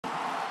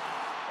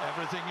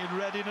Everything in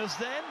readiness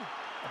then.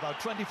 About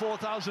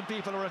 24,000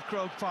 people are at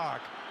Croke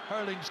Park.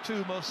 Hurling's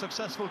two most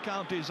successful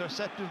counties are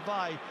set to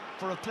vie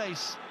for a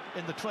place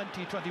in the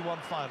 2021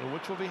 final,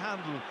 which will be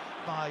handled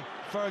by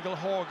Fergal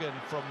Horgan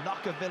from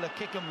Knockavilla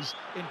Kickham's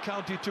in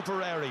County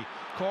Tipperary.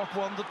 Cork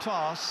won the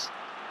toss.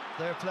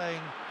 They're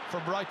playing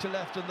from right to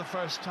left in the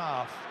first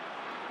half.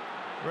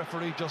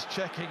 Referee just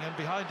checking, and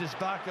behind his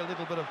back a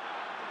little bit of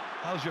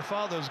 "how's your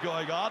father's"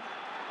 going on.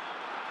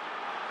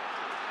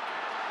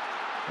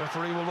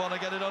 Referee will want to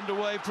get it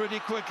underway pretty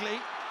quickly.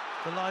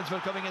 The linesman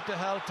coming in to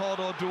help Paul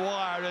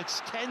O'Dwyer.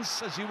 It's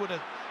tense, as you would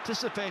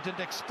anticipate and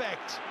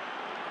expect.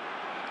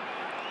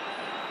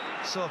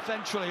 So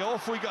eventually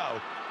off we go.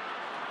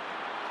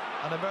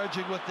 And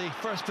emerging with the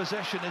first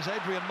possession is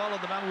Adrian Mullen,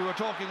 the man we were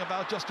talking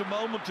about just a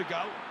moment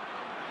ago.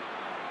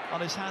 On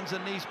his hands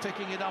and knees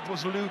picking it up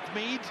was Luke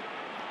Meade.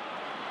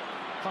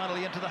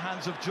 Finally into the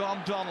hands of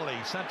John Donnelly,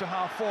 centre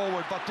half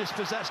forward, but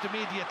dispossessed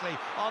immediately.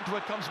 Onto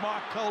it comes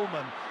Mark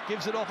Coleman,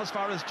 gives it off as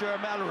far as Ger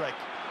Mellerick.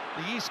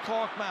 The East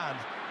Cork man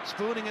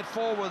spooning it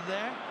forward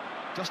there,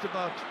 just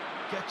about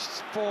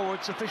gets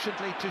forward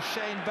sufficiently to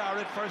Shane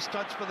Barrett. First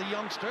touch for the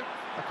youngster,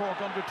 a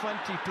Cork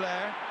under-20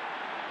 player.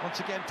 Once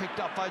again picked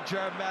up by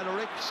Ger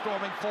Mellerick,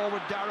 storming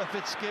forward Dara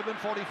Fitzgibbon,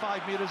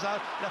 45 metres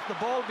out, left the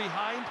ball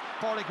behind.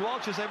 Pádraig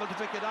Walsh is able to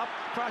pick it up,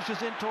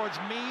 crashes in towards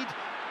Meade.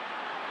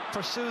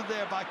 Pursued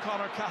there by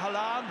Conor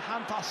Cahalane,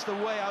 hand passed the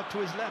way out to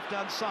his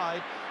left-hand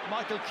side.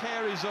 Michael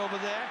Carey's over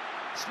there,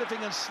 slipping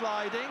and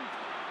sliding.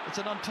 It's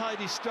an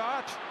untidy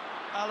start.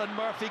 Alan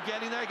Murphy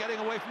getting there, getting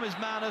away from his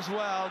man as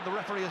well. The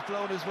referee has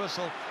blown his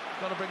whistle,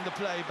 going to bring the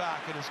play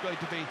back, and it's going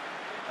to be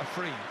a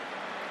free.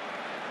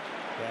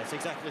 Yeah, it's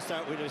exactly the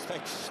start we'd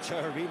expect,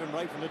 even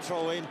right from the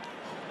throw-in.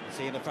 You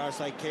see on the far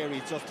side,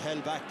 Carey just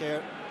held back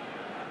there.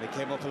 They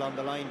came up along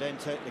the line then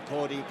to the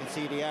Cody. You can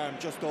see the arm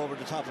just over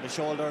the top of the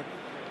shoulder.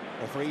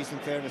 Referees, in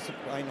fairness,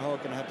 Ryan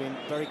Horgan have been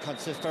very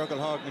consistent. Fergal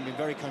Horgan have been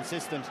very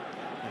consistent,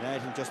 and I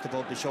think just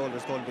above the shoulder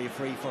is going to be a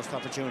free first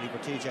opportunity for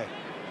TJ.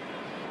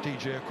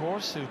 TJ, of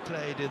course, who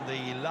played in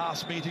the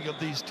last meeting of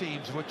these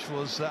teams, which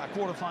was a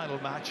quarter-final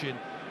match in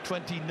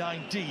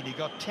 2019. He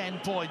got 10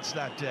 points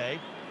that day.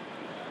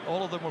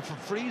 All of them were from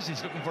frees.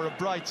 He's looking for a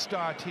bright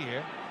start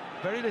here.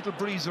 Very little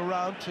breeze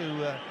around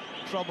to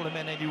trouble him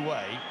in any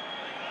way.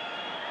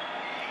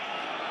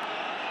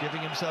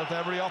 Giving himself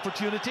every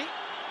opportunity.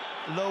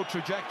 Low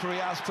trajectory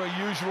as per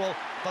usual,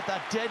 but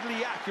that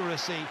deadly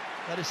accuracy,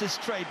 that is his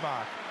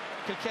trademark.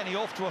 Kilkenny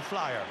off to a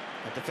flyer.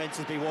 And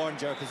defences be warned,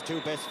 Jerk, his two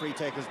best free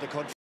takers in the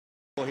country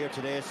here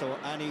today, so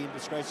any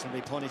indiscretion will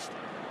be punished.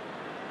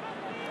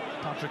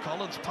 Patrick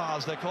Collins,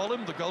 Paz they call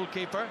him, the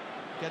goalkeeper,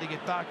 getting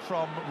it back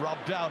from Rob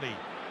Downey.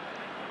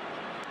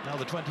 Now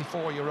the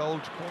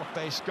 24-year-old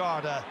Cork-based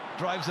Garda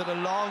drives it a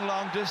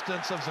long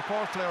distance. As a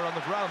Cork player on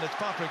the ground, it's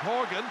Patrick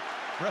Horgan.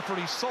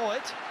 Referee saw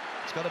it.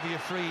 It's going to be a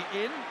free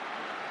in.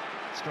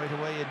 Straight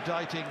away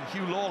indicting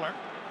Hugh Lawler.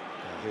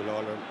 Yeah, Hugh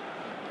Lawler.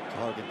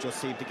 Horgan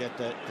just seemed to get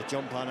the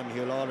jump on him.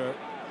 Hugh Lawler,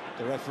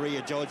 the referee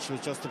adjudged,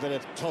 was just a bit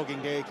of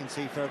tugging there. You can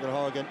see Fergal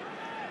Horgan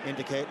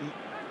indicating.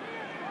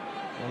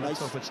 Well, let's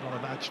hope it's not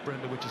a match,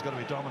 Brenda, which is going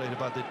to be dominated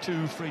by the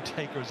two free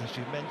takers, as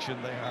you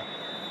mentioned. They are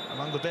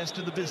among the best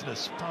in the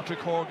business. Patrick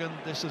Horgan,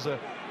 this is a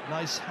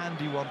nice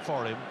handy one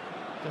for him,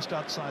 just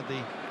outside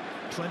the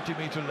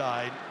 20-metre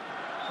line,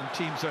 and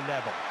teams are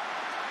level.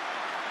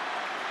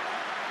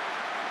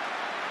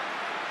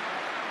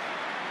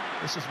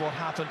 This is what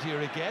happened here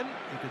again.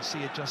 You can see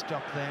it just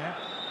up there.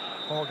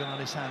 Horgan on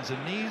his hands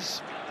and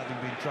knees, having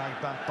been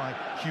dragged back by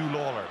Hugh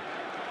Lawler.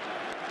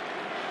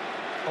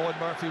 Owen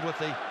Murphy with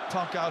the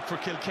puck out for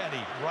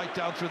Kilkenny, right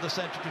down through the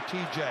centre to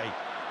TJ.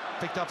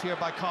 Picked up here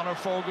by Conor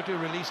Fogarty,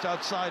 released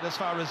outside as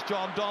far as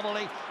John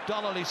Donnelly.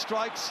 Donnelly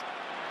strikes,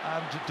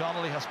 and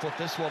Donnelly has put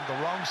this one the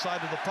wrong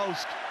side of the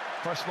post.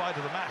 First wide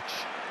of the match.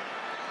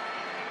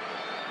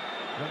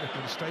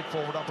 Relatively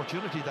straightforward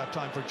opportunity that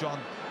time for John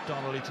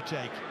Donnelly to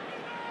take.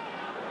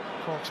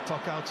 Cork's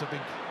puck outs have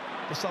been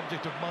the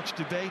subject of much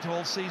debate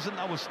all season.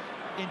 That was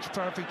inch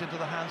perfect into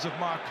the hands of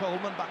Mark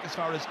Coleman, back as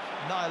far as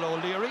Niall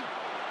O'Leary.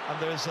 And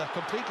there's a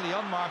completely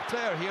unmarked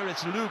player here.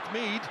 It's Luke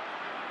Meade.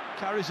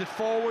 Carries it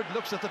forward,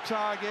 looks at the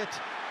target,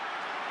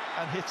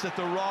 and hits it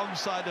the wrong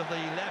side of the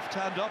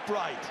left-hand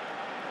upright.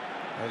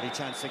 Early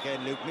chance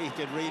again. Luke Meade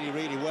did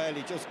really well.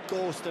 He just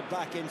ghosted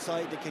back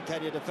inside the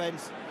Kilkenny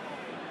defence,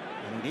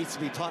 and he needs to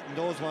be taught in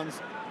those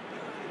ones.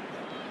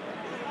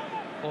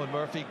 Owen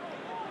Murphy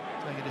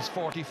playing in his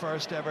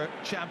 41st ever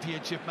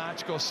championship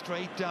match, goes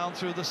straight down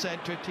through the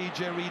centre.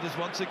 TJ Reid is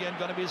once again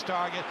going to be his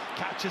target,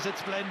 catches it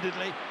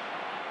splendidly,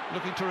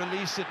 looking to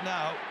release it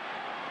now.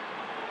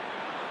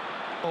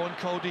 Owen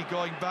Cody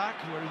going back,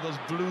 wearing those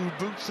blue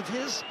boots of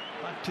his,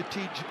 back to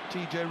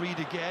TJ Reid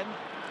again,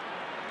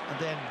 and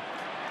then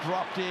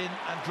dropped in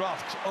and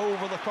dropped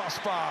over the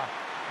crossbar.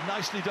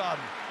 Nicely done.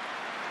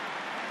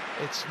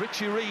 It's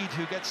Richie Reid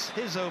who gets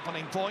his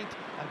opening point,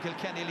 and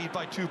Kilkenny lead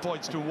by 2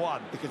 points to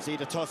 1. You can see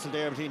the tussle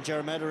there between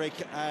Ger Mellerick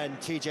and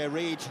TJ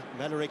Reid.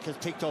 Mellerick has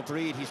picked up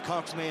Reid. He's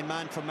Cork's main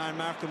man from Man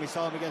Markham. We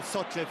saw him against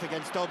Sutcliffe,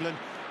 against Dublin.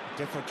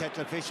 Different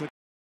kettle of fish with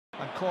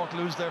and Cork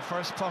lose their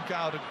first puck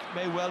out and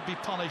may well be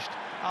punished.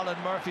 Alan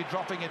Murphy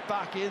dropping it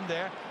back in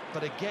there,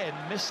 but again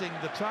missing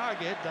the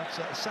target. That's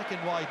a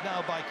second wide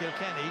now by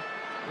Kilkenny.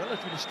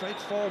 Relatively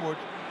straightforward,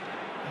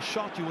 a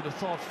shot you would have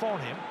thought for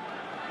him.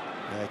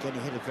 Yeah, again, he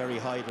hit it very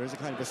high. There is a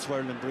kind of a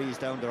swirling breeze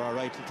down there, all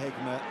right. It'll take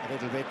him a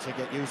little bit to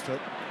get used to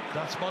it.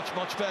 That's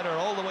much better,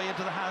 all the way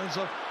into the hands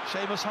of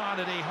Seamus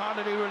Harnedy.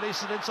 Harnedy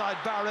releases it inside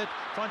Barrett,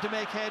 trying to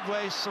make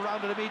headway,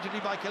 surrounded immediately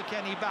by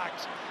Kilkenny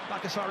backs.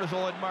 Back as far as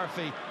Owen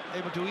Murphy,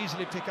 able to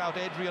easily pick out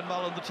Adrian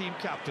Mullen, the team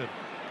captain.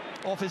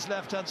 Off his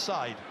left-hand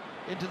side,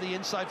 into the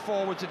inside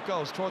forwards it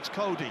goes, towards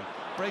Cody.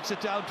 Breaks it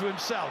down to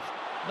himself.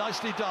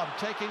 Nicely done,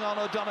 taking on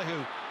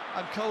O'Donoghue.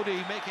 And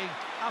Cody making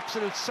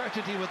absolute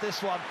certainty with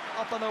this one,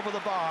 up and over the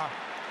bar.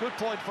 Good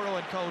point for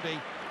Owen Cody.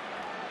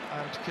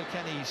 And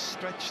Kilkenny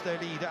stretch their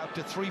lead out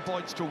to 3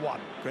 points to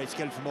 1. Great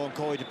skill from Owen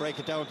Cody to break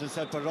it down to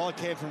himself, but it all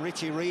came from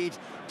Richie Reid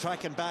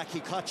tracking back. He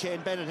caught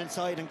Shane Bennett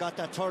inside and got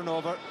that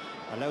turnover,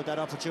 allowed that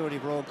opportunity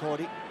for Owen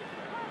Cody.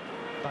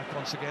 Back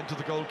once again to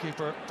the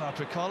goalkeeper,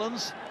 Patrick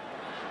Collins.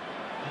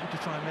 They need to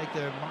try and make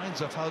their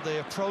minds up how they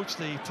approach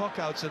the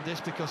puck-outs in this,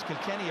 because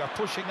Kilkenny are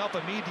pushing up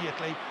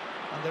immediately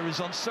and there is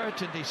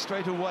uncertainty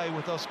straight away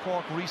with those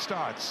Cork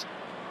restarts.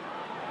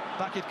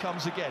 Back it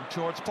comes again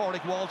towards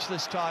Pádraig Walsh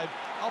this time,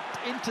 up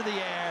into the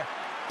air,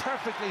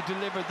 perfectly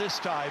delivered this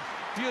time.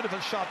 Beautiful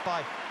shot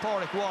by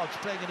Pádraig Walsh,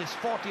 playing in his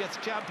 40th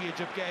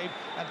championship game,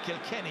 and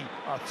Kilkenny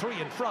are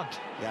 3 in front.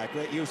 Yeah,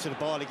 great use of the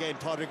ball again.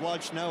 Pádraig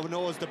Walsh now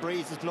knows the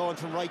breeze is blowing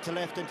from right to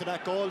left into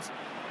that goals,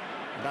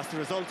 and that's the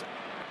result.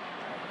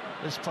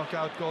 This puck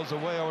out goes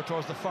away over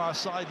towards the far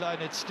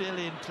sideline. It's still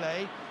in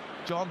play.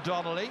 John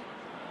Donnelly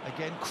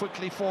again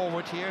quickly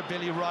forward here.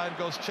 Billy Ryan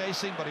goes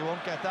chasing, but he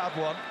won't get that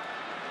one.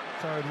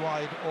 Third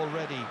wide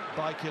already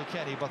by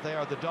Kilkenny, but they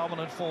are the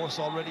dominant force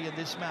already in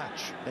this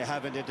match. They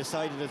haven't. They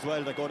decided as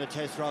well they're going to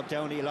test Rob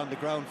Downey along the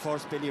ground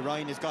first. Billy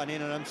Ryan has gone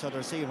in on him, so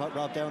they're seeing what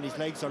Rob Downey's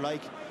legs are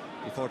like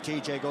before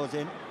TJ goes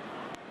in.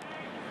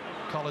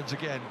 Collins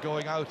again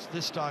going out,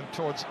 this time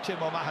towards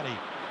Tim O'Mahony.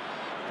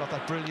 Got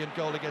that brilliant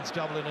goal against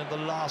Dublin in the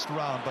last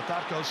round, but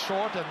that goes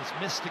short and it's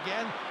missed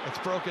again. It's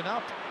broken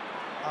up.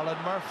 Alan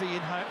Murphy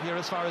in here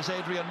as far as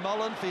Adrian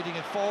Mullen, feeding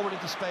it forward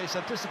into space,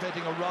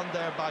 anticipating a run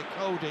there by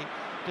Cody.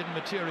 Didn't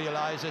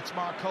materialise. It's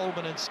Mark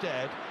Coleman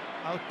instead,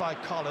 out by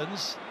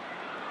Collins,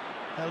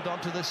 held on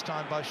to this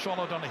time by Sean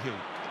O'Donoghue.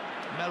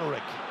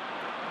 Mellerick,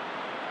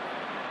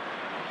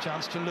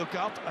 chance to look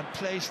up and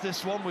place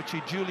this one, which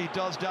he duly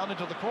does, down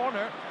into the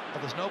corner,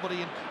 but there's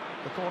nobody in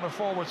the corner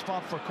forward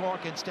spot for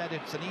Cork. Instead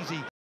it's an easy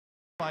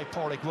by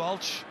Pádraig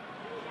Walsh,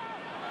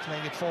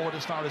 playing it forward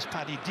as far as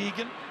Paddy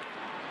Deegan,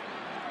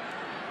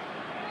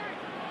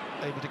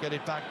 able to get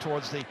it back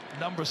towards the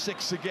number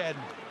 6 again,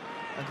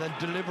 and then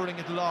delivering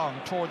it long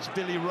towards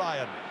Billy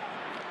Ryan.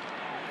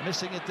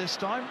 Missing it this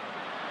time.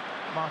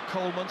 Mark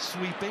Coleman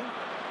sweeping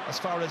as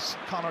far as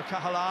Conor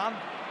Cahalane.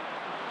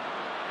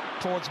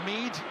 Towards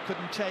Meade,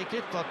 couldn't take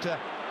it, but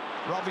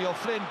Robbie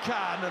O'Flynn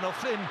can, and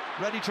O'Flynn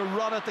ready to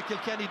run at the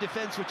Kilkenny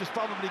defence, which is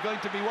probably going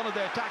to be one of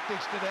their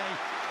tactics today,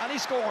 and he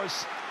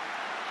scores.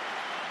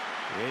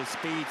 It is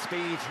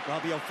speed.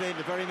 Robbie O'Flynn,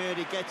 the very minute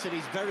he gets it,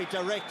 he's very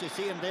direct. You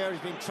see him there,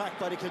 he's been tracked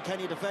by the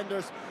Kilkenny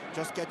defenders,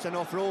 just gets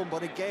enough room,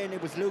 but again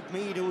it was Luke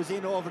Meade who was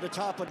in over the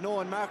top, but no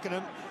one marking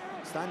him,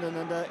 standing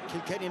in the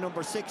Kilkenny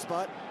number 6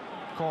 spot.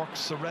 Cork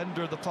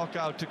surrender the puck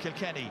out to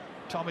Kilkenny.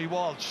 Tommy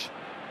Walsh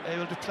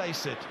able to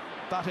place it,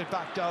 batted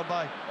back down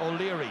by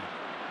O'Leary.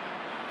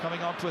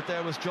 Coming onto it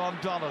there was John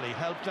Donnelly,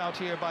 helped out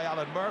here by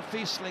Alan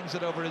Murphy, slings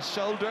it over his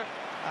shoulder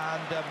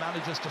and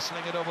manages to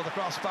sling it over the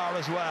crossbar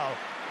as well.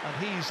 And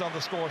he's on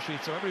the score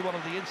sheet, so every one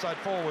of the inside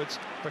forwards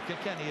for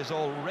Kilkenny has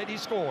already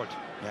scored.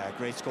 Yeah,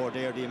 great score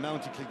there. The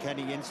amount of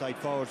Kilkenny inside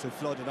forwards who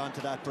flooded onto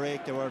that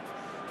break, they were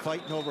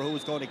fighting over who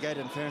was going to get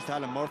it. In fairness to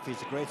Alan Murphy,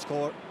 it's a great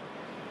score.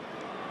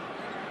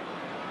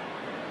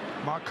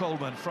 Mark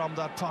Coleman from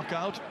that puck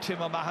out.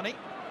 Tim O'Mahony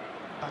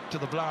back to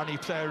the Blarney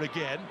player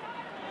again.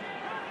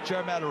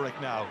 Ger Mellerick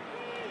now.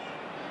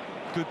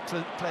 Good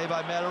play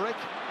by Mellerick.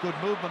 Good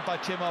movement by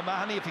Tim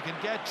O'Mahony if he can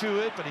get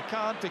to it, but he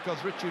can't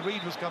because Richie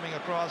Reid was coming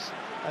across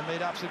and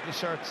made absolutely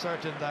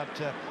certain that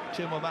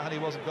Tim O'Mahony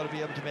wasn't going to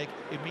be able to make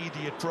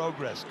immediate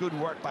progress. Good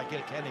work by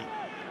Kilkenny.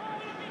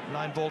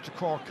 Line ball to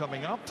Cork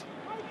coming up.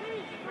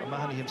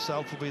 O'Mahony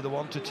himself will be the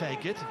one to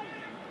take it.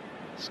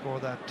 Score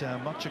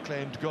that much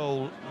acclaimed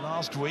goal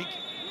last week.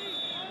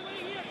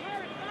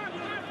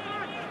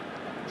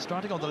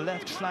 Starting on the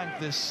left flank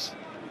this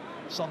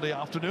Sunday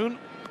afternoon.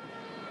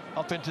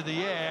 Up into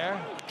the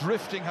air,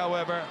 drifting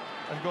however,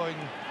 and going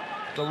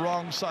the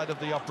wrong side of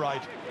the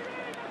upright.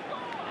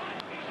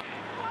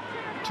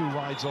 2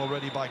 wides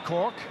already by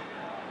Cork.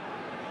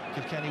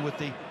 Kilkenny with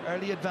the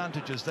early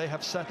advantages. They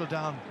have settled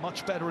down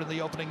much better in the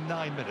opening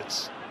 9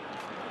 minutes.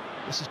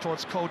 This is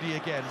towards Cody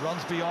again,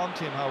 runs beyond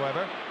him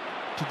however,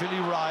 to Billy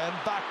Ryan,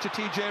 back to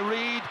TJ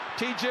Reid.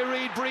 TJ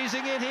Reid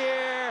breezing in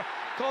here,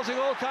 causing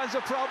all kinds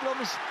of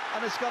problems,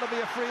 and it's got to be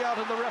a free out,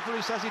 and the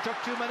referee says he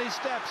took too many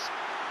steps.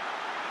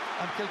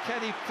 and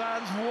Kilkenny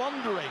fans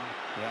wondering.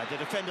 Yeah, they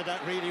defended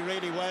that really,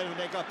 really well when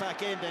they got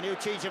back in. They knew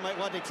TJ might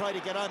want to try to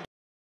get on.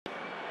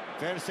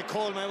 Fairness to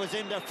Coleman was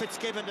in there,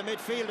 Fitzgibbon, the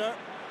midfielder,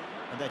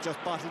 and they just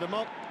bottled him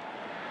up.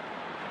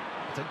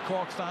 I think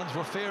Cork fans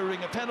were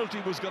fearing a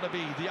penalty was going to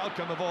be the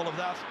outcome of all of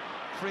that.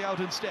 Free out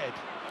instead.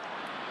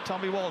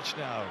 Tommy Walsh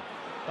now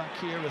back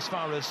here as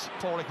far as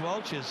Pádraig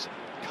Walsh, his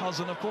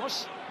cousin of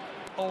course.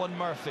 Owen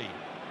Murphy,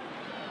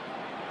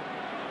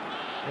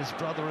 his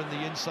brother in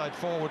the inside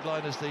forward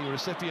line, is the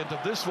recipient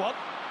of this one.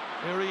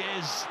 Here he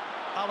is,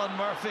 Alan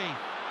Murphy.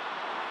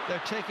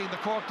 They're taking the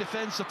Cork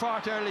defence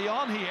apart early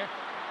on here,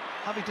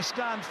 having to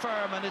stand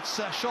firm, and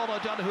it's Sean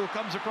O'Donoghue who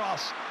comes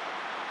across.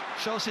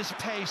 Shows his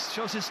pace,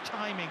 shows his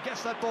timing,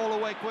 gets that ball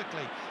away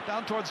quickly.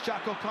 Down towards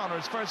Jack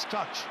O'Connor's first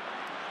touch.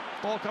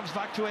 Ball comes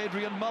back to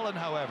Adrian Mullen,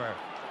 however.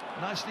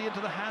 Nicely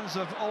into the hands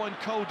of Owen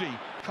Cody.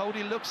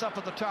 Cody looks up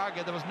at the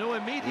target. There was no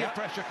immediate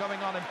pressure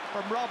coming on him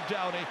from Rob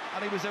Downey,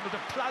 and he was able to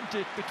plant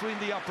it between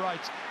the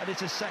uprights, and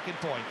it's his second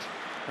point.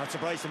 Not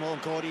surprised from Owen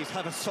Cody. He's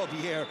having a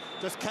sub-year.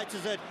 Just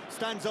catches it,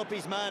 stands up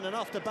his man, and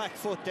off the back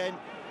foot then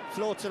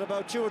floats it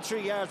about 2 or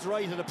 3 yards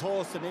right of the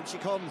post, and in she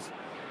comes.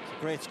 It's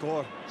a great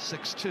score.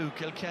 6-2,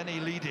 Kilkenny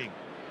leading.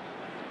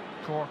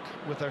 Cork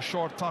with their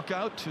short puck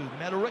out to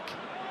Mellerick.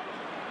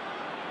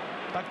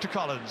 Back to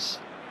Collins.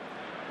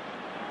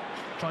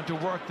 Trying to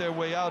work their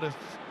way out of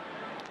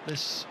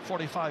this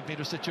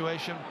 45-metre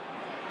situation.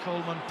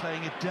 Coleman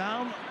playing it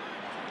down.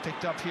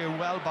 Picked up here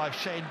well by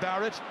Shane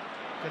Barrett.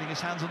 Getting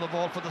his hands on the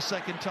ball for the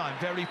second time.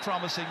 Very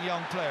promising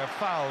young player.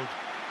 Fouled.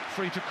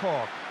 Free to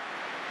Cork.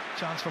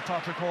 Chance for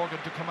Patrick Horgan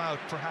to come out,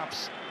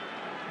 perhaps,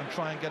 and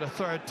try and get a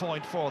third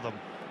point for them.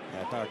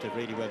 Yeah, Barrett did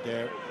really well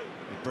there.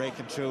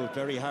 Breaking through,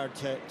 very hard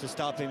to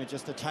stop him. It's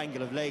just a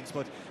tangle of legs.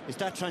 But it's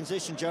that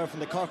transition, Ger, from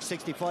the Cork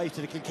 65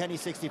 to the Kilkenny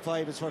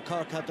 65 is where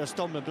Cork have their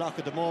stumbling block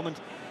at the moment.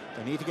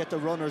 They need to get the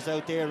runners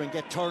out there and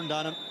get turned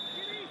on him.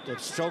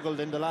 They've struggled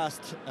in the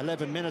last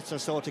 11 minutes or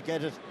so to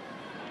get it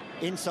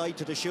inside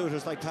to the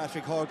shooters like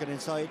Patrick Horgan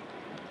inside.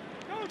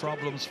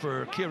 Problems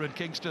for Kieran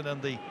Kingston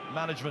and the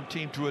management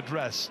team to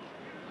address.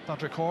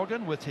 Patrick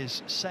Horgan with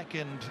his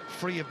second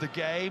free of the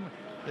game.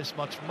 This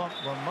much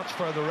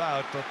further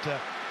out,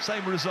 but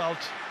same result.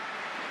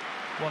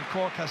 One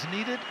Cork has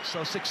needed,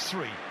 so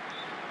 6-3.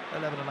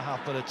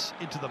 11.5 minutes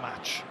into the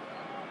match.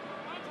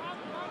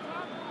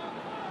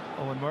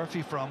 Owen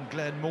Murphy from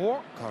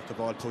Glenmore. Cork the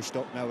ball pushed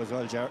up now as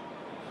well, Ger.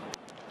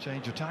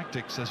 Change of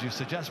tactics, as you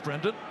suggest,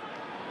 Brendan.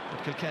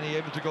 But Kilkenny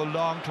able to go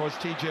long towards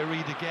TJ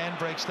Reid again.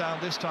 Breaks down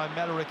this time.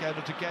 Mellerick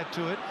able to get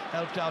to it.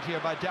 Helped out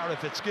here by Darragh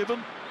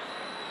Fitzgibbon.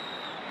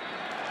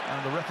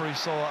 And the referee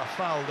saw a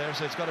foul there,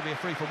 so it's got to be a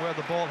free from where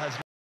the ball has,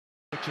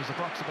 which is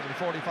approximately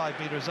 45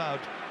 metres out.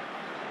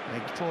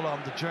 Big pull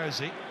on the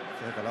jersey.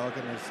 Fergal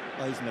Horgan has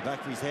eyes in the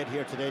back of his head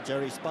here today,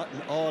 Jerry,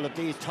 spotting all of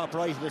these top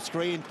right of the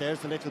screen.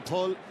 There's the little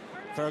pull.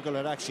 Fergal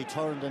had actually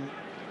turned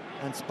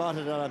and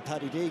spotted it on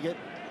Paddy Deegan.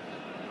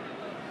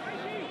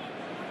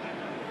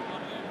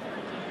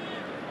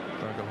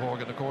 Fergal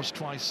Horgan, of course,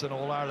 twice an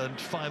All-Ireland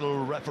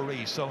final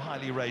referee, so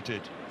highly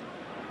rated.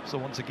 So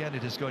once again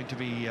it is going to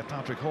be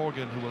Patrick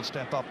Horgan who will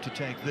step up to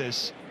take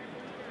this.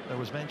 There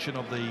was mention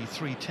of the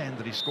 3-10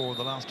 that he scored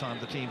the last time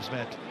the teams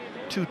met.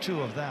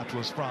 2-2 of that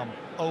was from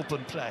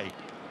open play.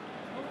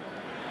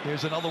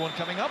 Here's another one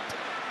coming up,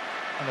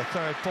 and a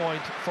third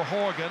point for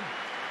Horgan.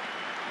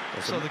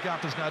 So the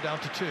gap is now down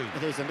to 2.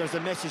 It is, and there's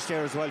a message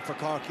there as well for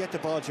Cork. Get the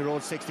ball to your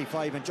own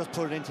 65 and just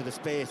put it into the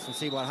space and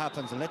see what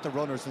happens, and let the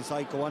runners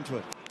inside go onto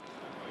it.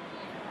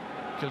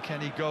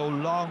 Kilkenny go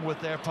long with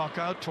their puck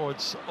out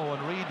towards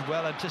Owen Reid,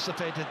 well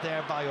anticipated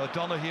there by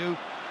O'Donoghue,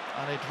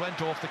 and it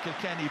went off the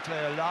Kilkenny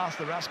player last.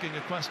 They're asking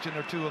a question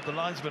or two of the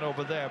linesman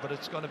over there, but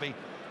it's going to be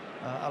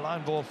a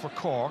line ball for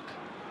Cork.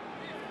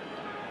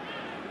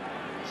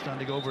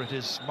 Standing over it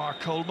is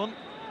Mark Coleman,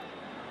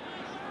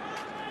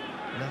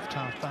 left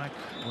half back.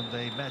 When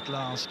they met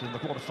last in the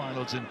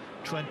quarterfinals in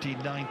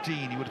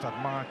 2019, he would have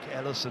had Mark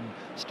Ellis and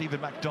Stephen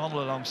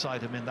McDonnell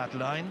alongside him in that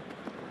line.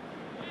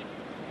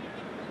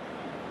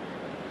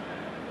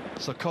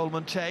 So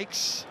Coleman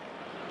takes,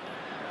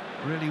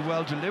 really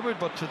well delivered,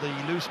 but to the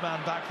loose man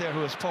back there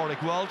who is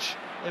Pádraig Walsh,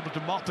 able to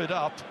mop it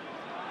up,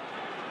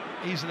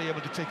 easily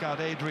able to pick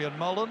out Adrian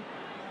Mullen.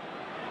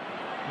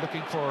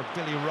 Looking for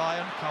Billy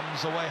Ryan,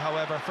 comes away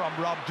however from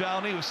Rob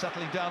Downey, who's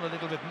settling down a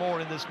little bit more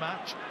in this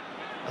match.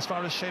 As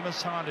far as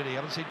Seamus Harnedy,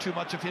 haven't seen too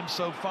much of him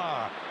so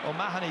far.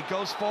 O'Mahony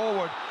goes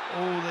forward.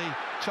 Oh, the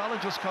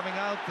challenge was coming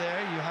out there.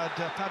 You had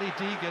Paddy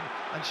Deegan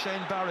and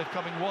Shane Barrett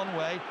coming one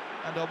way,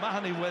 and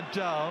O'Mahony went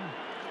down.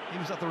 He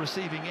was at the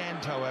receiving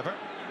end, however.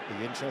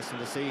 Be interesting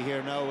to see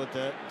here now with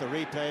the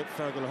replay.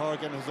 Fergal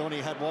Horgan has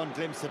only had one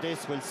glimpse of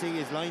this. We'll see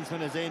his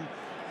linesman is in.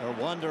 They're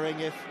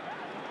wondering if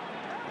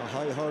a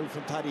high hurl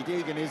from Paddy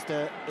Deegan is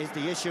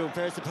the issue. And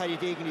fair to Paddy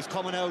Deegan, he's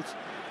coming out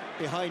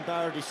behind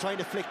Barrett. He's trying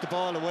to flick the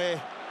ball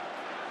away.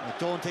 I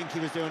don't think he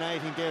was doing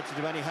anything there to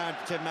do any harm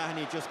to Tim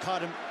Mahoney. Just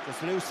caught him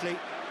just loosely.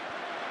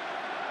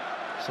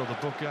 So the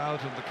book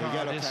out and the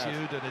card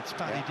issued, and it's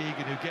Paddy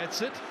Deegan who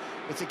gets it.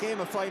 it's a game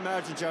of fine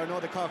margin, Jar. I know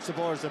the Cork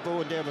supporters are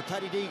booing there, but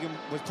Paddy Deegan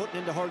was putting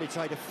in the hurley,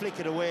 tried to flick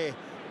it away,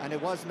 and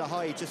it wasn't a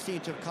high. It just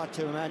seemed to have caught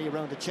to Manny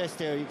around the chest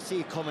there. You can see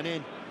it coming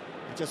in.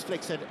 He just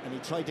flicks it, and he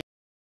tried to...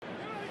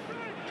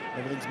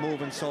 Everything's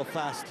moving so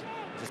fast.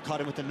 Just caught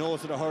him with the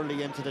nose of the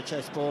hurley into the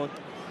chest bone.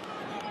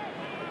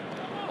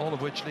 All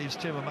of which leaves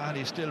Tim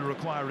O'Mahony still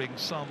requiring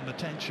some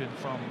attention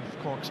from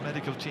Cork's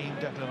medical team,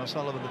 Declan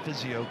O'Sullivan, the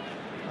physio,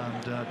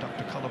 and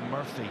Dr. Colin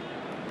Murphy.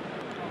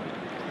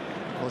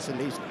 Of course, it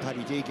leaves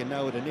Paddy Deegan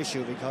now with an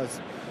issue because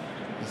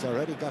he's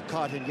already got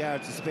caught in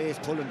yards of space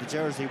pulling the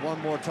jersey. One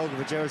more tug of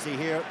a jersey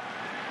here,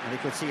 and he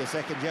could see a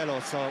second yellow.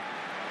 So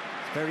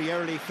it's very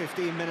early,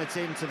 15 minutes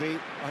in, to be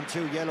on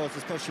 2 yellows,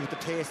 especially with the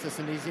pace that's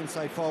in these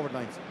inside forward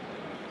lines.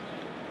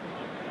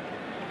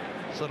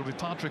 So it'll be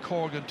Patrick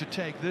Horgan to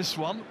take this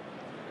one.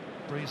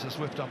 Breeze has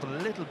whipped up a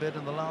little bit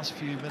in the last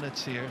few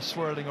minutes here,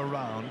 swirling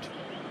around.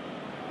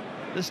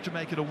 This to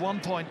make it a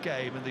 1-point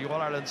game in the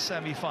All-Ireland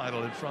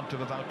semi-final in front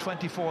of about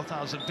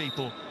 24,000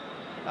 people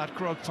at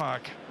Croke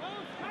Park.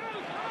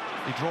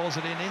 He draws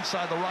it in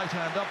inside the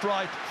right-hand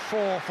upright.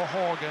 4 for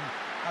Horgan.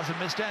 Hasn't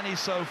missed any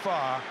so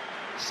far.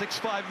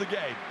 6-5 the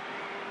game.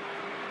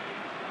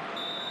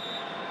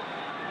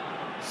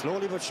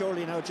 Slowly but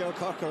surely now, Joe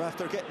Cocker,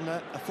 after getting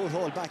a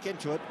foothold back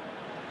into it.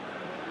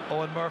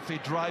 Owen Murphy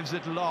drives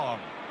it long.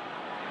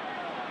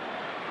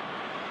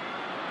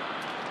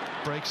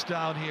 Breaks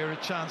down here, a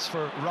chance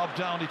for Rob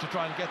Downey to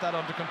try and get that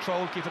under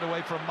control, keep it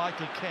away from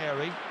Michael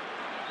Carey.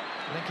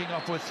 Linking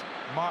up with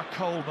Mark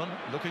Coleman,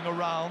 looking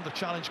around. The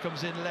challenge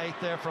comes in late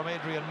there from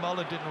Adrian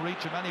Mullen, didn't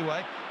reach him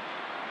anyway.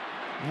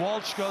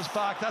 Walsh goes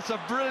back. That's a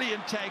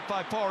brilliant take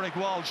by Pádraig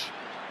Walsh.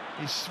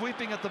 He's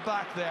sweeping at the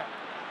back there.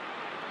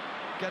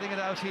 Getting it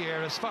out here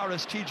as far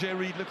as TJ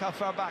Reid. Look how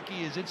far back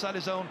he is, inside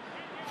his own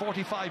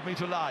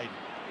 45-metre line.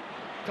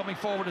 Coming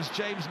forward is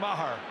James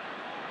Maher.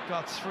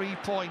 Got 3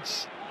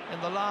 points in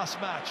the last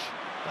match.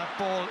 That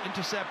ball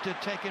intercepted,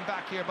 taken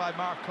back here by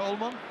Mark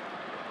Coleman.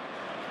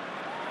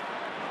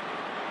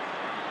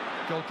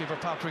 Goalkeeper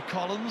Patrick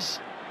Collins.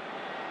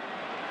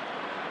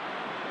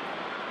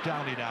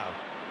 Downey now.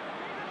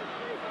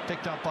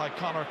 Picked up by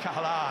Conor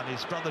Cahalane.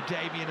 His brother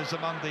Damien is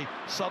among the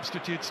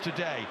substitutes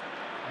today.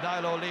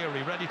 Niall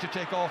O'Leary ready to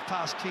take off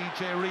past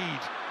TJ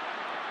Reid.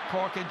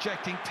 Cork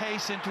injecting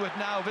pace into it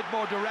now, a bit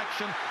more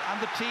direction,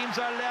 and the teams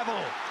are level.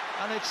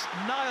 And it's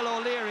Niall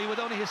O'Leary with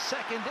only his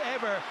 2nd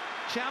ever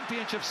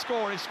championship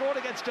score. He scored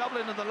against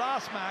Dublin in the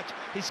last match.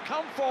 He's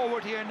come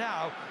forward here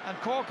now, and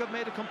Cork have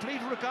made a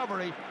complete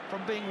recovery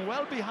from being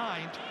well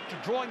behind to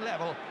drawing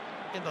level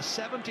in the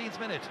 17th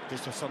minute.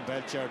 This was some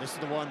belt, Ger. This is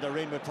the one they're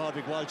in with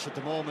Pádraig Walsh at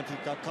the moment. He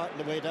got caught in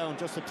the way down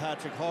just at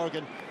Patrick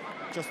Horgan.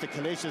 Just a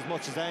collision as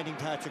much as anything.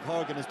 Patrick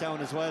Horgan is down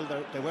as well.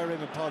 They were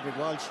in with Pádraig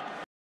Walsh.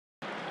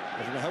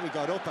 I don't know how he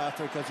got up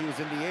after, because he was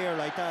in the air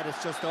like that.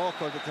 It's just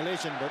awkward, the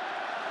collision, but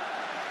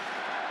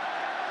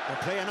they're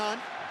playing on.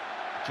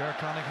 Ger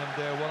Cunningham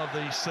there, one of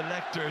the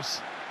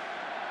selectors.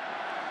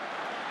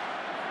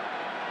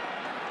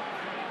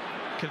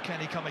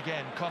 Kilkenny come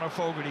again. Conor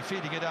Fogarty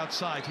feeding it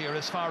outside here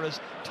as far as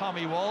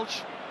Tommy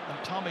Walsh.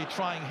 And Tommy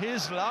trying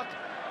his luck.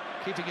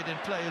 Keeping it in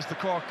play is the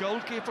Cork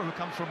goalkeeper, who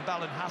comes from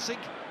Ballinhassig.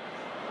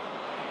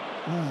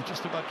 Ooh,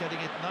 just about getting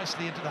it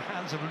nicely into the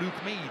hands of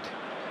Luke Mead.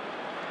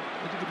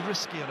 A little bit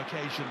risky on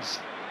occasions.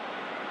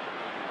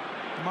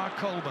 Mark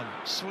Coleman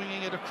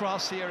swinging it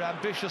across here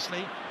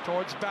ambitiously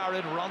towards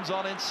Barrett, runs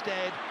on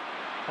instead.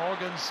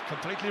 Horgan's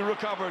completely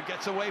recovered,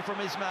 gets away from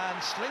his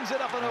man, slings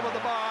it up and over the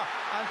bar,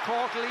 and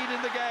Cork lead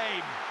in the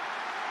game.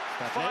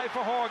 5 for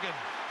Horgan.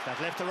 That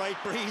left to right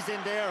breeze in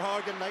there.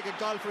 Horgan, like a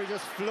golfer, he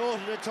just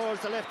floated it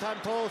towards the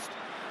left-hand post.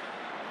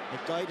 It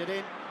guided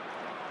in.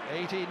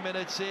 18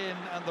 minutes in,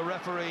 and the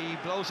referee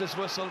blows his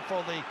whistle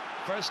for the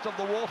first of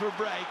the water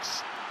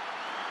breaks.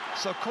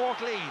 So Cork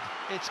lead.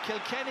 It's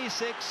Kilkenny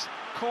 6,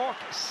 Cork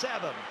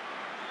 7.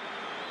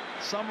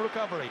 Some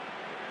recovery.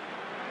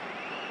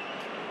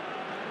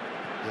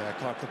 Yeah,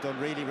 Cork have done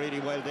really, really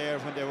well there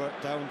when they were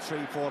down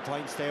 3-4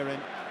 points there in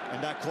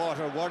that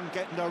quarter. Weren't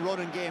getting their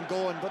running game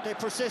going, but they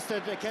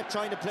persisted. They kept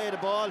trying to play the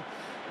ball,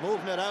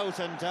 moving it out,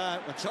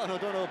 and when Sean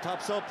O'Donoghue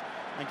pops up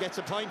and gets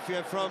a point for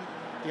you from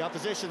the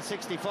opposition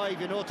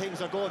 65, you know things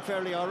are going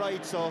fairly all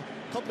right. So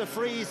a couple of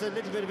frees, a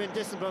little bit of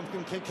indiscipline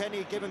from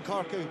Kilkenny, giving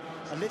Cork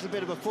a little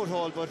bit of a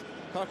foothold, but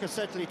Cork has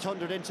certainly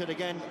thundered into it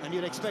again, and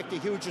you'd expect a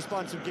huge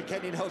response from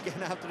Kilkenny now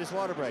again after this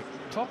water break.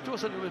 Talk to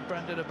us a little bit,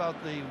 Brendan,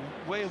 about the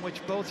way in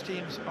which both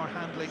teams are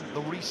handling the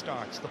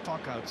restarts, the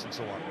puck-outs and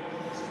so on.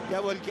 Yeah,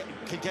 well,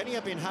 Kilkenny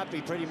have been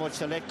happy pretty much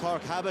to let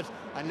Cork have it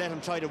and let them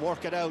try to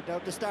work it out. Now,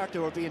 at the start, they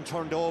were being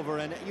turned over,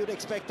 and you'd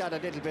expect that a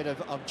little bit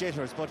of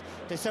jitters, but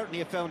they certainly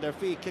have found their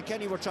feet.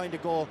 Kilkenny were trying to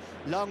go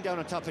long down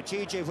on top of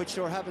TJ, which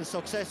they were having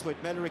success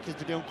with. Mellerick has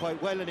been doing quite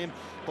well in him,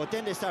 but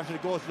then they started to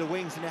go to the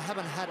wings, and they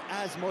haven't had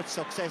as much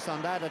success on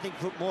that. I think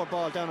put more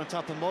ball down on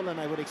top of Mullen,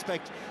 I would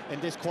expect, in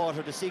this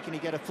quarter to see can he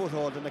get a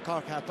foothold in the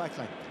Cork half-back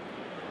line.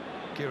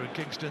 Kieran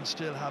Kingston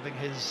still having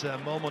his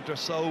moment or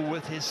so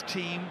with his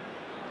team.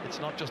 It's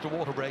not just a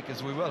water break,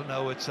 as we well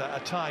know, it's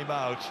a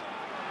timeout.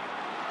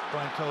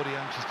 Brian Cody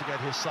anxious to get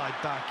his side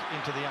back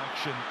into the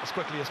action as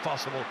quickly as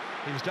possible.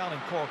 He was down in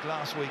Cork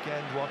last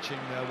weekend watching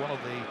one of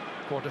the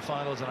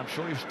quarterfinals, and I'm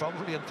sure he was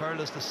probably in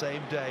Thurles the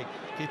same day,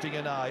 keeping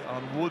an eye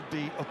on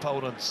would-be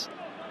opponents.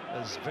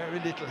 There's very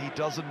little he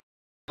doesn't know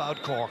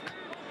about Cork.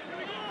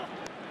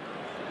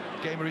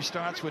 Game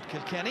restarts with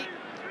Kilkenny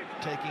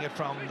taking it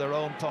from their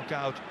own puck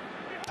out.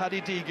 Paddy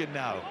Deegan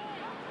now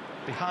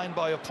behind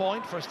by a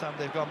point. First time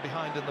they've gone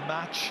behind in the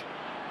match.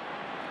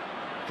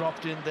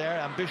 Dropped in there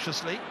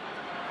ambitiously.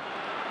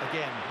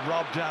 Again,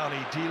 Rob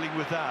Downey dealing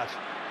with that.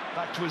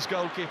 Back to his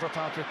goalkeeper,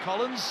 Patrick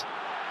Collins.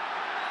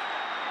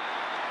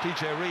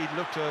 TJ Reid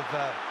looked to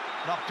have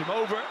knocked him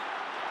over.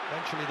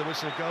 Eventually the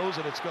whistle goes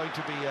and it's going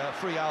to be a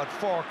free out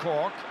for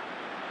Cork.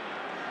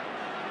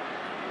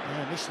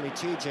 Yeah, initially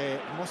TJ,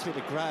 it must be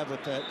the grab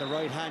with the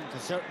right hand,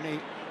 because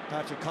certainly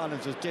Patrick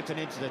Collins was dipping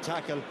into the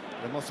tackle.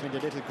 There must have been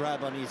the little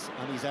grab on his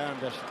arm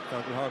that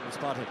Fergal Horgan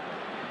spotted.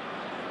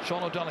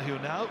 Sean O'Donoghue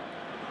now.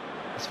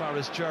 As far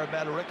as Ger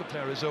Mellerick, a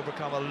player who's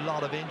overcome a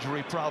lot of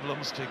injury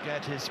problems to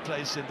get his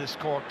place in this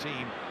Cork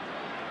team.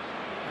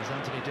 As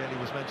Anthony Daly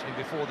was mentioning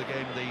before the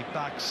game, the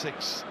back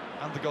six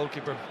and the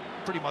goalkeeper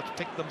pretty much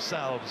picked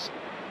themselves.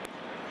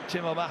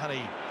 Tim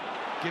O'Mahony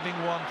giving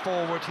one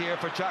forward here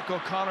for Jack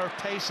O'Connor,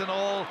 pace and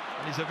all,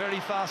 and he's a very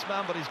fast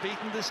man, but he's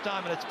beaten this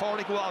time, and it's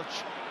Pádraig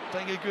Walsh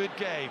playing a good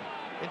game.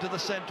 Into the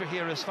centre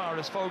here as far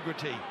as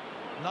Fogarty.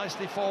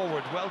 Nicely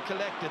forward, well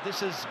collected.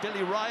 This is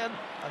Billy Ryan,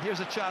 and here's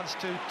a chance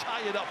to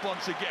tie it up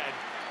once again.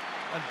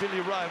 And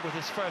Billy Ryan with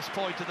his first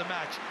point of the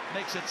match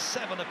makes it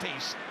 7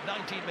 apiece.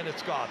 19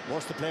 minutes gone.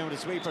 Worst to play with a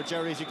sweeper,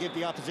 Jerry, as you give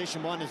the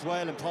opposition one as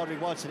well, and Pádraig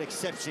Walsh did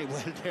exceptionally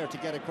well there to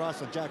get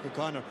across on Jack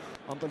O'Connor.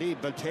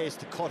 Unbelievable pace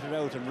to cut it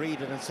out and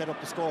read it and set up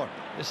the score.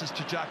 This is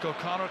to Jack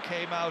O'Connor,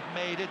 came out,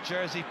 made it,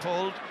 jersey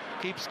pulled,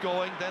 keeps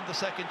going, then the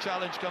second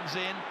challenge comes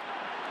in.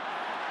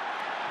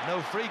 No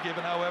free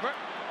given, however.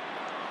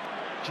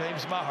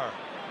 James Maher.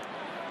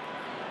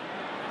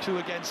 2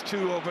 against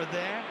 2 over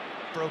there,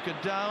 broken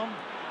down.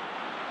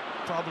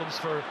 Problems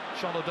for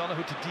Sean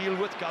O'Donoghue to deal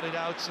with, got it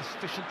out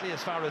sufficiently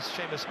as far as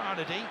Seamus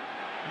Harnedy,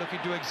 looking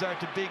to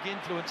exert a big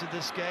influence in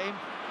this game.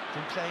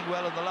 Been playing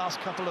well in the last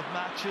couple of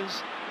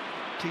matches.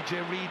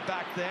 TJ Reid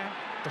back there,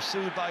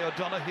 pursued by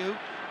O'Donoghue,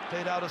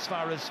 played out as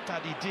far as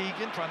Paddy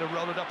Deegan, trying to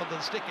roll it up onto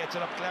the stick, gets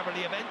it up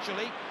cleverly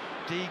eventually.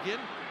 Deegan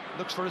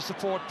looks for a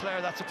support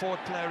player. That support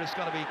player is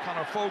going to be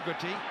Conor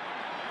Fogarty.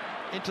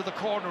 Into the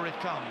corner it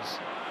comes.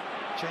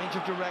 Change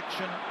of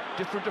direction,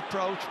 different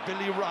approach.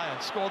 Billy Ryan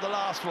scored the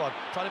last one,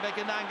 trying to make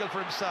an angle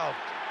for himself.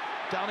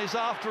 Downey's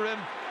after him.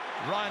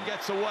 Ryan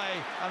gets away,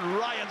 and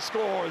Ryan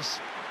scores.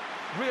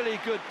 Really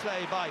good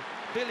play by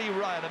Billy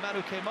Ryan, a man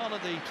who came on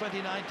in the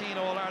 2019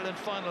 All-Ireland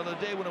final on a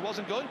day when it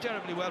wasn't going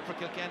terribly well for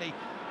Kilkenny,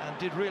 and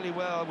did really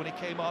well when he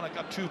came on and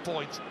got 2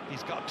 points.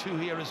 He's got 2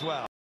 here as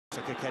well.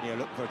 So Kilkenny are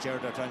looking for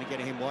Gerard, they're trying to get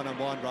him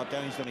one-on-one. Rob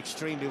Downey's done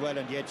extremely well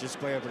on the edge of the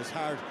square, but it's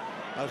hard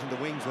out in the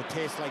wings with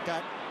pace like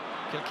that.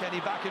 Kilkenny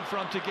back in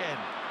front again.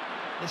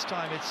 This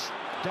time it's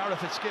Dara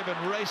Fitzgibbon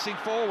racing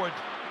forward,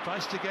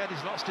 tries to get,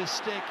 he's lost his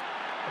stick,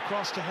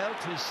 across to help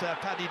his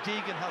Paddy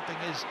Deegan, helping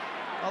his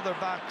other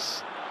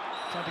backs,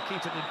 trying to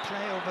keep it in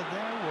play. Over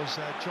there was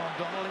John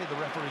Donnelly.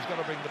 The referee's got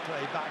to bring the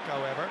play back,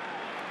 however.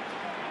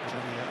 It's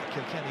only a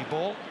Kilkenny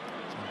ball.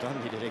 John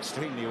Donnelly did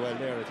extremely well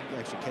there. I think he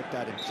actually kept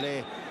that in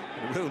play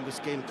and ruined the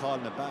skill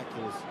calling it back.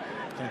 It was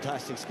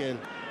fantastic skill.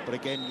 But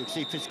again, you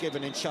see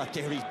Fitzgibbon in shot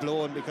there. He's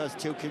blown because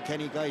 2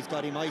 Kilkenny guys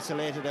got him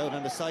isolated out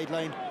on the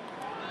sideline,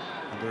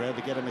 and they're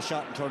able to get him a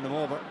shot and turn them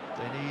over.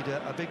 They need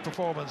a big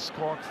performance,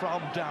 Cork,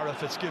 from Dara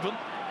Fitzgibbon.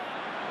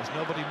 There's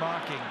nobody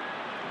marking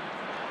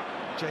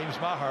James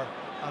Maher,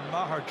 and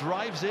Maher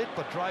drives it,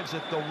 but drives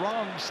it the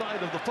wrong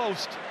side of the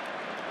post.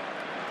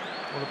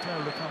 Well, a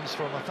player who comes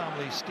from a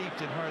family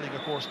steeped in hurling,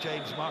 of course,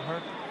 James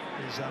Maher.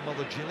 His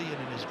mother Gillian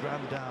and his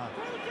granddad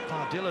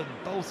Pa Dillon,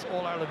 both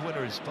All-Ireland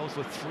winners, both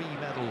with 3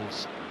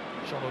 medals.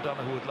 Sean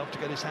O'Donoghue would love to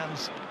get his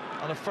hands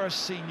on a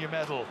first senior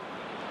medal.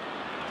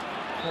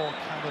 Cork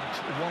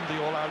haven't won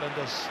the All-Ireland,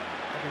 as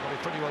everybody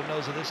pretty well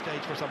knows at this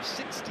stage, for some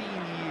 16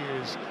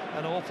 years.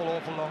 An awful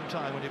long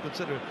time when you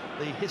consider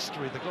the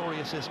history, the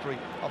glorious history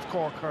of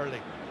Cork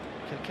hurling.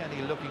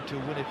 Kilkenny looking to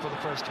win it for the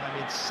first time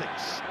in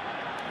 6.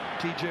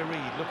 TJ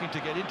Reid looking to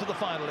get into the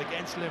final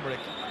against Limerick.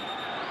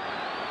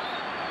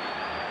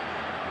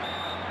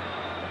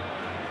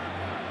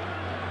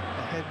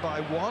 Ahead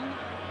by 1.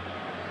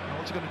 Now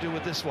what's he going to do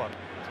with this one?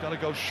 He's got to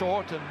go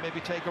short and maybe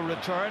take a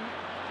return.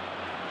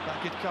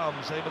 Back it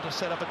comes, able to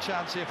set up a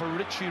chance here for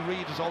Richie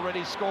Reid, who's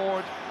already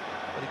scored,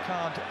 but he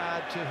can't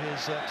add to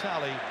his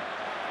tally.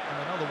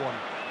 And another one.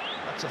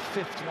 That's a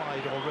 5th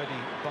wide already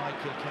by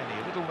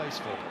Kilkenny. A little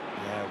wasteful.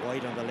 Yeah,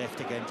 wide on the left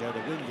again, Joe. The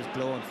wind is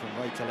blowing from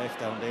right to left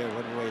down there,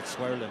 one way it's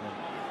swirling,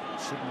 and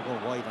it shouldn't go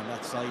wide on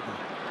that side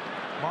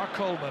now. Mark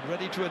Coleman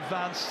ready to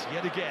advance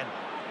yet again.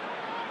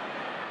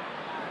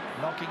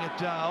 Knocking it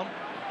down.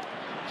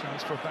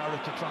 Chance for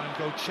Barrett to try and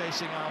go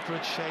chasing after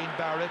it. Shane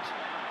Barrett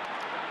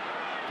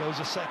goes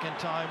a second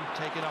time,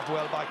 taken up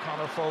well by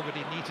Conor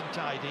Fogarty, neat and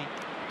tidy.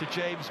 To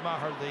James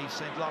Maher, the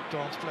St.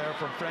 Lockdowns player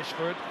from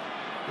Freshford.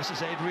 This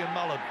is Adrian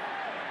Mullen.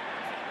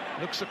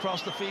 Looks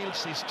across the field,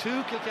 sees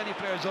two Kilkenny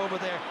players over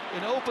there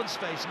in open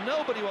space.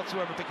 Nobody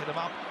whatsoever picking him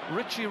up.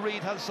 Richie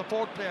Reid has a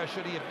support player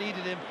should he have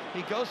needed him.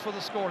 He goes for the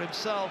score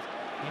himself.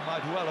 He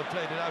might well have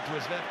played it out to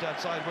his left-hand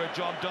side where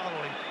John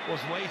Donnelly was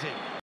waiting.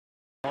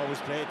 Always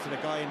played to the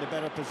guy in the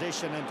better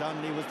position, and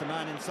Donnelly was the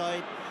man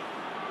inside.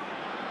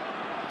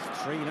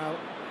 It's 3 now.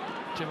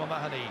 Tim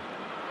O'Mahony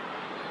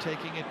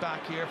taking it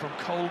back here from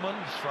Coleman.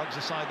 Shrugs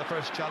aside the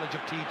first challenge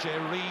of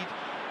TJ Reid.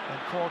 And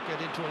Cork get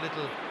into a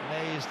little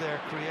maze there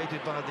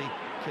created by the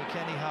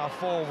Kilkenny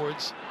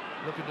half-forwards,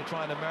 looking to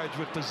try and emerge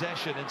with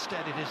possession.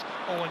 Instead it is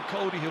Owen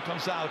Cody who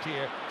comes out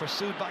here,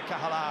 pursued by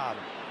Cahalane.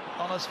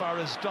 On as far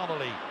as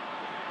Donnelly.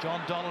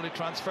 John Donnelly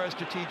transfers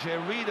to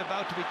TJ Reid,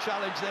 about to be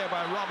challenged there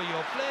by Robbie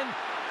O'Flynn.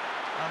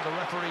 And the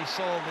referee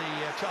saw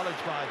the challenge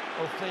by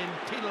O'Flynn,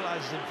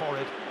 penalises him for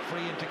it,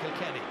 free into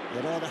Kilkenny.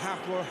 You know, the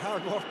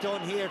hard work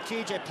done here.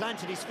 TJ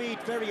planted his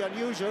feet, very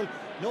unusual.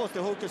 Knows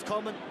the hook is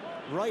coming.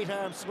 Right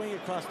arm swing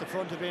across the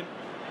front of him.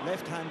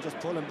 Left hand just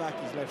pulling back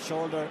his left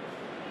shoulder.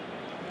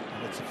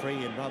 And it's a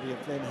free, and Robbie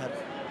O'Flynn had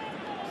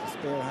a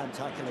spare hand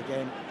tackle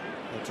again.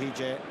 And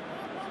TJ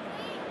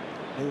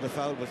knew the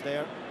foul was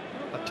there.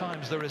 At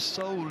times there is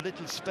so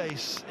little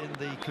space in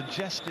the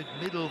congested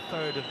middle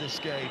third of this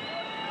game.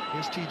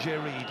 Here's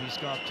TJ Reid. He's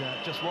got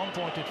just 1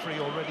 pointed free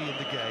already in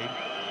the game.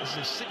 This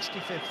is his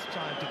 65th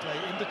time to play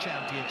in the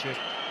championship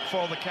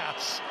for the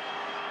Cats.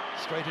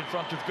 Straight in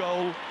front of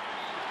goal.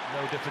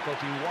 No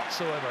difficulty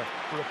whatsoever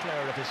for a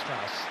player of his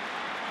class.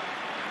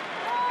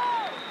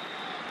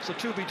 So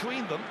 2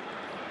 between them.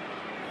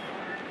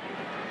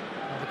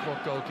 And the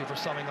Cork goalkeeper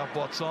summing up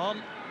what's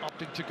on,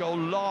 opting to go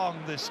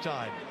long this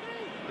time.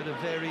 Bit of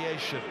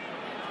variation.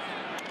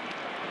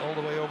 All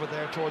the way over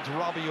there towards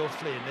Robbie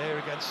O'Flynn, there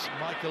against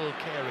Michael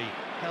Carey.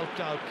 Helped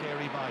out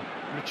Carey by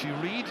Richie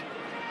Reid.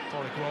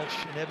 Pádraig Walsh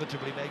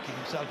inevitably making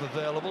himself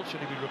available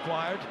should he be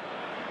required.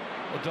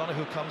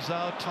 O'Donoghue comes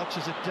out,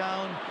 touches it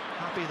down,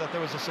 happy that there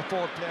was a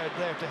support player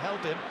there to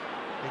help him.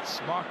 It's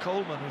Mark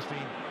Coleman who's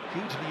been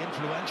hugely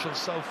influential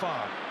so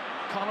far.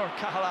 Conor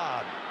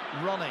Cahalane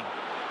running,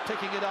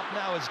 picking it up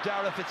now as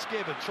Dara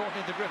Fitzgibbon,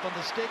 shortening the grip on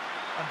the stick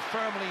and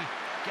firmly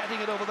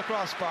getting it over the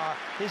crossbar.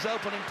 His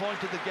opening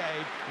point of the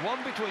game,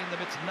 1 between them.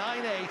 It's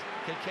 9-8.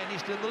 Kilkenny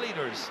still the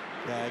leaders.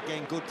 Yeah,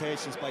 again, good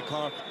patience by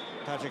Cork.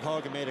 Patrick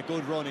Horgan made a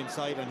good run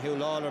inside on Hugh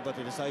Lawler, but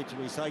they decided to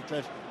recycle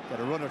it.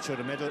 Got a runner through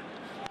the middle.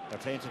 They're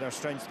playing to their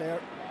strengths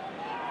there.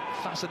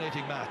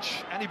 Fascinating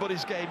match.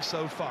 Anybody's game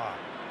so far.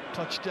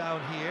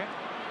 Touchdown here.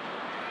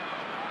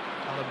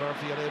 Alan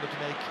Murphy unable to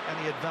make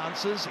any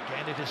advances.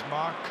 Again, it is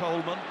Mark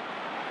Coleman.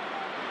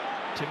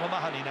 Tim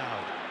O'Mahony now,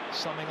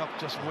 summing up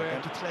just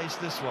where to place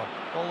this one.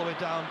 All the way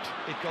down,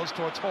 it goes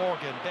towards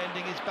Horgan,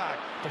 bending his back.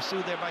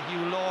 Pursued there by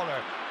Hugh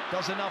Lawler.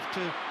 Does enough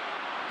to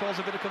cause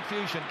a bit of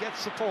confusion. Gets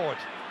support.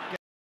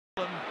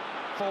 Gets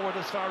forward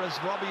as far as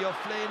Robbie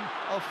O'Flynn.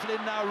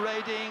 O'Flynn now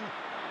raiding.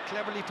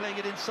 Cleverly playing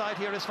it inside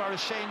here as far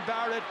as Shane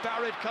Barrett.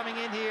 Barrett coming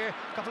in here.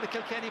 A couple of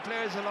Kilkenny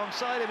players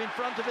alongside him, in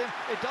front of him.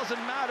 It doesn't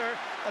matter.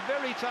 A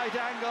very tight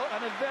angle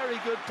and a very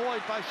good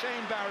point by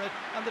Shane Barrett.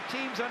 And the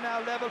teams are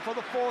now level for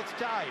the 4th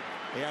time.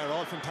 They are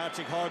all from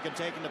Patrick Horgan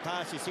taking the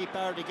pass. You see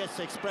Barrett, he gets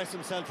to express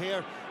himself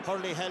here.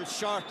 Hurley held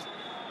short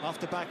off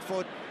the back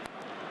foot.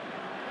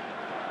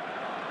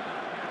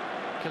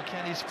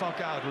 Kilkenny's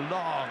puck out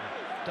long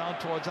down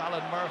towards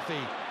Alan Murphy.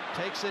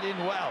 Takes it in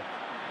well.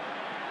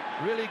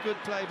 Really good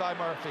play by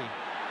Murphy.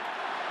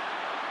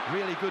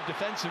 Really good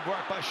defensive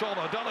work by Sean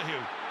O'Donoghue.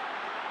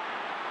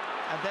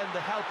 And then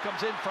the help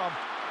comes in from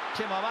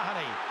Tim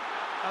O'Mahony.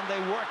 And they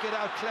work it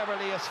out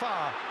cleverly as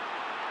far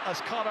as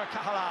Conor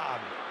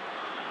Cahalane.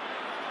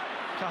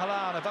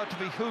 Cahalane about to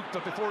be hooked,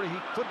 but before he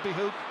could be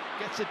hooked,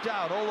 gets it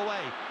down all the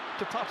way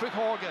to Patrick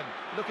Horgan,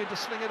 looking to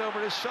sling it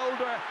over his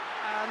shoulder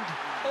and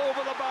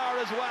over the bar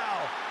as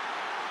well.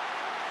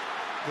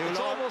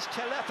 It's almost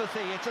telepathy.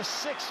 It's a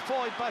 6th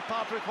point by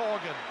Patrick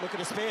Horgan. Look at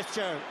the space,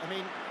 Gerald. I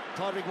mean,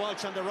 Pádraig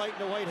Walsh on the right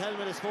in the white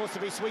helmet is supposed to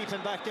be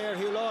sweeping back there.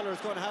 Hugh Lawler is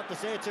going to have to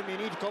say to him, you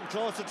need to come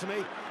closer to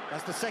me.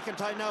 That's the 2nd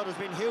time now. There's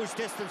been huge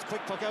distance.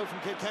 Quick puck out from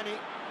Kilkenny.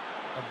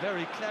 A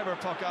very clever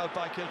puck out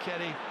by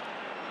Kilkenny.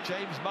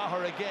 James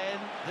Maher again.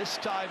 This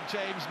time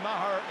James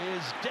Maher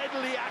is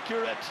deadly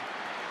accurate.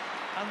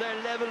 And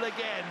they're level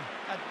again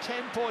at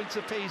 10 points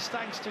apiece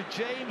thanks to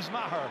James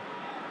Maher.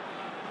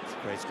 It's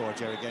a great score,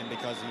 Jerry, again,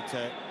 because he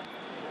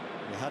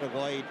had it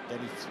wide, then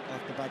he's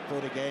off the back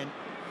foot again.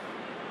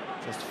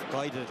 Just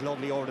guided it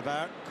lovely over the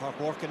bar. Cork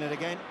working it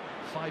again.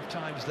 5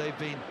 times they've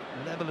been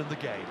level in the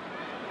game.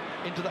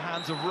 Into the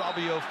hands of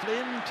Robbie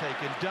O'Flynn,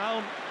 taken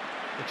down.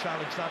 The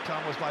challenge that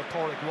time was by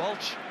Pádraig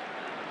Walsh.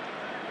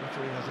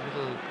 Referee has a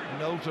little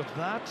note of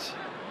that.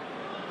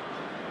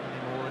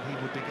 Anymore, and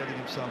he would be getting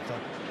himself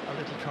a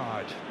little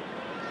card.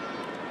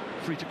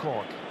 Free to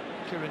Cork.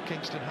 Kieran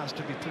Kingston has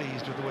to be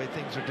pleased with the way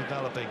things are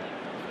developing,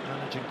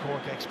 managing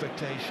Cork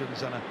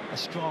expectations and a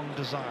strong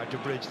desire to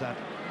bridge that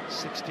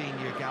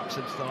 16-year gap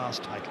since the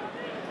last title.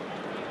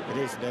 It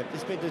is.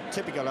 It's been the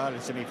typical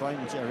Ireland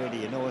semi-final,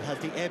 really. You know, it has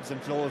the ebbs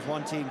and flows.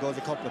 One team goes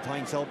a couple of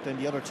points up, then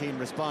the other team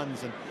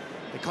responds, and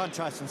the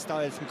contrast in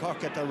styles. When Cork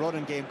get their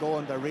running game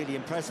going, they're really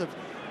impressive.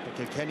 But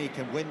Kilkenny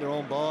can win their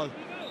own ball.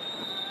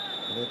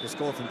 And they can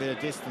score from a bit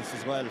of distance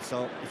as well,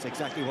 so it's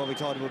exactly what we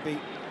thought it would be.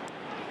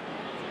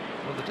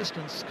 Well, the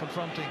distance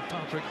confronting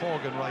Patrick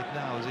Horgan right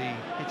now as he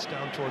hits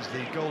down towards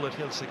the goal at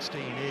Hill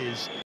 16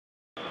 is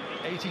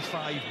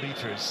 85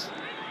 metres.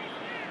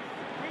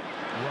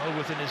 Well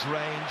within his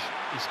range.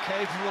 He's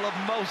capable of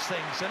most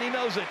things, and he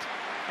knows it,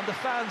 and the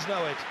fans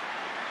know it.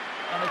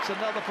 And it's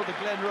another for the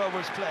Glen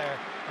Rovers player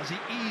as he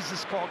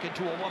eases Cork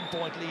into a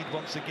 1-point lead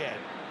once again.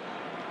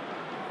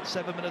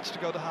 7 minutes to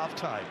go to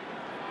half-time.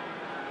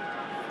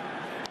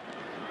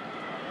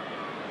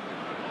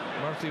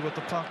 Murphy with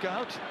the puck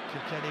out.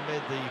 Kilkenny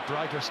made the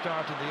brighter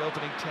start in the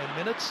opening 10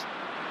 minutes,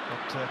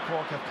 but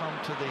Cork have come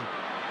to the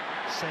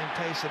same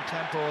pace and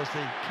tempo as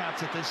the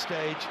Cats at this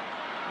stage.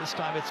 This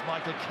time it's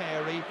Michael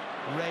Carey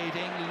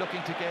raiding,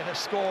 looking to get a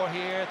score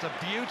here. It's a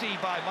beauty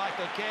by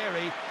Michael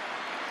Carey.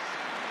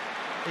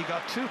 He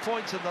got 2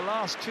 points in the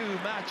last 2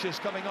 matches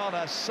coming on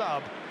as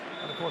sub.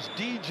 And of course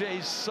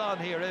DJ's son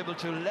here able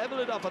to level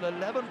it up at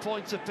 11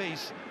 points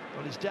apiece.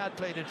 Well, his dad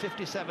played in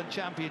 57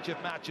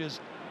 championship matches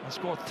and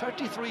scored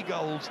 33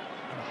 goals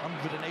and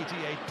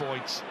 188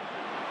 points.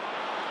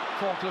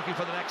 Cork looking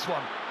for the next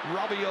one.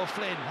 Robbie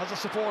O'Flynn has a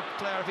support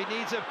player if he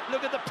needs him.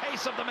 Look at the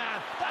pace of the man.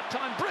 That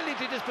time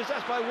brilliantly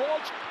dispossessed by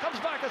Walsh. Comes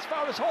back as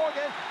far as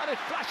Horgan and it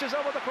flashes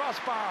over the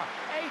crossbar.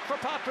 8 for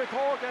Patrick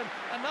Horgan,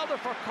 another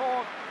for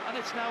Cork, and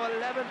it's now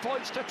 11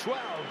 points to 12.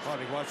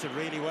 Patrick Walsh did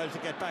really well to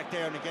get back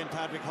there, and again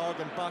Patrick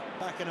Horgan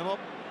backing him up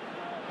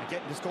and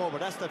getting the score. But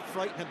that's the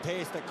frightening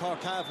pace that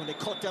Cork have when they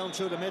cut down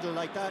through the middle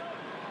like that.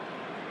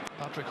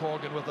 Patrick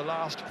Horgan with the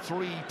last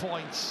 3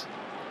 points.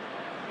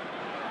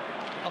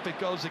 Up it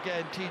goes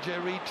again,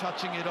 TJ Reid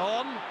touching it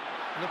on,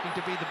 looking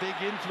to be the big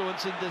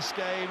influence in this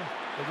game.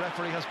 The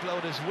referee has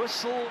blown his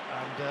whistle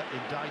and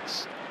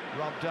indicts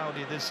Rob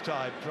Downey this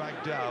time,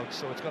 dragged out,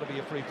 so it's got to be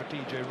a free for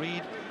TJ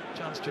Reid.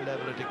 Chance to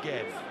level it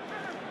again.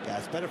 Yeah,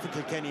 it's better for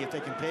Kilkenny if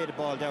they can play the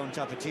ball down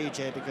top of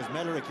TJ, because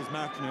Mellerick is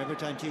marking him every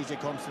time TJ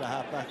comes to the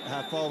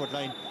half forward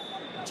line.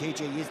 And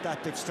TJ is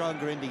that bit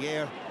stronger in the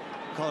air,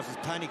 causes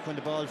panic when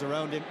the ball's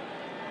around him.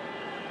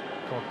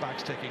 Cork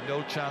backs taking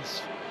no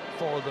chance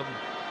for them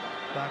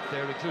back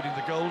there, including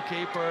the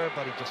goalkeeper,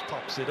 but he just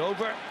pops it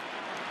over.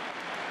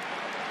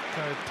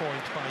 Third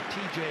point by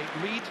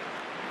TJ Reid.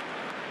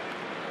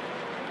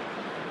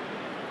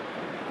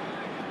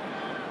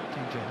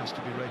 TJ has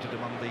to be rated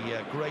among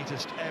the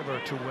greatest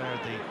ever to wear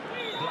the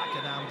black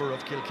and amber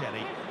of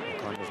Kilkenny.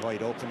 Corner's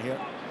wide open here.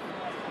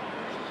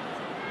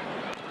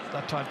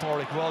 That time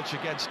Pádraig Walsh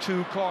against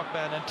 2 Cork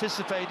men,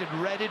 anticipated,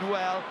 read it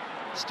well,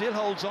 still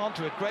holds on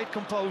to it, great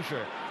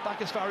composure.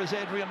 Back as far as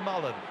Adrian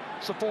Mullen,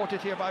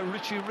 supported here by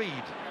Richie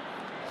Reid.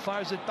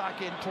 Fires it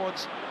back in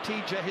towards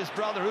TJ, his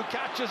brother, who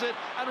catches it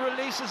and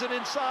releases it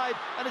inside,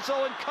 and it's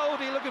Owen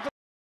Cody looking for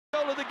the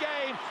goal of the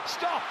game.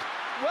 Stopped,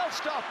 well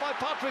stopped by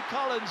Patrick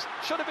Collins.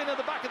 Should have been in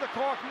the back of the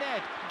Cork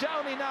net.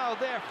 Downey now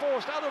there,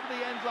 forced out over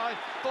the end line.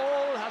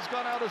 Ball has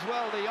gone out as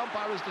well. The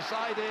umpire has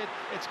decided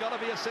it's got to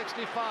be a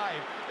 65.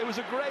 It was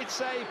a great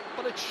save,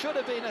 but it should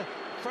have been a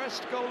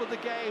first goal of the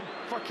game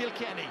for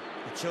Kilkenny.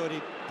 It should.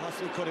 He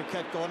possibly could have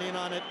kept going in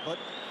on it, but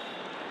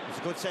it's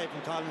a good save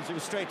from Collins. It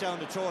was straight down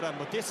the throwdown.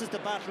 But this is the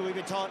battle we've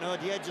been talking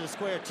about, the edge of the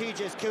square.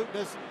 TJ's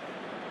cuteness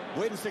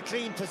wins the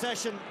clean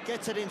possession,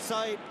 gets it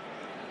inside,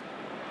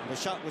 and the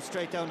shot was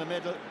straight down the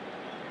middle.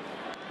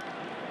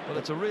 Well,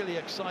 it's a really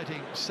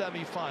exciting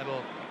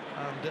semi-final,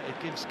 and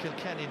it gives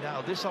Kilkenny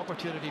now this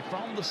opportunity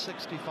from the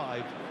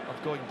 65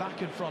 of going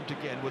back in front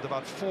again with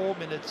about 4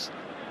 minutes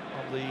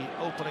of the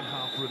opening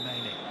half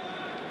remaining.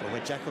 But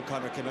when Jack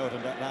O'Connor came out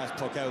on that last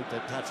puck out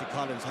that Patrick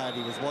Collins had,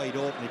 he was wide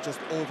open. It just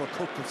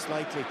overcooked it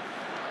slightly.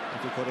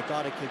 If he could have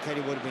got it,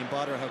 Kilkenny would have been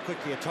bothered how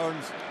quickly it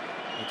turns.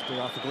 It's been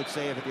off a good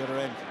save at the other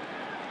end.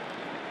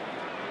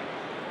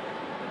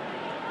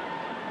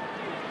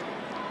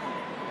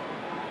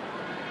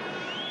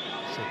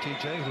 So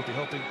TJ will be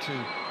hoping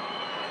to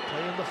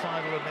play in the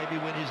final and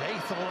maybe win his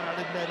 8th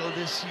All-Ireland medal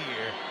this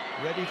year.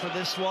 Ready for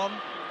this one.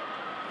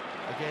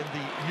 Again,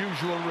 the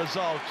usual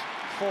result,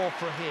 4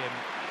 for him.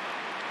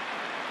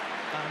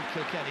 And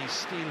Kilkenny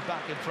steal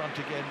back in front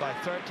again by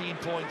 13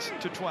 points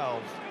to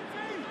 12.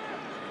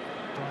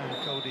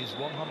 Brian Cody's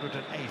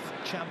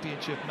 108th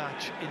championship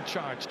match in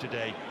charge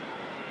today.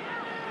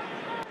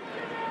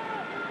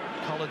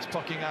 Collins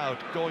pucking out,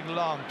 going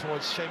long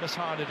towards Seamus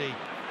Harnedy.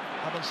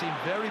 Haven't seen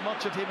very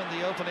much of him in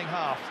the opening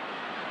half.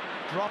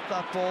 Dropped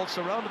that ball,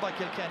 surrounded by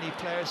Kilkenny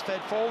players,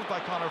 fed forward by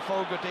Conor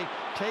Fogarty.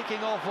 Taking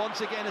off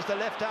once again is the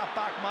left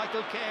half-back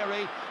Michael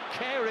Carey.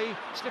 Carey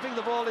sniffing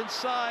the ball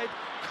inside.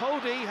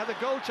 Cody had a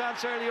goal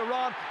chance earlier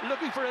on,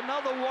 looking for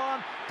another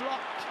one,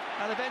 blocked,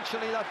 and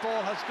eventually that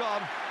ball has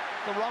gone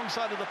the wrong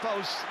side of the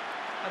post,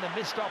 and a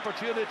missed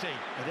opportunity.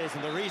 It is,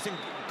 and the reason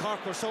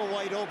Cork were so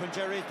wide open,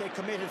 Jerry, is they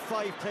committed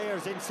 5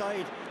 players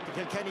inside the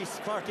Kilkenny's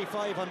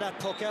 45 on that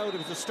puck out. It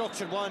was a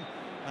structured one,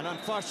 and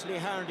unfortunately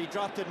Harnedy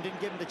dropped it and didn't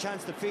give him the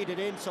chance to feed it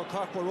in, so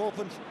Cork were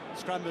opened,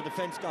 scrambled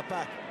defence, got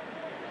back.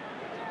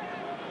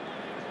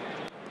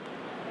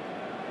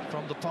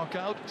 from the puck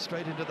out,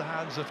 straight into the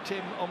hands of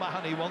Tim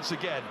O'Mahony once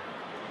again.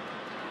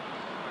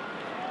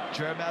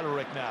 Ger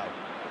Mellerick now,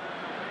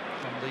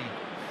 from the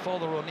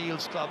Father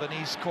O'Neill's club in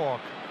East Cork,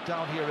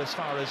 down here as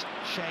far as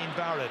Shane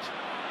Barrett.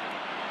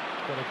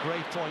 Got a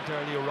great point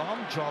earlier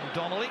on. John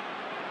Donnelly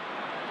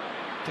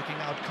picking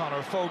out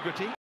Conor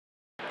Fogarty.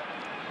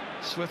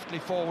 Swiftly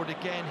forward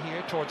again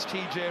here towards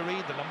TJ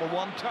Reid, the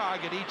 #1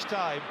 target each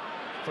time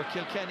for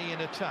Kilkenny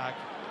in attack.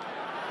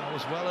 That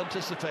was well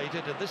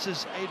anticipated, and this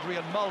is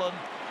Adrian Mullen,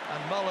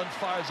 and Mullen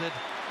fires it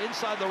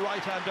inside the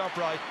right-hand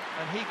upright,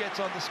 and he gets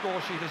on the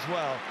score sheet as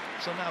well.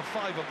 So now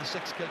 5 of the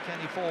 6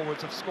 Kilkenny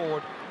forwards have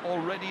scored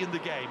already in the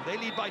game. They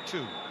lead by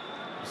 2.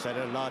 Said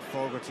a lot,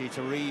 Fogarty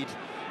to Reid.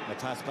 A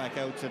pass back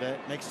out to the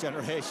next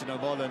generation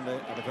of Mullen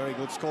at a very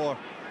good score.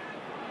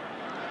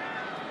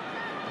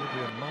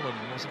 Adrian Mullen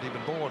wasn't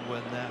even born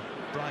when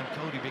Brian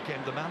Cody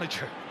became the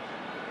manager.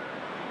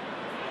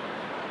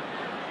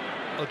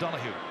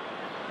 O'Donoghue.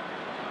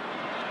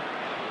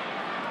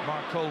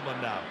 Mark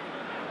Coleman now.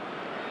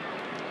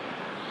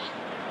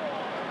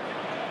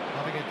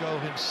 Having a go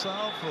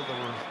himself, well, there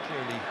were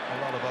clearly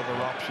a lot of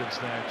other options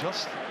there.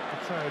 Just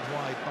the third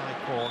wide by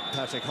Cork.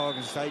 Patrick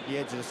Horgan's right at the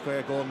edge of the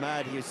square going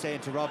mad. He was saying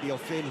to Robbie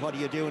O'Flynn, what are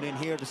you doing in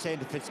here? They're saying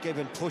to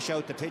Fitzgibbon, push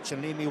out the pitch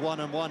and leave me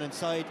one-on-one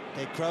inside.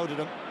 They crowded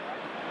him.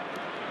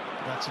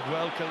 That's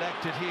well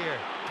collected here.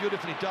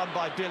 Beautifully done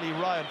by Billy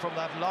Ryan from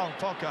that long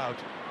puck out.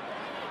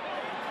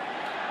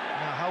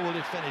 Now, how will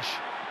it finish?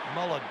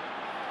 Mullen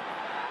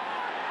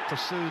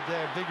pursued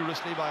there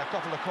vigorously by a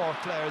couple of Cork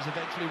players.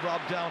 Eventually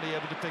Rob Downey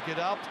able to pick it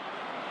up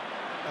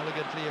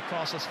elegantly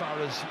across as far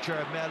as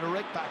Ger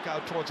Mellerick. Back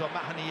out towards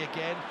O'Mahony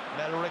again.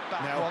 Mellerick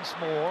back now once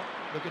more,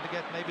 looking to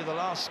get maybe the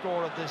last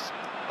score of this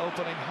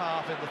opening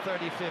half in the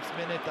 35th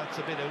minute. That's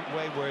a bit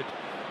wayward.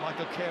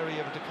 Michael Carey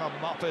able to come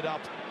mop it up.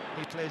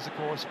 He plays, of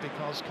course,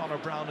 because Conor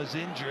Brown is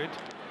injured.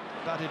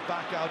 Batted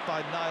back out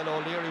by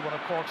Niall O'Leary, one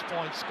of Cork's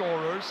point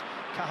scorers.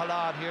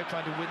 Cahalad here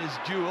trying to win his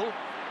duel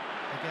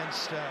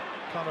against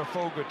Conor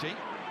Fogarty.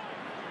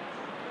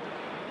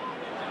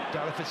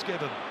 Darragh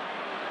Fitzgibbon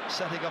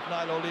setting up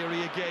Niall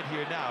O'Leary again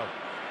here now.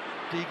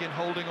 Deegan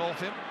holding off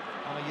him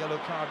on a yellow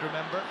card,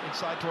 remember.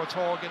 Inside towards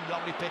Horgan,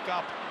 lovely pick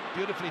up,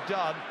 beautifully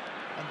done.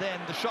 And then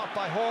the shot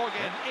by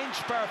Horgan, inch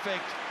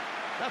perfect.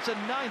 That's a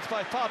 9th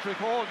by Patrick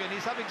Horgan.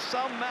 He's having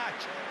some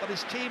match, but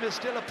his team is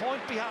still a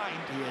point behind.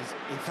 He is.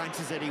 He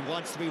fancies it. He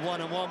wants to be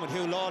one-on-one with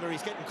Hugh Lauder.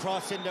 He's getting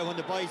crossed in there when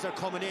the boys are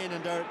coming in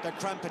and they're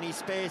cramping his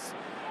space.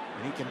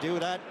 And he can do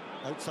that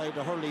outside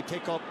the Hurley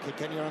pick-up.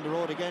 Kilkenny are on the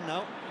road again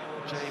now.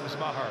 James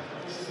Maher.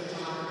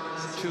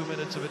 2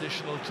 minutes of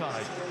additional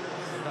time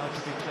now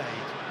to be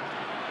played.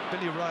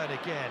 Billy Ryan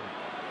again.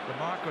 The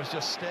marker's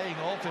just staying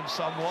off him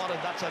somewhat, and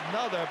that's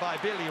another by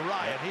Billy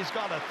Ryan. He's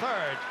got a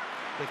third.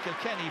 The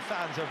Kilkenny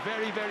fans are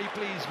very, very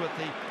pleased with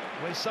the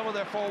way some of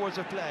their forwards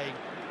are playing.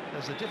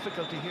 There's a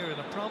difficulty here and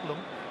a problem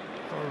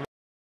for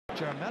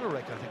Ger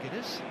Mellerick, I think it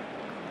is.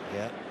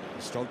 Yeah,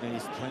 he's struggling.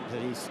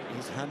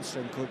 His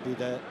hamstring could be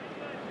the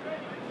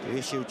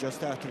issue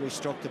just after he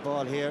struck the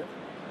ball here.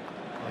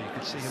 Oh, you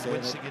can see him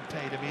wincing in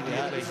pain immediately.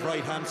 Yeah, his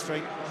right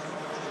hamstring.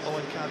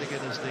 Owen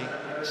Cadigan is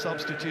the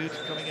substitute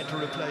coming in to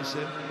replace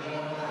him.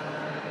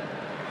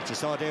 But you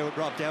saw there with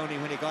Rob Downey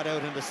when he got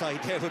out on the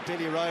side there with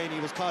Billy Ryan. He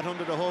was caught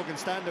under the Hogan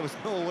stand. There was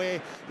no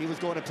way he was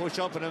going to push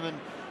up on him, and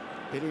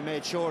Billy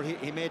made sure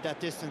he made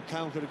that distance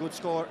count with a good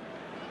score.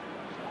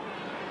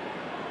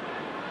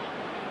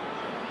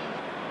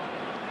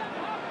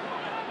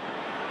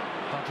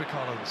 Patrick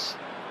Collins,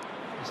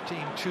 his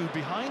team 2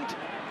 behind.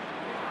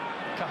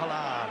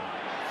 Cahalad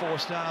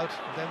forced out,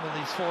 then when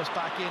he's forced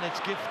back in, it's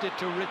gifted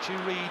to Richie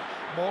Reid.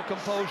 More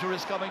composure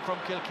is coming from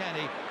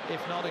Kilkenny,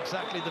 if not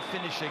exactly the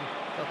finishing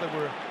that they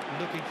were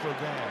looking for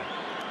there.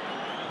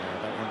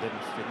 Yeah, that one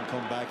didn't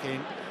come back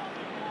in.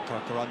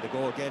 Cork are on the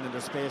go again in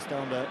the space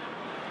down the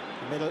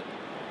middle.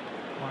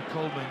 Mark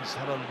Coleman's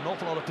had an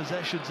awful lot of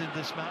possessions in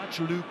this match.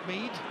 Luke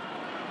Meade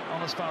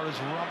on as far as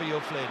Robbie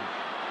O'Flynn.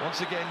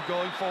 Once again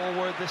going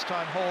forward, this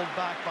time hauled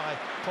back by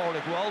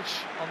Pádraig Walsh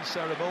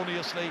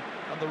unceremoniously,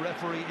 and the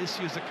referee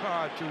issues a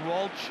card to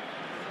Walsh.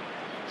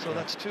 So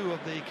that's 2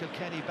 of the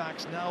Kilkenny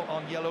backs now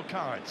on yellow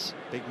cards.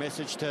 Big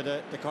message to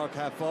the Cork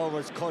half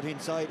forwards, cut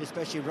inside,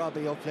 especially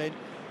Robbie O'Flynn.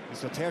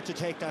 He's prepared to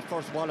take that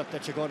first wallop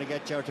that you're going to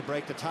get there to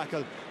break the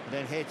tackle, and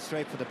then head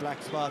straight for the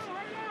black spot.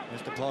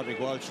 Mr. Pádraig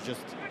Walsh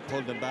just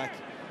pulled him back.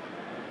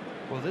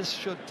 Well, this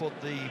should put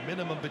the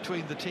minimum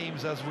between the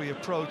teams as we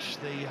approach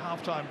the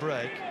half-time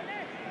break.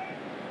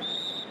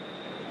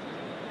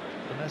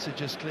 The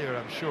message is clear,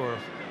 I'm sure,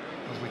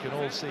 as we can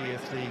all see.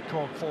 If the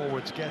Cork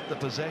forwards get the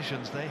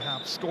possessions, they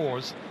have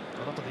scores.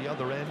 But up at the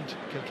other end,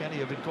 Kilkenny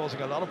have been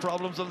causing a lot of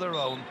problems of their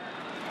own.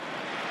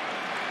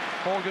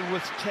 Horgan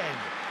with 10.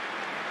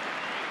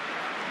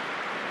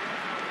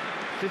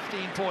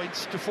 15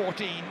 points to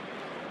 14.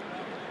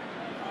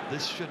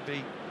 This should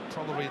be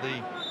probably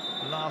the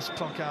last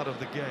puck out of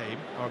the game,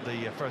 or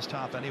the first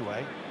half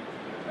anyway.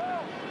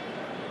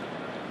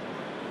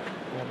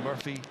 Ron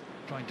Murphy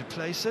trying to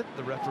place it.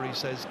 The referee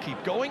says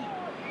keep going.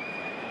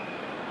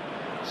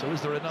 So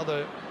is there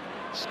another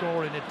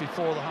scoring it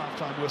before the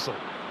half-time whistle.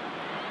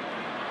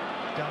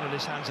 Down on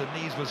his hands and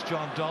knees was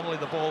John Donnelly.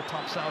 The ball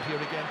pops out here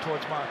again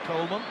towards Mark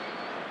Coleman.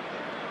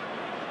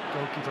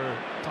 Goalkeeper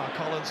Pa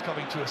Collins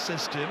coming to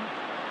assist him.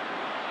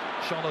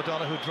 Sean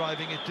O'Donoghue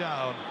driving it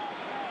down.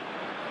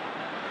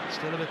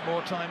 Still a bit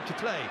more time to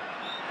play.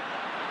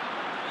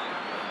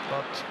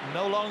 But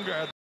no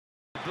longer.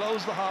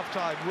 Blows the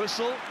half-time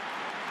whistle.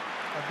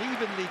 An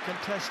evenly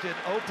contested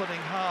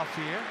opening half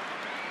here.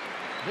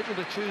 Little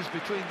to choose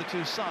between the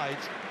two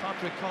sides.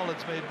 Patrick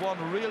Collins made one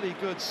really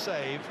good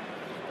save.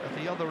 At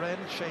the other end,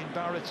 Shane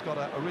Barrett's got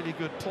a really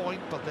good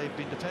point, but they've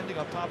been depending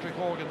on Patrick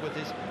Horgan with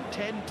his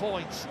 10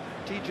 points.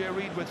 TJ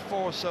Reid with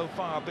 4 so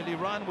far, Billy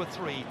Ryan with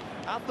 3.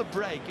 At the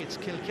break, it's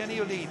Kilkenny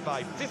who lead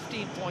by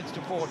 15 points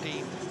to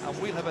 14,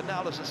 and we'll have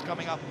analysis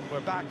coming up.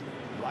 We're back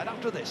right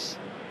after this.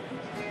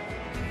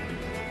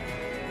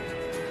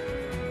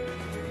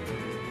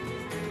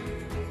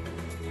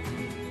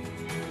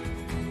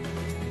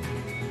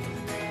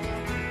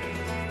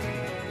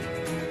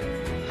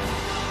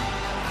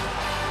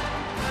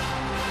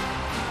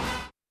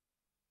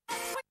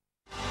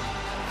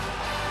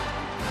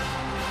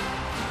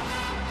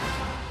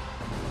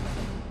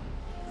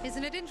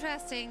 Isn't it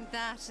interesting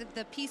that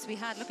the piece we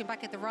had looking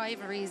back at the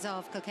rivalries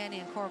of Kilkenny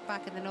and Cork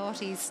back in the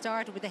noughties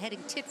started with the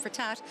heading tit for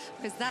tat,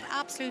 because that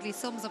absolutely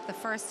sums up the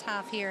first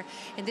half here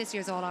in this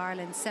year's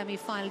All-Ireland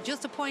semi-final.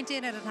 Just a point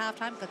in it at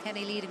half-time,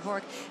 Kilkenny leading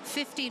Cork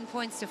 15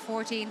 points to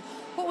 14.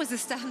 What was the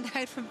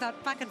standout from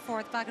that back and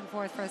forth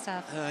first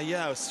half?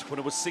 Yeah, when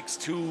it was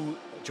 6-2,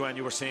 Joanne,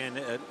 you were saying,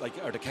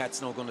 like, are the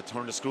Cats now going to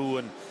turn the screw?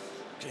 And,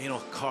 you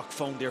know, Cork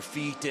found their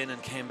feet in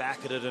and came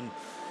back at it, and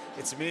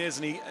it's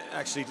amazing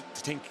actually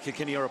to think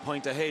Kilkenny are a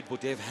point ahead,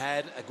 but they've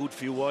had a good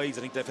few wides.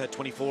 I think they've had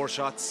 24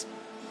 shots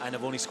and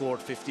have only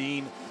scored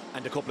 15,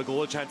 and a couple of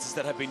goal chances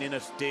that have been in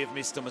it, they've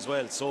missed them as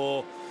well.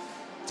 So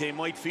they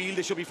might feel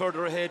they should be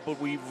further ahead,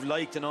 but we've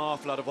liked an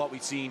awful lot of what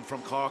we've seen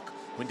from Cork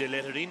when they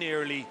let it in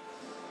early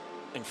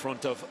in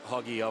front of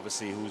Hoggy,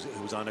 obviously,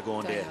 who's on a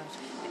going day.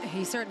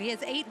 He certainly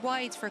is. 8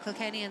 wides for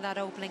Kilkenny in that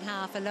opening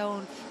half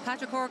alone.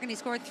 Patrick Horgan, he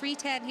scored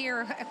 3-10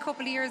 here a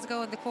couple of years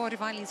ago in the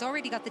quarter-final. He's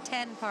already got the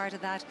 10 part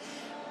of that.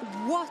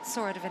 What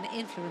sort of an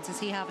influence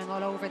is he having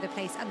all over the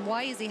place, and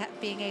why is he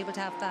being able to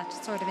have that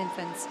sort of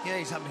influence? Yeah,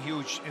 he's having a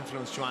huge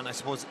influence, Joanne. I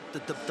suppose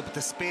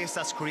the space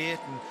that's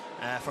creating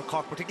for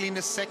Cork, particularly in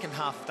the second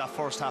half of that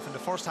first half. In the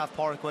first half,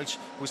 Pádraig Walsh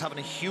was having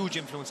a huge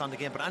influence on the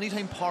game, but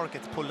anytime Pádraig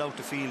gets pulled out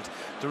the field,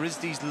 there is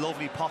these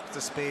lovely pockets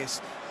of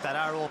space that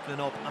are opening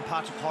up, and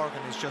Patrick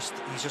Horgan is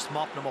he's just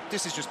mopping them up.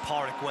 This is just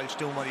Pádraig Walsh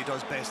doing what he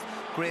does best.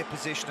 Great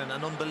positioning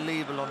and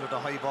unbelievable under the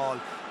high ball,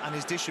 and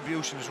his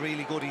distribution is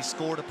really good. He's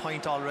scored a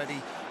point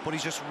already, but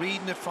he's just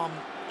reading it from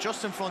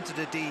just in front of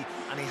the D,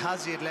 and he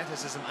has the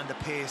athleticism and the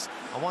pace,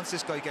 and once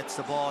this guy gets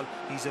the ball,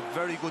 he's a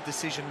very good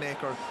decision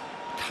maker,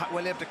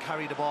 well able to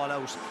carry the ball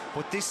out.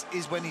 But this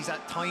is when he's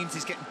at times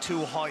he's getting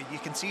too high. You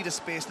can see the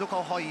space, look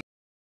how high.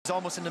 He's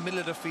almost in the middle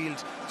of the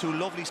field, 2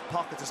 lovely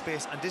pockets of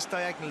space, and this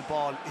diagonal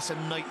ball is a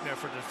nightmare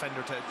for the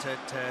defender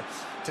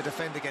to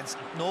defend against.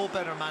 No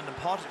better man than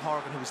Patrick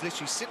Horgan, who was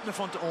literally sitting in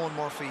front of Owen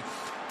Murphy,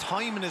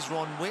 timing his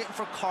run, waiting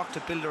for Cork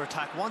to build their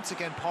attack. Once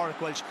again, Pádraig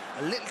Walsh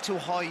a little too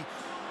high,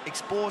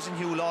 exposing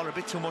Hugh Lawler a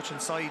bit too much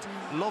inside.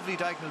 Lovely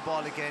diagonal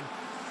ball again.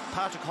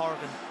 Patrick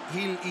Horgan,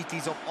 he'll eat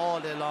these up all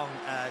day long,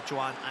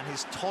 Joanne, and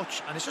his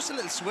touch, and it's just a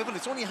little swivel.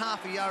 It's only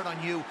half a yard on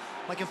Hugh.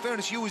 Like, in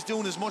fairness, Hugh is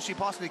doing as much as he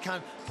possibly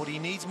can, but he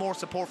needs more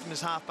support from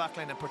his half back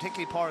line, and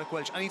particularly Pádraig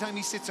Walsh. Anytime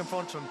he sits in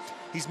front of him,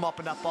 he's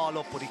mopping that ball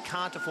up, but he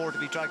can't afford to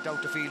be dragged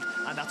out the field,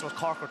 and that's what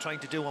Cork are trying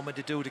to do, and when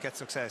they do, to get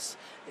success.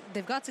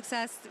 They've got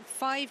success.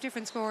 5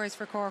 different scores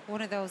for Cork,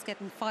 one of those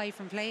getting 5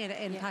 from play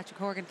in Patrick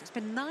Horgan. It's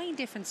been 9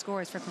 different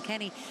scores for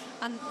Kilkenny,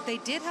 and they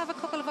did have a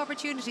couple of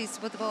opportunities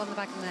to put the ball in the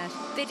back of the net.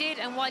 They did,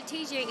 and while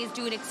TJ is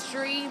doing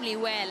extremely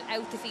well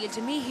out the field,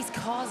 to me he's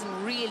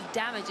causing real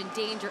damage and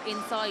danger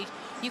inside.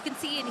 You can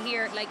see in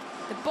here, like,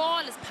 the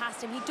ball is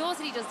past him. He does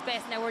what he does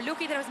best. Now, we're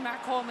lucky that it was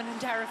Mark Coleman and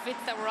Dara Fitz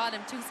that were on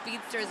him, 2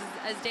 speedsters,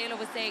 as Dalo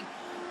was saying.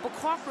 But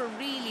Cork were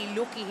really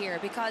lucky here,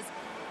 because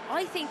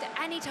I think that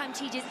any time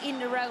TJ's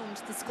in and around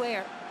the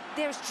square,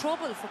 there's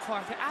trouble for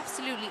Cork. There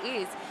absolutely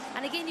is.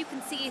 And again, you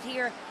can see it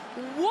here.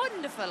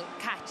 Wonderful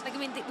catch. Like, I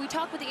mean, we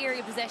talked about the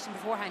area of possession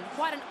beforehand.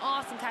 What an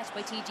awesome catch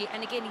by TJ.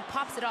 And again, he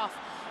pops it off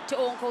to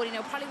Owen Cody.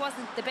 Now, probably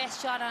wasn't the best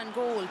shot on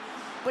goal,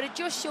 but it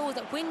just shows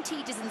that when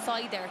TJ's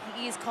inside there,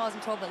 he is causing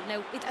trouble.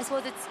 Now, I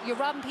suppose you're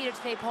robbing Peter to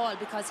play Paul,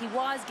 because he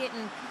was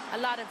getting a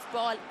lot of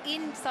ball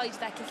inside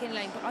that Kilkenny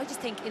line. But I just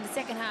think in the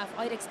second half,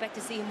 I'd expect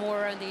to see him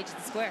more around the edge of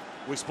the square.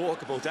 We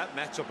spoke about that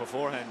matchup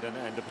beforehand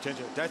and the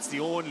potential. That's the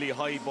only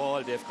high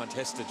ball they've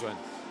contested, Joanne.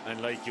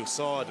 And like, you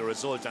saw the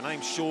result, and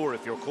I'm sure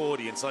if you're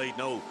Cody inside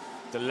now,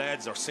 the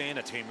lads are saying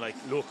it to him, like,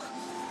 look,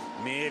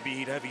 maybe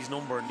he'd have his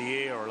number in the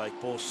air, like,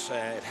 but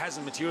it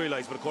hasn't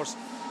materialised. But of course,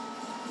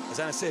 as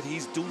Anna said,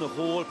 he's doing a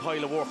whole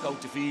pile of work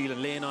out the field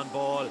and laying on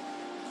ball,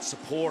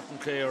 supporting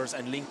players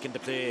and linking the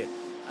play.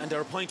 and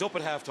they're a point up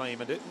at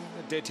half-time, and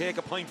they take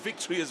a point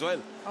victory as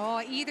well.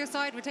 Oh, either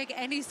side would take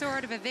any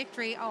sort of a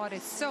victory. Oh, it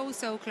is so,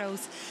 so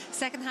close.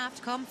 Second half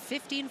to come,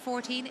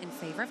 15-14 in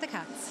favour of the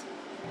Cats.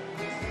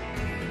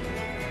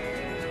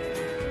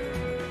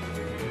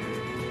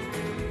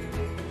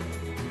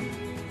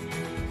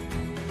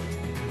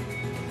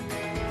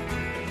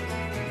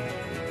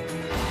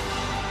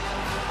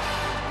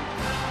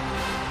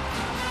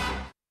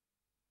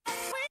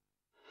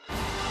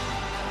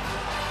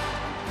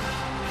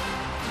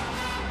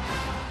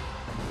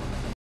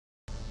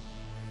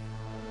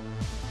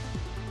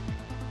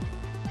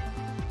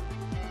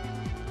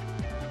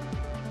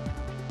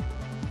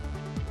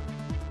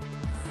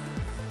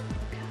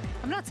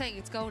 I'm not saying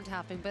it's going to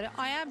happen, but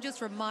I am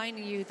just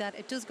reminding you that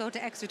it does go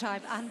to extra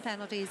time and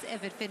penalties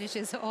if it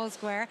finishes all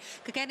square.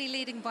 Kilkenny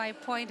leading by a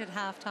point at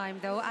half-time,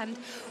 though, and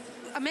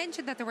I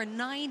mentioned that there were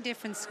 9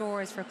 different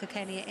scores for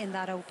Kilkenny in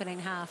that opening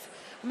half.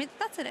 I mean,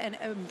 that's an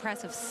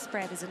impressive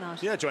spread, is it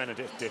not? Yeah, Joanna,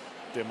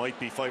 they might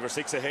be 5 or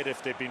 6 ahead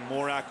if they'd been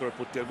more accurate,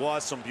 but there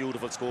was some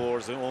beautiful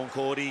scores. Owen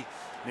Cody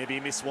maybe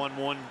missed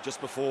 1-1 just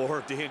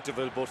before the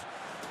interval, but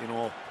you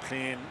know,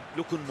 playing,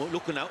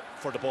 looking out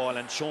for the ball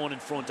and showing in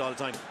front all the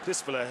time. This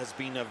fella has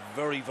been a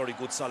very, very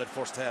good solid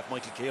first half.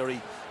 Michael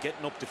Carey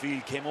getting up the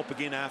field, came up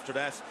again after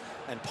that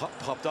and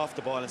popped off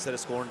the ball instead of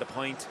scoring the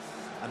point.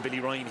 And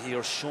Billy Ryan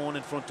here shown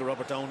in front of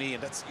Robert Downey,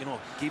 and that's, you know,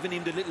 giving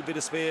him the little bit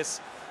of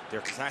space.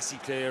 They're classy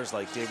players,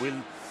 like they will,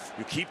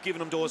 you keep giving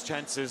them those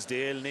chances,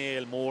 they'll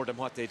nail more than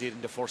what they did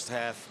in the first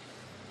half,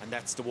 and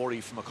that's the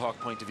worry from a Cork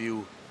point of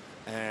view.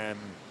 And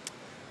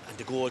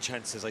the goal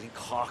chances, I think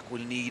Cork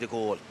will need a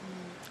goal.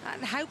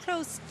 And how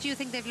close do you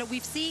think they've looked?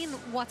 We've seen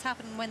what's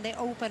happened when they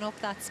open up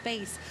that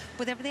space,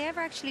 but have they ever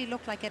actually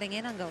looked like getting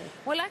in on goal?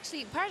 Well,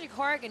 actually, Patrick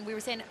Horgan, we were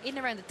saying in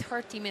around the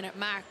 30-minute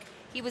mark,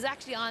 he was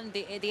actually on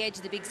the edge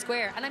of the big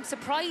square, and I'm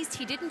surprised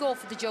he didn't go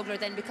for the juggler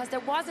then, because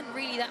there wasn't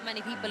really that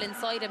many people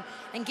inside him,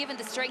 and given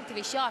the strength of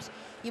his shot,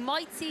 you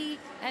might see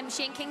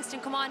Shane Kingston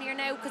come on here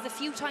now, because a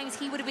few times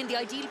he would have been the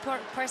ideal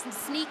person to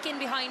sneak in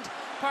behind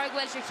Pádraig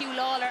Walsh or Hugh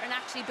Lawler and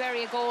actually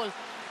bury a goal.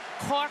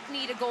 Cork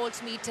need a goal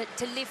to me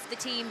to lift the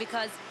team,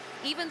 because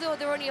even though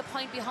they're only a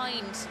point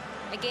behind,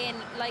 again,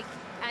 like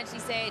Anthony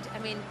said, I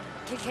mean,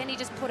 Kilkenny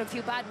just put a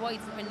few bad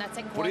wides in that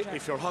second quarter. But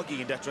if you're Hoggy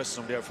in that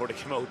dressing room there before they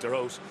come out, they're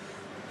out.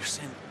 You're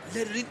saying,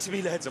 let it into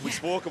me, lads. And we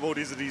spoke about,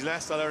 is it his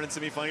last All-Ireland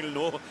semi-final?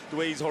 No, the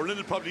way he's hurling,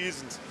 it probably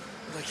isn't.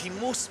 Like, he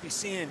must be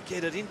saying,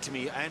 get it into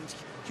me. And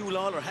Hugh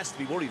Lawler has to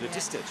be worried at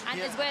this stage. And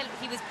as well,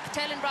 he was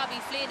telling Robbie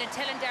Flynn and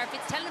telling Darragh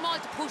Fitz, telling them all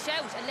to push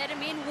out and let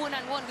him in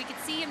one-on-one. We could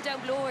see him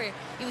down below here.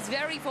 He was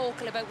very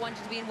vocal about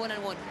wanting to be in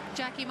one-on-one.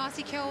 Jackie,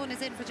 Mossy Keown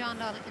is in for John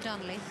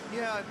Donnelly.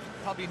 Yeah,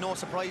 probably no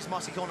surprise.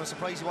 Mossy Keown, I'm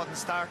surprised he wasn't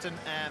starting.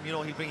 You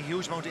know, he'll bring a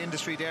huge amount of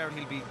industry there.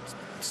 He'll be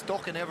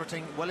stuck in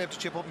everything, well able to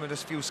chip up with a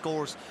few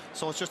scores.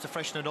 So it's just to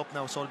freshen it up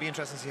now. So it'll be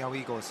interesting to see how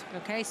he goes.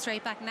 Okay,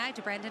 straight back now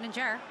to Brendan and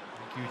Ger.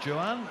 Thank you,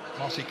 Joanne.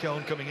 Mossy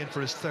Keown coming in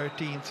for his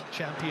 13th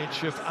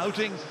championship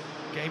outing.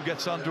 Game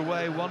gets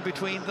underway, one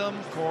between them.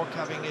 Cork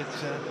having it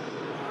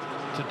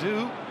to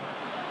do.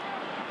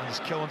 And as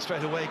Keown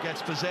straight away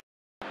gets possession.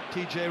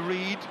 TJ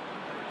Reid,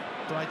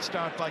 bright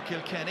start by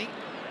Kilkenny.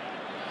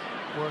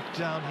 Work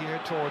down here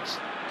towards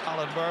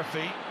Alan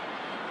Murphy.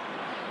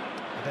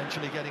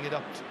 Eventually getting it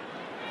up,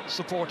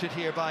 supported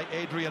here by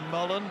Adrian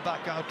Mullen.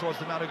 Back out towards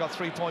the man who got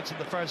 3 points in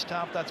the first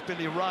half. That's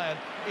Billy Ryan.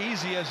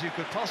 Easy as you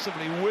could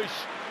possibly wish.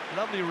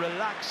 Lovely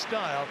relaxed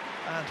style,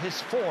 and his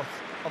 4th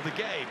of the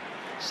game.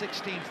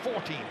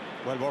 16-14.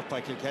 Well worked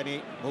by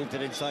Kilkenny. Moved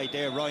it inside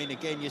there. Ryan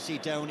again. You see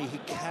Downey. He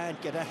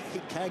can't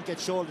get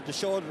shoulder to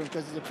shoulder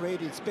because he's afraid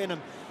he'll spin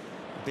him.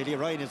 Billy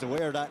Ryan is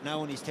aware of that now,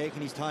 and he's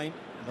taking his time.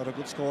 Another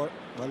good score.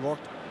 Well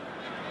worked.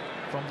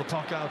 From the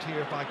puck out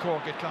here by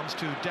Cork, it comes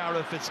to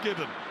Darragh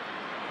Fitzgibbon.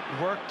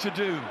 Work to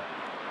do.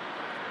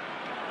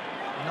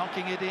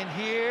 Knocking it in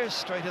here,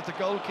 straight at the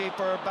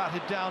goalkeeper.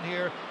 Batted down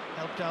here,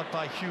 helped out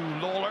by Hugh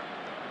Lawler.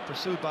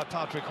 Pursued by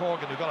Patrick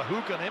Horgan, who got a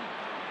hook on him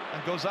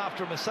and goes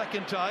after him a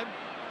second time.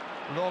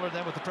 Lawler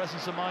then with the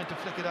presence of mind to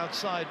flick it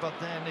outside, but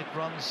then it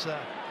runs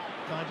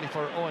kindly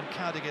for Owen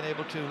Cadigan,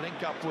 able to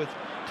link up with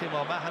Tim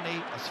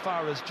O'Mahony. As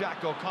far as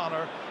Jack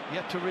O'Connor,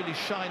 yet to really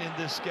shine in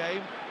this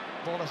game.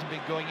 Ball hasn't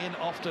been going in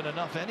often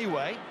enough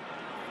anyway.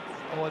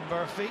 Owen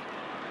Murphy.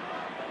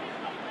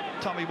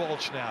 Tommy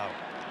Walsh now,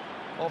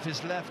 off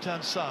his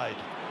left-hand side.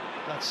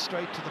 That's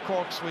straight to the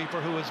Cork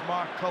sweeper, who is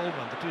Mark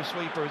Coleman. The two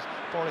sweepers,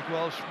 Pádraig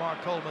Walsh,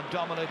 Mark Coleman,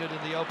 dominated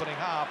in the opening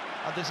half.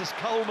 And this is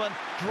Coleman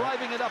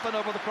driving it up and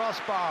over the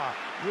crossbar.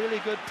 Really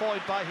good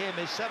point by him.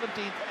 His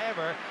 17th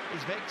ever.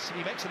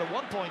 He makes it a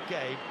 1-point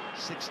game,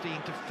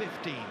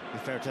 16-15. Be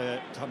fair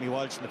to Tommy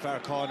Walsh in the far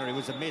corner. It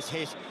was a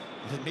miss-hit.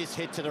 It was a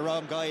miss-hit to the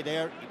wrong guy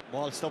there.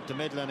 Waltzed up the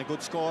middle and a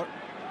good score.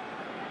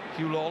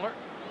 Hugh Lawler.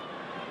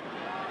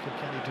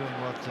 Kilkenny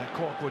doing what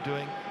Cork were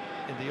doing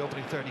in the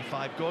opening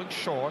 35, going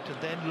short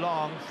and then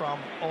long from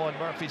Owen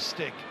Murphy's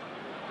stick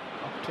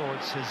up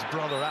towards his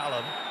brother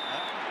Alan.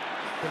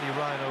 Billy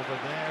Ryan over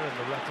there, and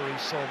the referee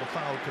saw the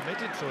foul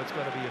committed, so it's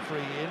going to be a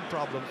free-in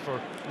problem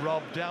for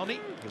Rob Downey.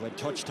 He went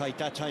touch tight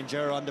that time,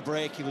 Ger, on the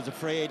break. He was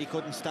afraid, he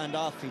couldn't stand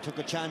off. He took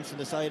a chance and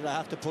decided I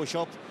have to push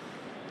up,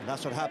 and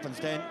that's what happens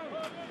then.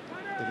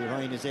 Billy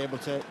Ryan is able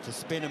to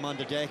spin him on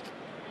the deck.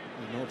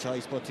 No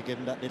choice but to give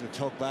him that little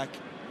tug back.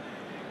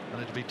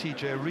 And it'll be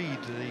TJ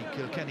Reid, the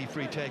Kilkenny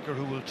free taker,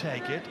 who will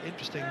take it.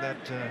 Interesting that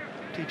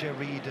TJ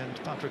Reid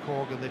and Patrick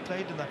Horgan, they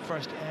played in that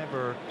first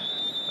ever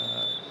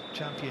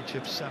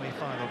championship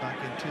semi-final back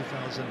in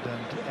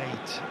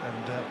 2008.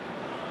 And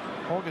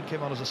Horgan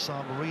came on as a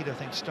sub. Reid, I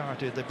think,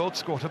 started. They both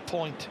scored a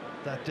point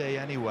that day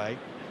anyway.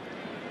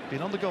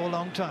 Been on the go a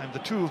long time, the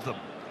two of them.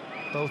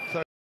 Both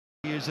 30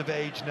 years of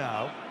age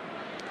now.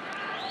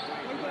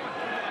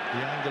 The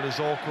angle is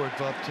awkward,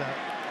 but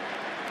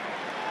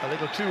a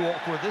little too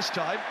awkward this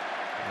time.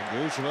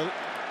 Unusual.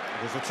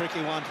 It was a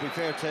tricky one, to be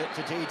fair to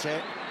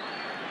TJ.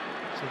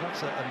 So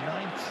that's a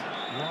ninth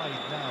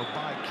wide now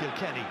by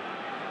Kilkenny.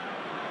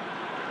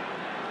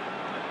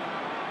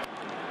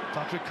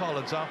 Patrick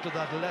Collins, after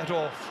that let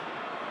off,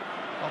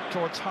 up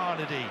towards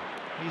Harnedy.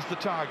 He's the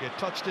target,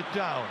 touched it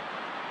down.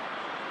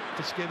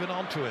 Fitzgibbon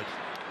onto it.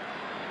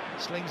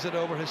 Slings it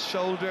over his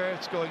shoulder.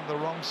 It's going the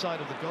wrong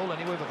side of the goal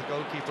anyway, but the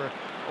goalkeeper,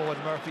 Owen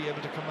Murphy,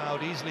 able to come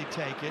out, easily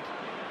take it,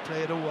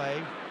 play it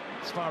away.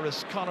 As far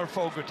as Conor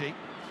Fogarty,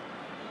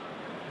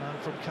 man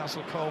from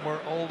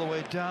Castlecomer, all the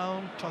way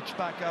down, touched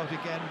back out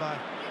again by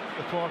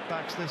the Cork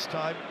backs this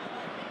time,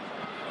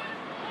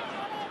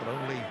 but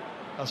only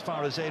as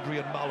far as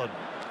Adrian Mullen.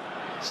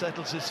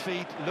 Settles his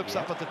feet, looks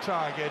up at the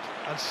target,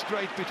 and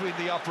straight between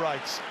the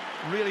uprights.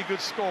 Really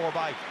good score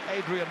by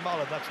Adrian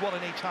Mullen. That's one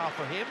in each half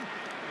for him,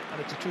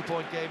 and it's a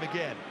two-point game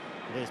again.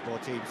 It is,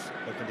 both teams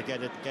looking to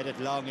get it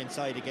long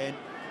inside again.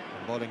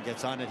 And Mullen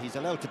gets on it. He's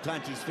allowed to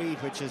plant his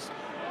feet, which is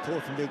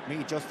poor from Luke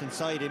Meade just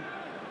inside him,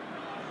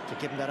 to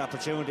give him that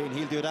opportunity, and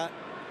he'll do that.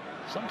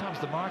 Sometimes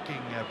the marking,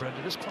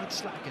 Brendan, is quite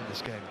slack in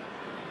this game.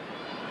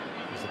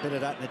 There's a bit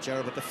of that in the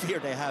Ger, but the fear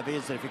they have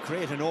is that if you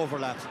create an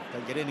overlap,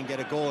 they'll get in and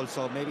get a goal,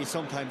 so maybe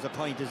sometimes a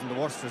point isn't the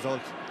worst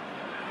result.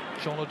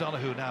 Sean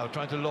O'Donoghue now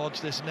trying to launch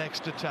this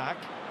next attack.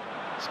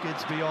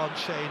 Skids beyond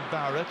Shane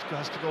Barrett,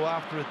 has to go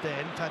after it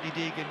then. Paddy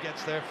Deegan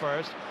gets there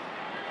first.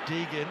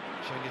 Deegan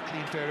showing a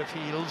clean pair of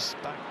heels,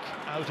 back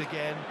out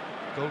again.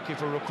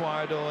 Goalkeeper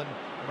required Owen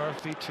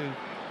Murphy to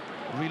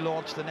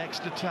relaunch the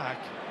next attack.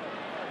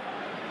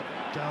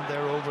 Down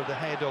there over the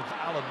head of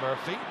Alan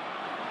Murphy.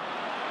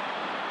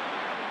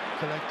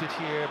 Collected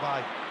here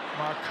by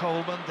Mark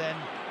Coleman, then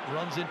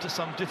runs into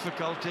some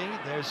difficulty.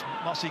 There's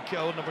Mossy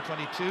Keogh, number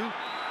 22.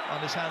 On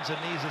his hands and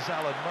knees is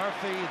Alan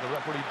Murphy. The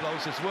referee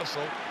blows his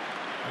whistle,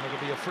 and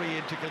it'll be a free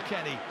into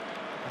Kilkenny.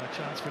 And a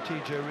chance for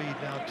TJ Reid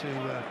now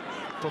to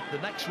put the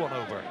next one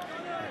over.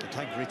 To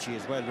thank Richie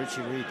as well.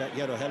 Richie Reid, that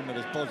yellow helmet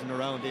is buzzing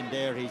around in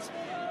there. He's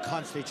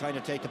constantly trying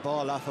to take the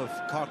ball off of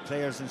Cork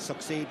players and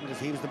succeeding, as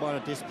he was the one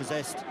that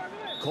dispossessed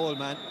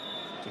Coleman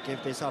to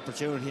give this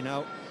opportunity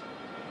now.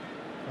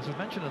 As we've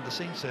mentioned in the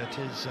scene set,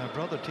 his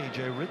brother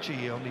TJ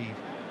Richie only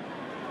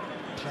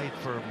played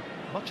for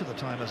much of the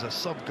time as a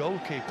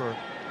sub-goalkeeper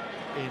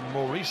in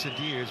more recent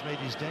years, made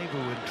his debut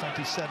in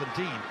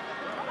 2017.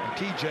 And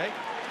TJ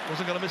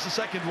wasn't going to miss the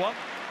second one.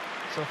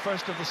 So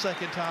first of the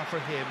second half for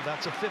him.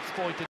 That's a 5th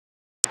point in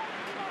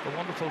the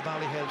wonderful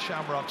Ballyhale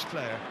Shamrocks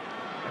player.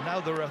 And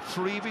now there are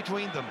 3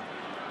 between them.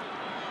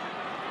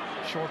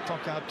 Short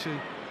puck out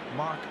to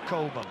Mark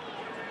Coleman.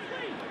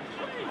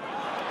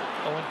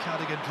 Owen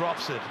Cadigan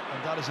drops it,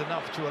 and that is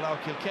enough to allow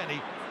Kilkenny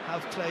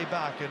have play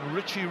back. And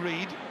Richie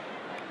Reid,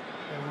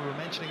 who we were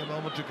mentioning a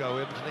moment ago,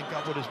 able to link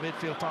up with his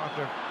midfield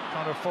partner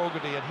Conor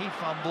Fogarty, and he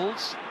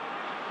fumbles.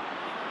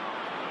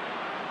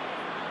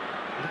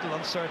 A little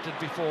uncertain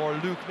before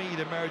Luke Meade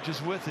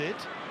emerges with it,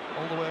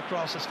 all the way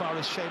across as far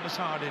as Seamus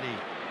Harnedy.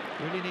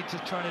 Really need to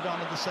turn it on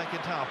in the second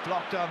half.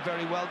 Blocked down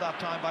very well that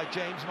time by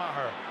James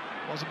Maher.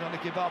 Wasn't going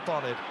to give up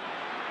on it.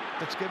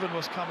 Fitzgibbon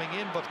was coming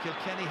in, but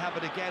Kilkenny have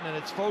it again, and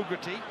it's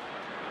Fogarty.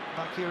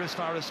 Back here as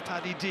far as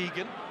Paddy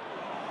Deegan.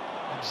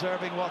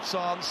 Observing what's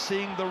on,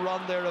 seeing the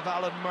run there of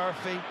Alan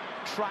Murphy.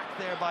 Tracked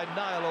there by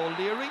Niall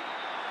O'Leary.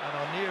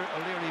 And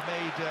O'Leary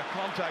made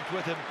contact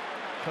with him,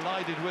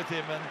 collided with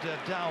him,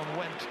 and down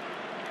went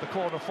the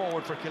corner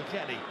forward for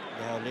Kilkenny.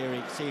 Yeah,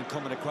 O'Leary, see him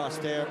coming across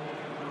there.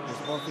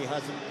 As Murphy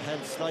hasn't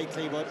held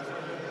slightly, but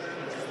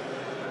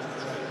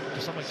to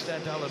some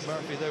extent Alan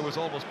Murphy there was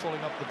almost pulling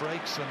up the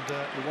brakes, and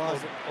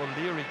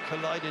O'Leary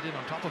collided in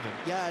on top of him.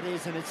 Yeah, it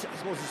is, and I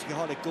suppose you can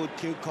call it good,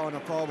 cute corner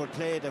forward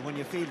play, that when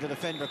you feel the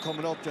defender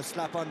coming up, just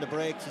slap on the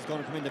brakes. He's going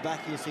to come in the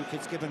back. You see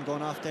Fitzgibbon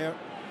going off there.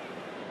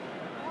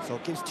 So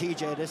it gives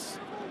TJ this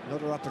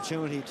another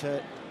opportunity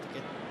to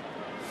get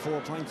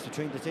 4 points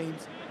between the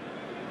teams.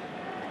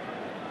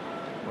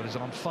 Well, he's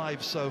on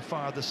 5 so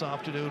far this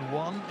afternoon,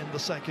 1 in the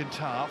second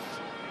half.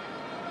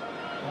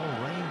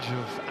 All range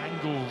of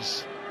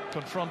angles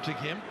confronting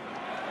him,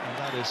 and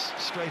that is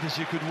straight as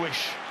you could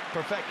wish.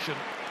 Perfection.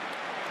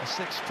 A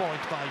 6th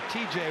point by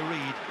TJ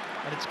Reid,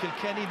 and it's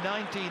Kilkenny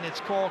 19, it's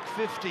Cork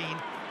 15.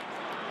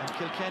 And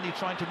Kilkenny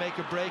trying to make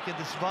a break in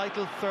this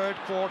vital third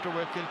quarter,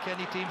 where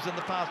Kilkenny teams in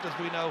the past, as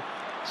we know,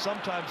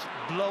 sometimes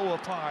blow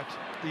apart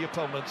the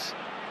opponents.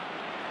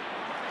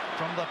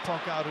 From that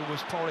puck out, it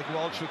was Pádraig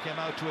Walsh who came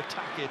out to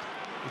attack it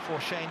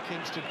before Shane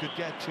Kingston could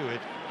get to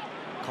it.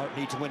 Cork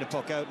need to win a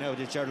puck out now.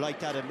 They're like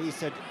that. At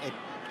least it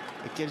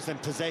gives them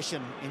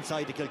possession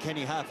inside the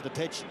Kilkenny half of the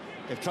pitch.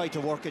 They've tried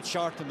to work it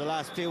short in the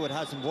last few. It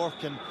hasn't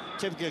worked. And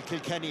typical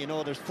Kilkenny, you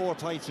know, there's 4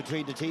 points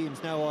between the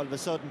teams now all of a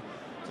sudden.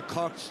 The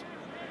Cork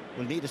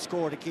will need a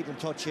score to keep in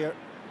touch here.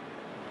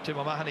 Tim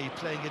O'Mahony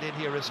playing it in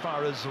here as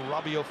far as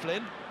Robbie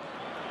O'Flynn.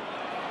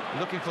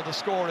 Looking for the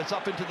score. It's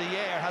up into the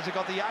air. Has it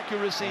got the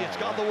accuracy? It's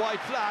got the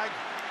white flag.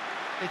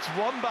 It's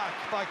won back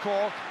by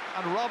Cork,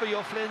 and Robbie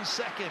O'Flynn's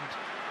second.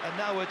 And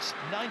now it's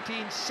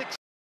 19-6.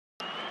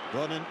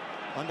 Running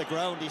on the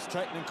ground, he's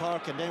threatening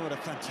Cork, and then with a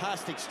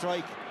fantastic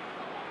strike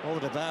over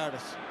the bar.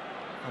 That's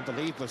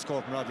unbelievable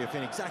score from Robbie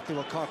O'Flynn. Exactly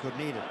what Cork would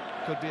need it.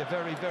 Could be a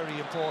very, very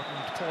important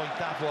point,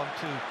 that one,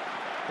 to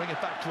bring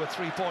it back to a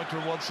three-pointer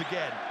once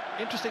again.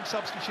 Interesting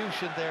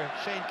substitution there.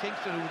 Shane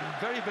Kingston, who would be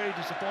very, very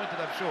disappointed,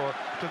 I'm sure,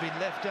 to have been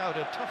left out.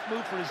 A tough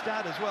move for his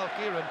dad as well,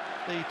 Kieran,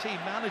 the team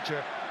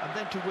manager. And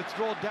then to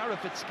withdraw Dara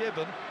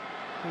Fitzgibbon,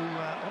 who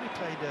only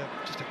played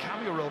just a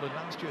cameo role in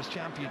last year's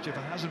championship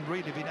and hasn't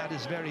really been at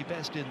his very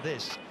best in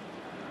this.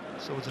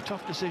 So it's a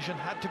tough decision,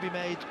 had to be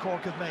made.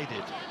 Cork have made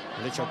it.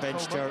 Well, it's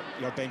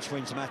your bench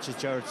wins matches,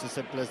 Jared. It's as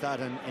simple as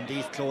that in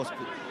these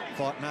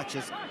close-fought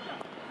matches.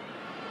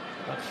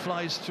 That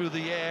flies through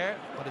the air,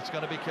 but it's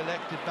going to be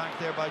collected back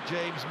there by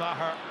James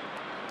Maher.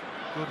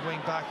 Good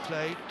wing-back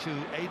play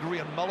to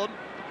Adrian Mullen.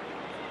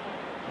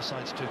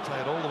 Decides to play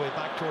it all the way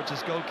back towards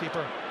his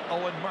goalkeeper,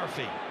 Owen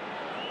Murphy.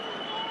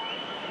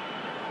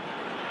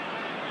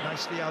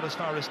 Nicely out as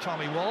far as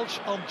Tommy Walsh,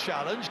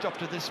 unchallenged up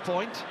to this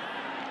point.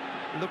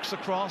 Looks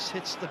across,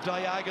 hits the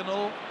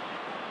diagonal.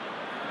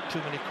 Too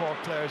many Cork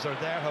players are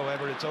there,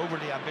 however. It's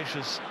overly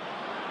ambitious.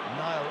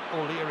 Niall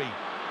O'Leary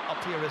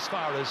up here as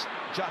far as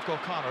Jack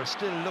O'Connor,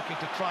 still looking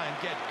to try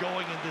and get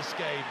going in this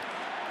game.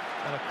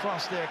 And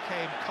across there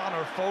came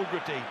Conor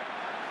Fogarty.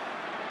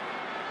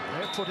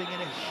 They're putting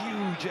in a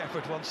huge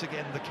effort once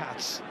again, the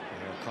Cats.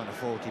 Yeah, Conor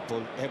Fogarty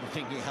pulled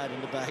everything he had in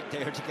the back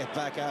there to get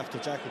back after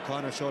Jack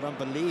O'Connor. Showed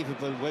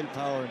unbelievable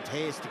willpower and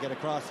taste to get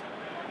across.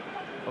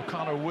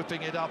 O'Connor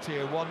whipping it up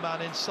here, one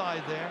man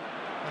inside there.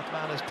 That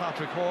man is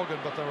Patrick Horgan,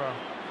 but there are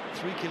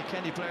 3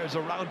 Kilkenny players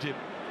around him.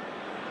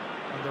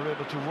 And they're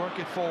able to work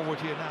it forward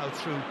here now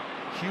through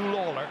Hugh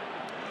Lawler.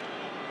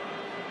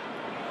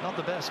 Not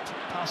the best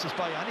passes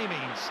by any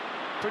means.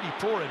 Pretty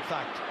poor, in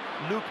fact.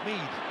 Luke Meade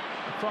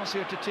across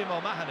here to Tim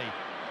O'Mahony.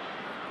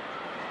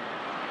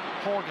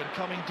 Horgan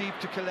coming deep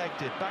to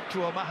collect it. Back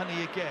to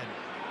O'Mahony again.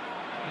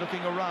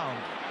 Looking around.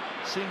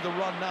 Seeing the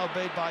run now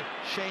made by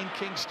Shane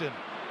Kingston.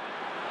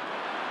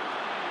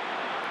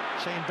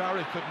 Shane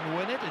Barrett couldn't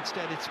win it.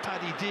 Instead, it's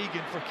Paddy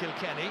Deegan for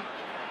Kilkenny.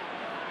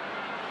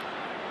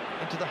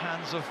 Into the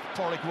hands of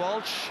Pádraig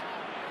Walsh.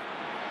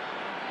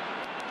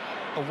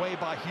 Away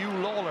by Hugh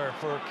Lawler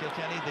for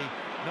Kilkenny, the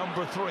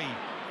number 3.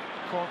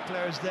 Cork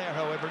players there,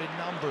 however, in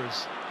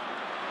numbers.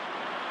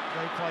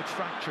 Play quite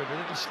fractured, a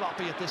little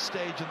sloppy at this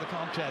stage in the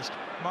contest.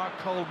 Mark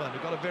Coleman, who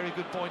got a very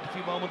good point a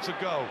few moments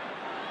ago.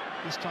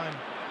 This time,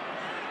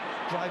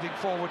 driving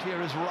forward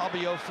here is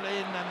Robbie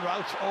O'Flynn, and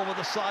routes over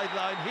the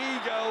sideline. He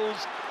goes.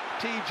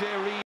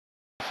 TJ Reid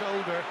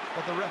shoulder,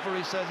 but the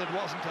referee says it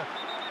wasn't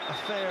a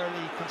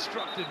fairly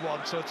constructed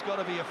one, so it's got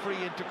to be a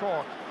free into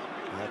Cork.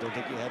 I don't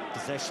think he had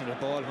possession of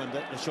the ball when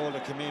the shoulder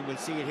came in. We'll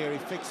see it here. He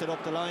flicks it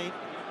up the line.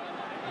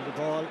 And the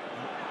ball...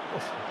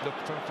 It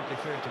looked perfectly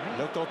fair to me.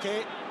 Looked okay.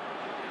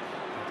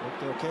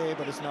 It looked okay,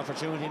 but it's an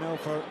opportunity now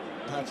for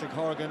Patrick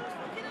Horgan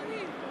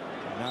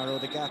to narrow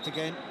the gap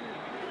again.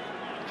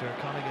 Ger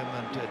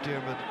Cunningham and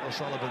Dermot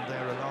O'Sullivan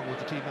there, along with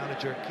the team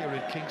manager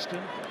Kieran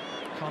Kingston,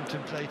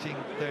 contemplating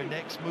their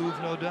next move,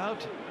 no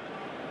doubt.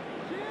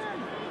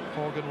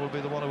 Horgan will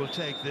be the one who will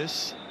take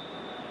this.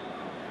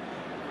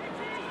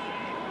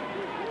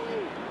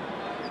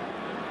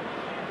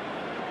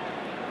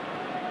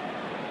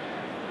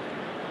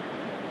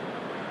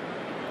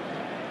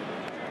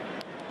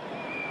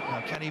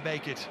 Now, can he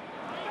make it?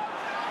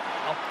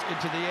 Up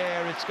into the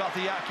air, it's got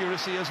the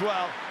accuracy as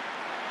well.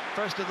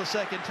 First of the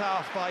second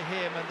half by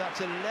him, and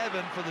that's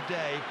 11 for the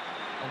day.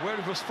 And where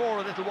it was 4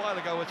 a little while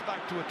ago, it's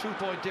back to a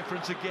 2-point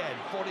difference again,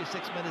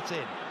 46 minutes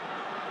in.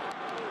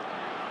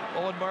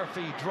 Owen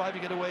Murphy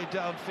driving it away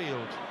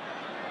downfield.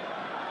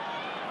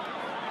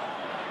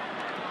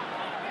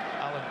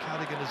 Alan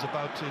Cadigan is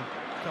about to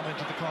come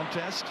into the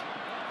contest.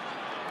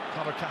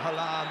 Conor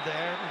Cahalane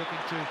there,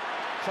 looking to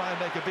try and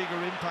make a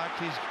bigger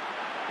impact. He's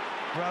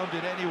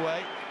grounded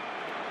anyway.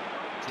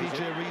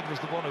 TJ Reid was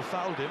the one who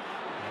fouled him.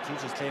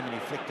 TJ's claiming he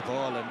flicked the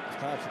ball, and as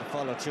part of the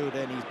follow through,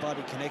 then his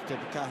body connected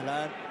with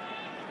Cahalane.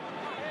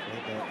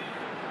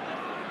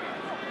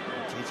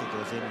 TJ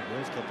goes in and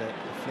goes get the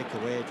flick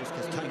away, just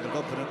gets tangled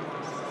up in him.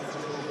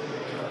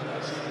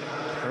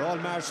 They're all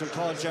martial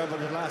calls here, but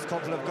the last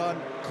couple have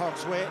gone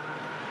Cork's way.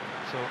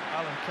 So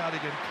Alan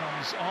Cadigan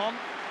comes on.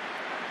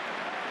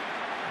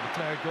 The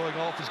player going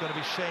off is going to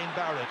be Shane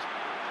Barrett.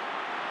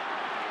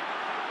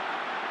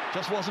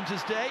 Just wasn't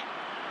his day.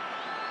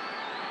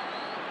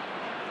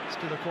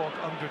 Still a Cork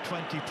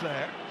under-20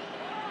 player.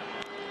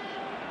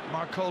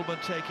 Mark Coleman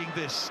taking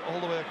this all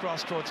the way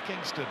across towards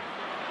Kingston.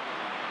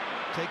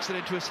 Takes it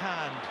into his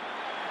hand.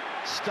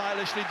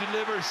 Stylishly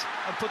delivers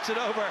and puts it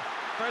over.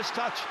 First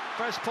touch,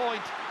 first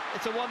point.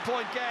 It's a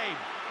one-point game.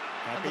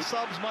 And the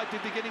subs might be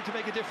beginning to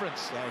make a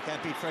difference. Yeah, he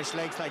can't beat fresh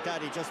legs like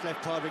that. He just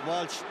left Padraig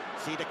Walsh.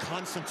 See the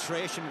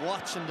concentration,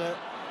 watching the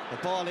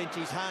ball into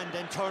his hand,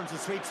 then turns and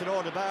sweeps it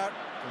over the bar.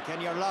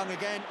 Kilkenny are long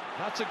again.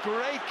 That's a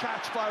great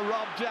catch by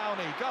Rob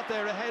Downey. Got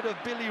there ahead of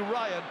Billy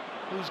Ryan,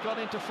 who's gone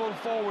into full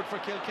forward for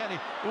Kilkenny.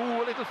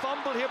 Ooh, a little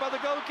fumble here by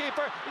the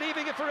goalkeeper,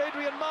 leaving it for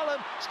Adrian Mullen.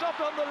 Stopped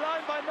on the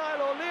line by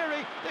Niall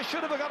O'Leary. They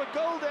should have got a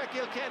goal there,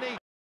 Kilkenny.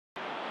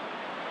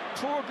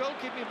 Poor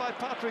goalkeeping by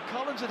Patrick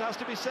Collins, it has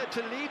to be said,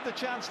 to leave the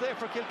chance there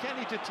for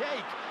Kilkenny to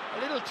take. A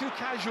little too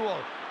casual.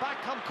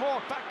 Back come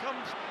Cork, back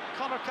comes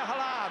Conor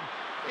Cahalane.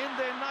 In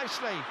there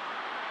nicely.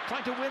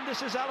 Trying to win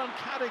this is Alan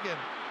Cadigan.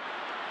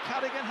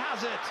 Cadigan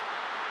has it.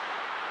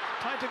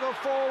 Trying to go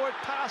forward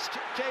past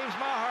James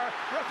Maher.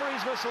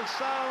 Referee's whistle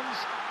sounds.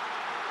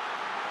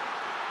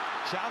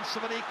 Chance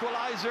of an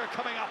equaliser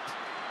coming up.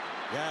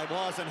 Yeah, it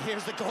was, and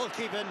here's the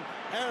goalkeeping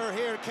error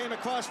here. Came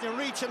across and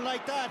reaching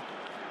like that.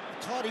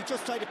 Thought he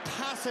just tried to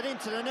pass it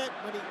into the net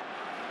when he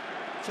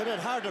should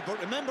have harder.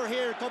 But remember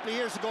here a couple of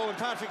years ago when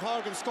Patrick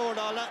Horgan scored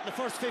all that in the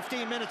first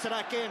 15 minutes of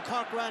that game,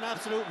 Cork ran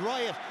absolute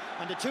riot,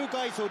 and the two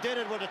guys who did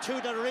it were the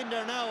two that are in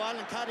there now,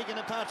 Alan Cadigan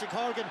and Patrick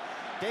Horgan.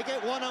 They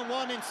get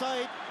one-on-one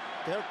inside.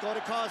 They're going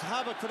to cause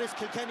havoc for this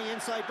Kilkenny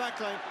inside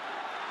backline.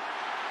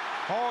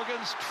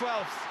 Horgan's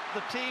 12th.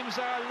 The teams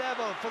are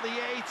level for the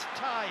 8th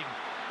time.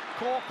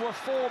 Cork were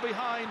 4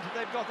 behind.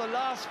 They've got the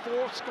last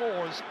 4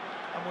 scores.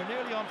 And we're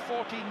nearly on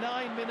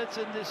 49 minutes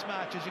in this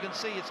match. As you can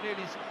see, it's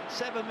nearly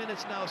 7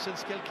 minutes now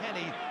since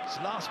Kilkenny's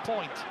last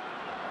point.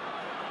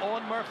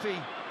 Owen Murphy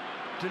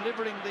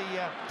delivering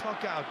the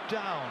puck out,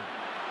 down.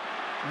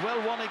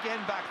 Well won again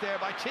back there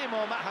by Tim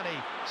O'Mahony,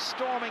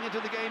 storming into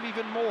the game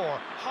even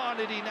more.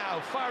 Harnedy now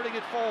firing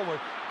it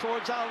forward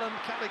towards Alan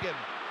Cadigan.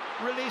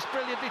 Released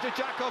brilliantly to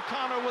Jack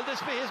O'Connor. Will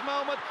this be his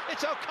moment?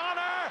 It's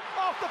O'Connor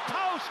off the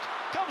post,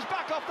 comes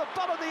back off the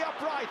butt of the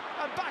upright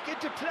and back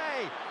into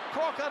play.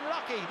 Cork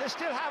unlucky, they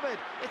still have it.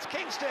 It's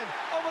Kingston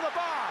over the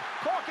bar,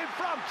 Cork in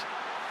front.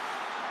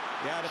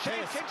 Yeah, the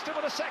Shane pace. Kingston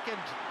with a second.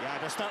 Yeah,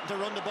 they're starting to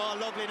run the ball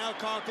lovely now,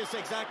 Cork. This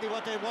is exactly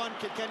what they want.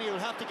 Kilkenny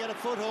will have to get a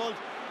foothold.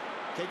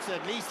 Kingston,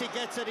 at least he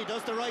gets it, he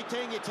does the right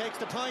thing, he takes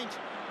the point.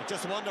 I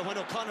just wonder when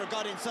O'Connor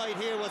got inside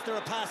here, was there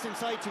a pass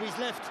inside to his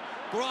left?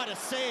 What a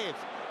save.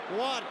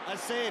 What a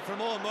save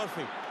from Owen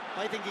Murphy.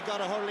 I think he got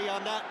a hurley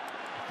on that.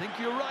 I think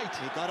you're right.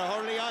 He got a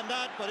hurley on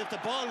that, but if the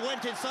ball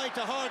went inside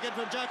to Horgan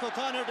from Jack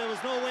O'Connor, there was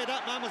no way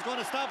that man was going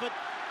to stop it.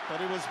 But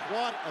it was,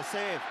 what a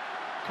save.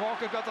 Cork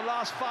have got the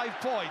last 5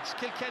 points.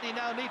 Kilkenny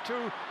now need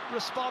to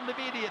respond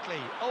immediately.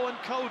 Owen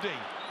Cody.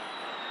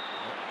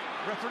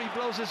 Referee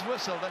blows his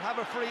whistle. They'll have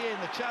a free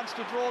in, the chance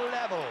to draw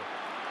level.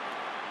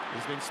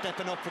 He's been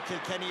stepping up for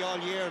Kilkenny all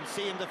year and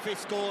seeing the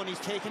fist go, and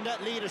he's taken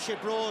that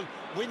leadership role,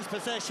 wins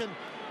possession.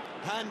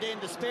 Hand in,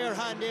 the spare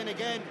hand in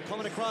again,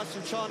 coming across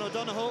from Sean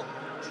O'Donoghue,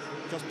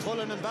 just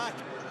pulling him back.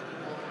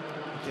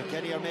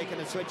 Kilkenny are making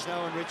a switch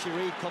now, and Richie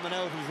Reid coming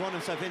out, he's run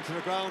himself into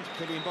the ground.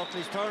 Killian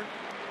Buckley's turn.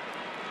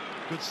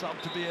 Good sub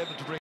to be able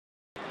to bring.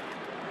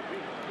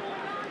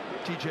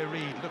 TJ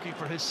Reid looking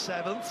for his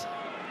 7th.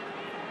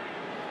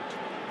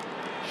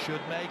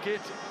 Should make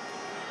it,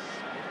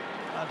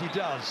 and he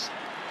does.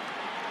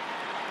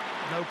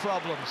 No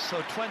problems,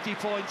 so 20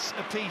 points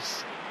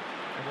apiece.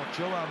 And what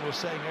Joanne was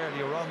saying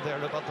earlier on there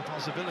about the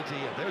possibility,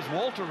 and there's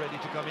Walter ready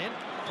to come in,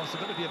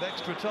 possibility of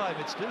extra time,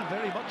 it's still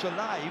very much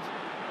alive.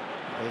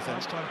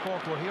 Last time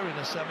Cork were here in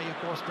a semi, of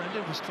course,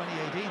 Brendan, was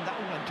 2018, that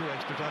one went to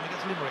extra time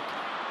against Limerick.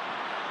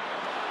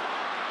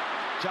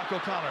 Jack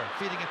O'Connor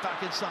feeding it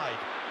back inside.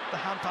 The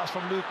hand pass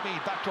from Luke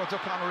Meade back towards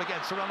O'Connor again,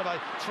 surrounded by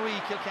 3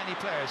 Kilkenny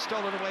players,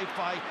 stolen away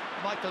by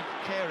Michael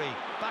Carey.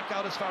 Back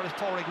out as far as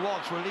Padraig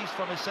Walsh, released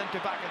from his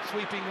centre-back and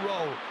sweeping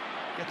roll.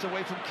 Gets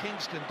away from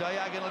Kingston,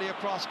 diagonally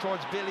across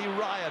towards Billy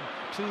Ryan.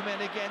 2 men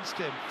against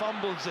him,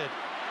 fumbles it.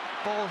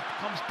 Ball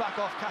comes back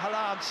off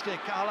Cahalane's stick.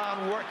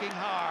 Cahalane working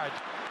hard.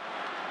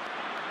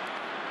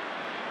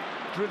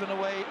 Driven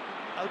away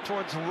out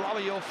towards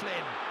Robbie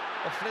O'Flynn.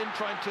 O'Flynn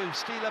trying to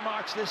steal a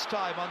march this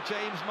time on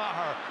James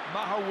Maher.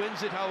 Maher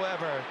wins it,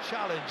 however,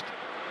 challenged.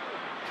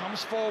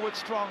 Comes forward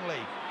strongly.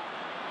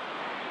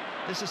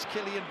 This is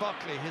Killian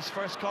Buckley, his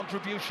first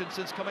contribution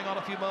since coming on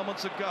a few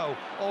moments ago.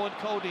 Owen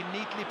Cody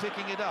neatly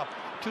picking it up.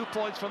 2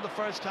 points from the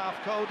first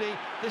half. Cody,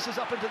 this is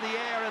up into the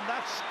air, and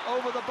that's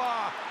over the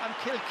bar. And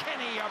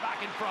Kilkenny are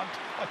back in front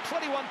at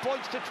 21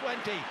 points to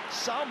 20.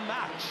 Some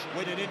match.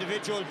 Winning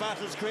individual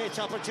battles creates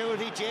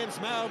opportunity. James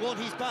Maher won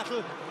his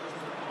battle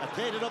and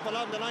played it up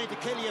along the line to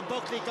Killian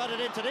Buckley. Got it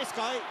into this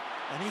guy,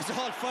 and he's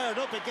all fired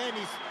up again.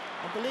 He's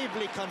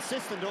unbelievably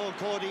consistent, Owen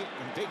Cody,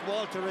 and Big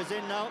Walter is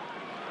in now.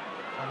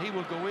 And he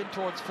will go in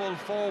towards full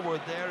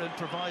forward there and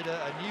provide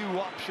a new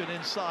option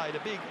inside, a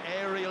big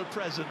aerial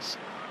presence.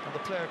 And the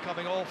player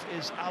coming off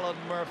is Alan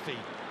Murphy.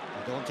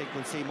 I don't think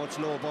we'll see much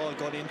low ball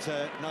going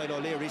into Niall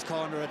O'Leary's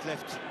corner at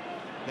left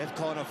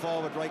corner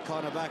forward, right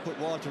corner back with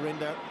Walter in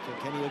there.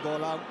 Kilkenny will go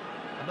along.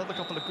 Another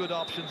couple of good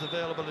options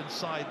available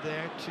inside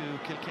there to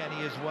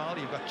Kilkenny as well.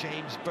 You've got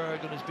James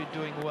Bergen, who's been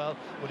doing well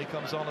when he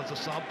comes on as a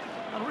sub.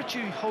 And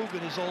Richie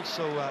Hogan is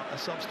also a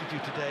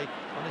substitute today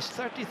on his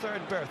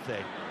 33rd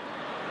birthday.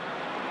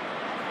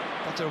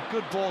 That's a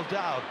good ball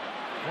down.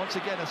 Once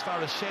again, as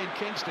far as Shane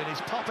Kingston,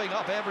 he's popping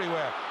up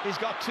everywhere. He's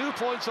got 2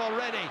 points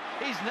already.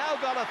 He's now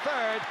got a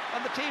third,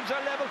 and the teams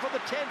are level for the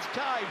 10th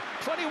time.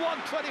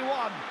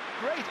 21-21.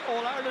 Great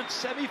All-Ireland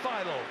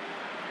semi-final.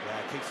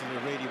 Yeah, Kingston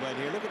did really well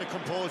here. Look at the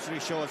composure he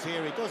shows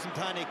here. He doesn't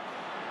panic.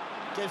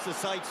 Gives a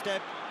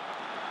sidestep.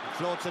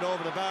 Floats it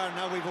over the bar.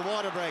 Now we've a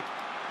water break.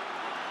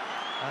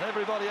 And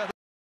everybody at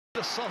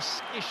the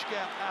Sus Ishka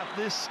at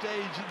this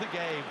stage of the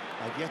game.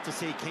 I've yet to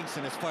see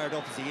Kingston as fired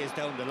up as he is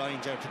down the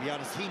line, Ger, to be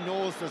honest. He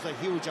knows there's a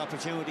huge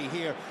opportunity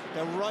here.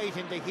 They're right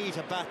in the heat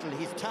of battle.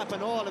 He's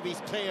tapping all of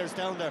his players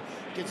down there.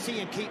 You can see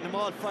him keeping them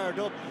all fired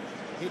up.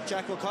 Hit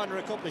Jack O'Connor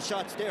a couple of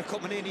shots there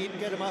coming in. He didn't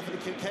get him off of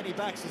the Kilkenny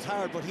backs as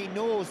hard, but he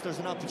knows there's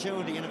an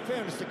opportunity. And in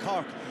fairness to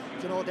Cork,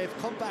 you know, they've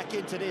come back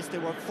into this. They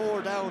were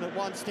 4 down at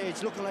one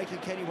stage, looking like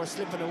Kilkenny were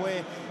slipping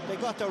away. They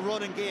got their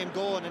running game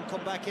going and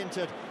come back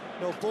into it.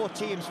 You know, both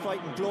teams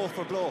fighting blow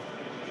for blow.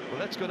 Well,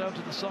 let's go down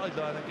to the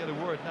sideline and get a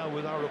word now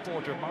with our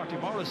reporter, Marty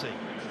Morrissey.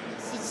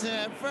 It's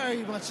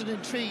very much an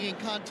intriguing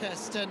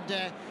contest, and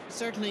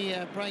certainly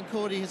Brian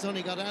Cody has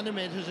only got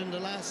animated in the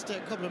last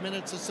couple of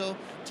minutes or so,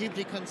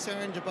 deeply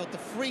concerned about the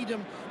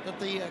freedom that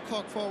the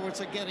Cork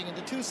forwards are getting, and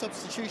the 2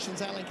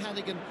 substitutions, Alan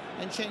Cadigan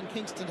and Shane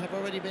Kingston, have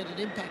already made an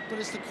impact, but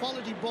it's the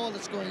quality ball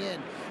that's going in.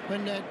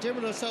 When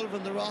Dermot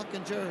O'Sullivan, The Rock,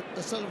 and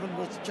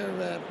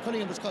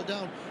Cunningham was called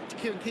down to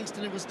Kieran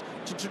Kingston, it was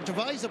to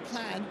devise a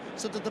plan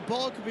so that the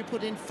ball could be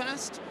put in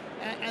fast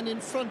and in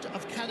front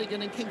of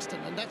Cadigan and Kingston,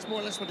 and that's more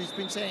or less what he's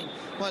been saying.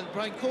 While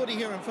Brian Cody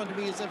here in front of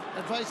me is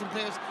advising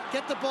players,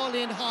 get the ball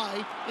in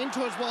high, in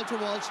towards Walter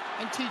Walsh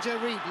and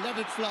TJ Reid, let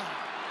it fly.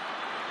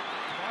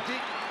 Marty?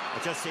 I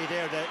just see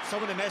there that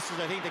some of the messages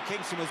I think that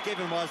Kingston was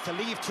given was to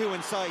leave 2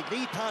 inside,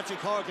 leave Patrick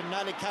Horgan and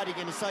Alec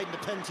Cadigan inside in the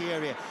penalty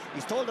area.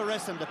 He's told the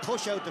rest of them to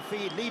push out the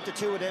field, leave the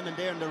 2 of them in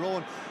there on their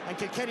own, and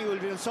Kilkenny will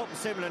be doing something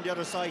similar on the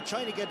other side,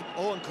 trying to get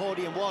Owen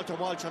Cody and Walter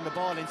Walsh on the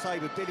ball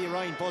inside with Billy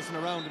Ryan buzzing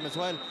around him as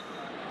well.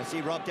 I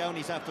see Rob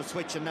Downey's after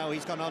switching now.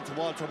 He's gone on to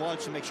Walter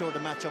Walsh to make sure the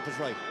matchup is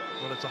right.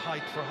 Well, it's a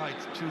height for height.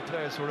 2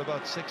 players who are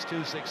about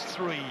 6'2",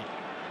 6'3".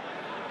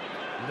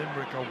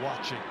 Limerick are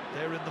watching.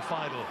 They're in the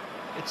final.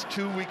 It's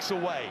 2 weeks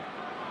away.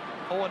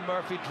 Owen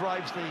Murphy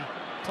drives the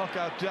puck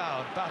out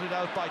down, batted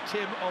out by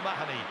Tim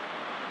O'Mahony.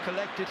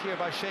 Collected here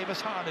by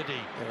Seamus Harnedy.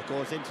 There it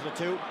goes into the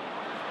 2.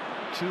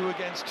 2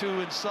 against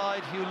 2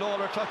 inside. Hugh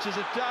Lawler touches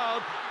it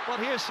down, but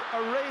here's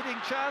a raiding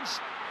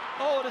chance.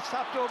 Oh, and it's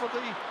tapped over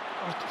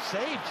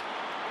saved.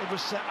 It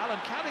was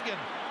Alan Cadigan.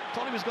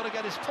 Thought he was going to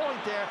get his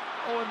point there.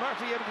 Owen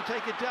Murphy able to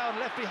take it down.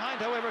 Left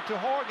behind, however, to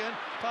Horgan.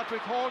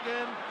 Patrick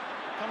Horgan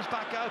comes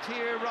back out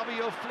here.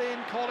 Robbie O'Flynn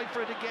calling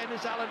for it again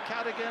is Alan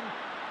Cadigan.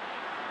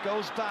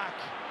 Goes back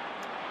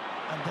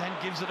and then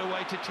gives it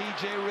away to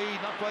TJ Reid.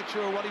 Not quite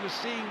sure what he was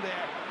seeing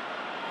there.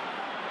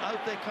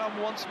 Out they come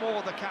once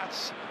more, the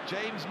Cats.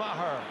 James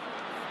Maher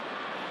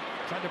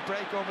trying to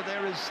break over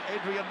there is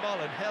Adrian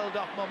Mullen, held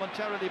up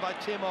momentarily by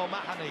Tim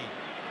O'Mahony.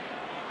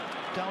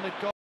 Down it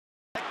goes.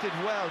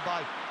 Connected well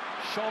by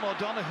Sean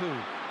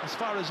O'Donoghue as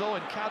far as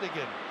Owen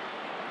Cadigan.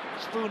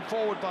 Spooned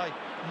forward by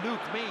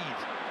Luke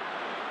Meade.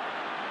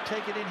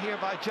 Taken in here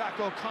by Jack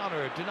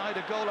O'Connor. Denied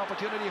a goal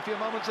opportunity a few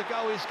moments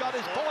ago. He's got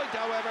his point,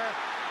 however.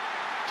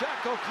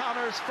 Jack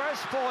O'Connor's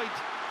first point.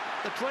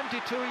 The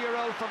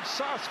 22-year-old from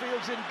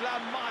Sarsfields in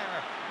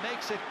Glanmire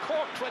makes it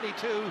Cork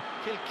 22,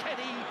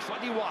 Kilkenny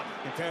 21.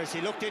 In fairness,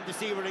 he looked in to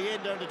see where he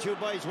in there, the 2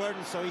 boys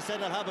weren't, so he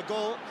said, I'll have a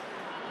go.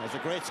 There's a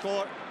great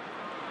score.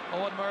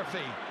 Owen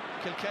Murphy.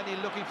 Kilkenny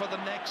looking for the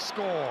next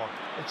score.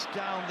 It's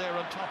down there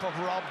on top of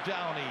Rob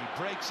Downey.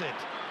 Breaks it.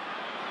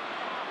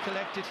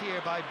 Collected here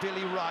by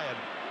Billy Ryan.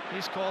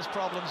 He's caused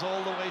problems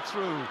all the way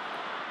through.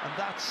 And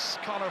that's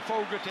Conor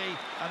Fogarty.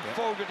 And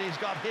Fogarty's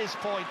got his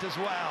point as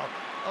well.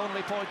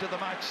 Only point of the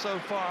match so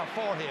far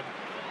for him.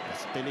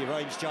 Yes, Billy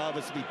Ryan's job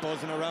is to be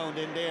buzzing around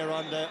in there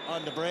on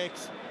the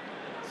breaks.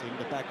 Seeing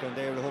the background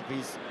there, I hope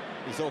he's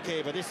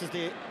okay. But this is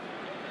the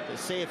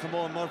save from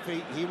Owen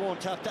Murphy. He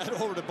won't tap that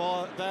over the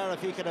bar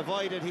if he can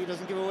avoid it. He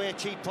doesn't give away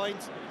cheap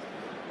points.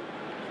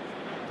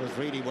 Does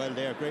really well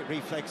there. Great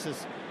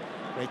reflexes.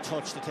 Great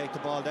touch to take the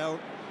ball down.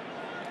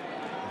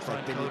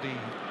 Brian Cody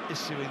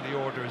issuing the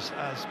orders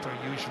as per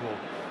usual.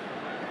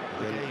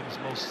 The game's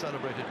most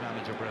celebrated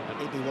manager, Brendan.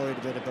 He'd be worried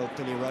a bit about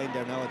Billy Ryan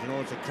there now. I don't know,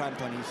 it's a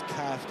cramp on his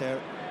calf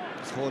there.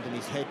 He's holding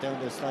his head down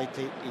there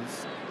slightly.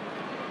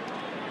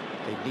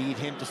 They need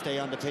him to stay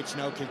on the pitch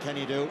now,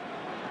 Kilkenny do.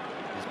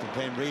 He's been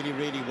playing really,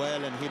 really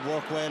well, and he'd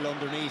work well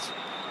underneath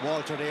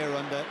Walter there,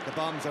 and the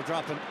bombs are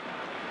dropping.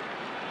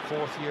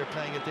 Fourth year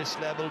playing at this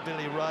level.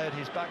 Billy Ryan,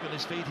 he's back on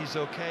his feet, he's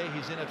okay.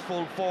 He's in at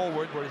full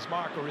forward where his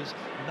marker is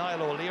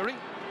Niall O'Leary.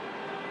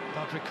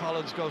 Patrick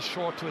Collins goes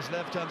short to his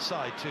left-hand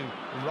side to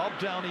Rob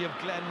Downey of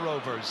Glen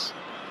Rovers.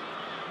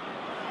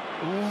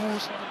 Ooh,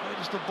 it's not the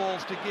greatest of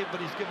balls to give,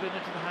 but he's given it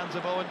into the hands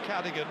of Owen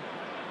Cadigan.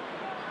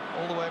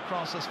 All the way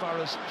across as far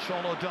as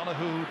Sean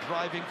O'Donoghue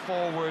driving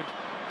forward.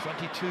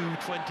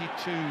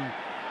 22-22,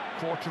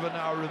 quarter of an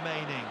hour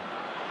remaining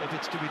if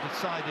it's to be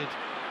decided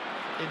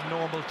in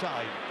normal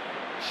time.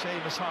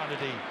 Seamus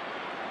Harnedy.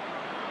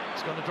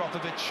 It's going to drop a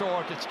bit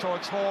short. It's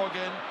towards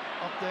Horgan.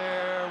 Up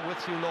there with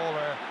Hugh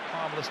Lawler,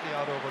 harmlessly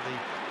out over the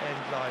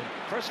end line.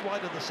 First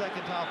wide of the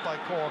second half by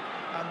Cork,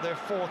 and they're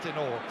fourth in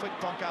all. Quick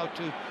puck out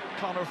to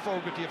Conor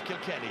Fogarty of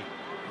Kilkenny.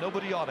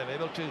 Nobody on him,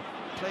 able to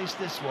place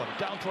this one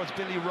down towards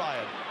Billy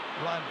Ryan.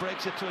 Ryan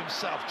breaks it to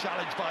himself,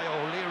 challenged by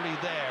O'Leary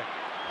there.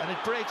 And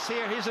it breaks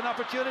here. Here's an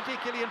opportunity.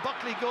 Killian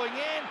Buckley going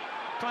in,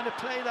 trying to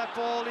play that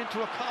ball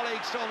into a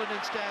colleague, stolen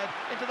instead,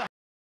 into the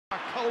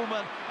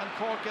Coleman, and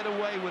Cork get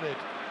away with it.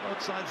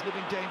 Both sides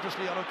living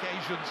dangerously on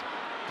occasions.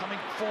 Coming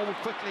forward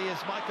quickly is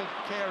Michael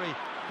Carey.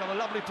 Got a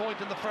lovely point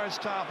in the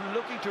first half,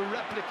 looking to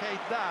replicate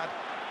that,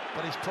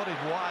 but he's put it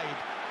wide,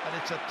 and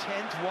it's a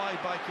 10th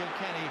wide by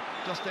Kilkenny,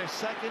 just their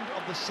second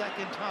of the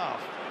second half.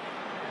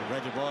 They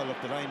read the ball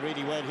up the line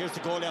really well. Here's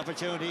the goal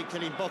opportunity.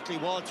 Killian Buckley.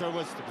 Walter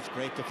was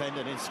great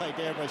defending inside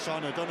there by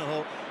Sean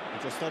O'Donoghue.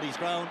 He just stood his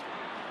ground.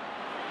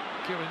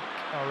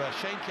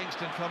 Shane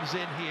Kingston comes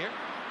in here,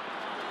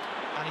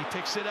 and he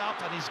picks it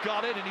up, and he's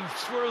got it, and he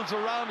swirls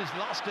around, he's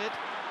lost it.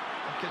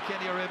 And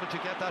Kilkenny are able to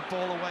get that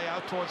ball away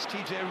out towards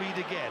TJ Reid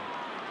again.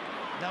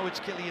 Now it's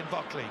Killian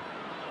Buckley.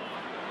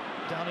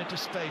 Down into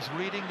space.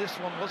 Reading this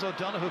one was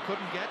O'Donoghue,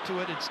 couldn't get to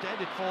it.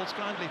 Instead, it falls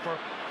kindly for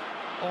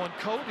Owen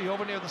Cody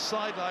over near the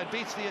sideline.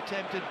 Beats the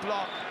attempted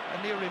block.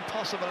 A near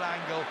impossible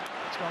angle.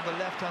 It's gone the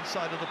left-hand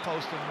side of the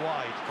post and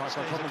wide. Cork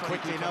are coming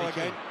quickly now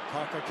again.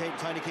 Cork are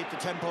trying to keep the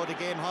tempo of the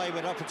game high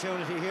with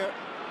opportunity here.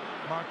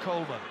 Mark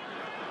Coleman.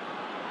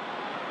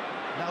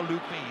 Now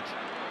Luke Meade.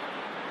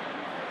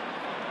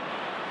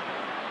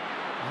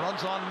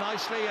 Runs on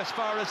nicely as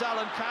far as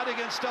Alan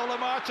Cadigan stole a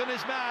march on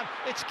his man.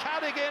 It's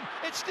Cadigan,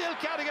 it's still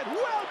Cadigan.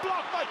 Well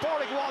blocked by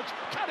Pádraig Walsh.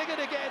 Cadigan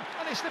again,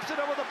 and he slips it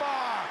over the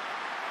bar.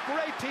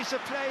 Great piece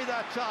of play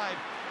that time.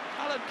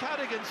 Alan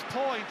Cadigan's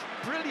point.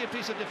 Brilliant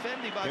piece of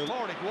defending by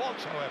Pádraig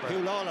Walsh, however.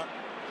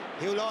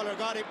 Hugh Lawler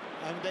got him,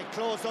 and they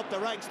closed up the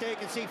ranks. They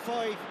can see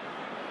 5.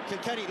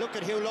 Kilkenny, look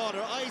at Hugh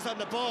Lawler, eyes on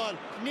the ball.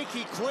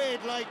 Nicky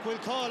Quaid, like we'll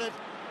call it.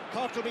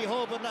 Cork will be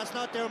hoping that's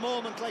not their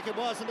moment like it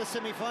was in the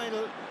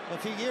semi-final a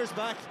few years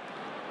back.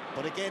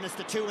 But again, it's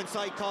the two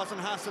inside causing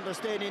hassle. They're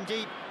staying in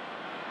deep.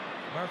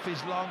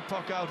 Murphy's long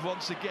puck out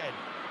once again.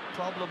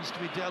 Problems to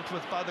be dealt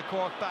with by the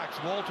Cork backs.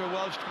 Walter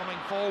Welsh coming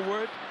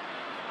forward.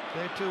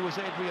 There too was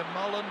Adrian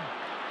Mullen.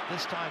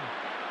 This time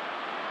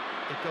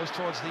it goes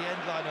towards the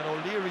end line, and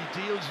O'Leary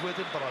deals with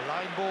it, but a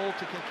line ball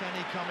to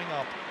Kilkenny coming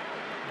up.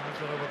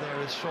 And over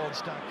there is Sean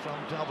Stack from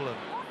Dublin.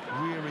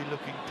 Weary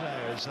looking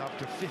players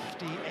after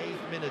 58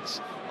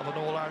 minutes of an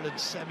All-Ireland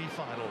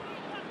semi-final.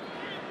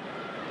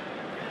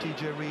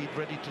 TJ Reid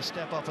ready to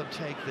step up and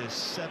take this.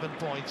 7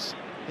 points,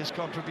 his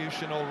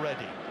contribution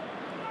already.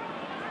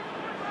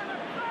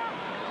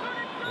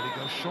 Will he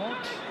go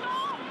short?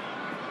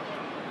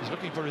 He's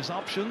looking for his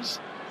options,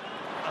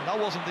 and that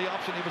wasn't the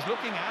option he was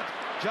looking at.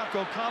 Jack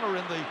O'Connor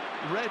in the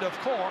red of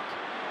Cork,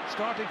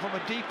 starting from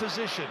a deep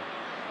position,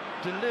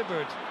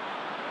 delivered.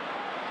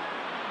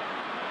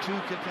 2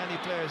 Kilkenny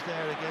players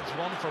there against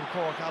 1 from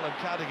Cork, Alan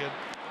Cadigan.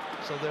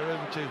 So they're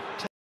able to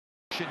take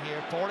action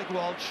here. Pádraig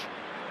Walsh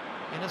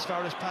in as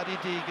far as Paddy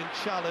Deegan,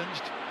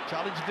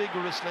 challenged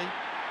vigorously.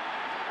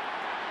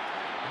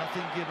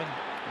 Nothing given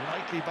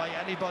lightly by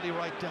anybody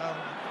right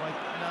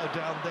now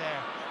down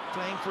there.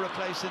 Playing for a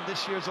place in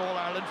this year's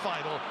All-Ireland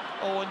final.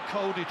 Owen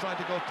Cody trying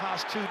to go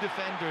past 2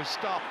 defenders,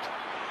 stopped.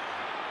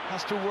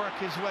 Has to work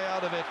his way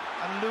out of it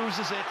and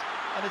loses it.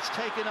 And it's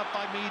taken up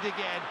by Meade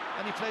again,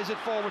 and he plays it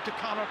forward to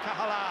Conor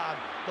Cahalane,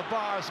 the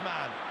bars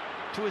man,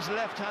 to his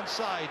left-hand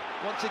side.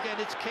 Once again,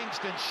 it's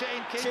Kingston,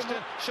 Shane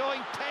Kingston,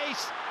 showing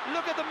pace.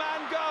 Look at the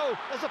man go.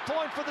 There's a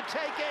point for the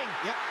taking.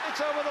 Yep.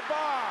 It's over the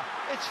bar.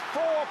 It's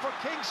 4 for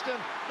Kingston,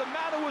 the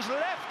man who was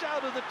left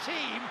out of the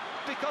team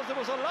because there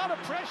was a lot of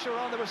pressure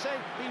on. They were saying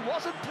he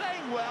wasn't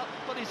playing well,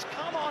 but he's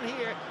come on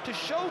here to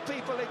show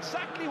people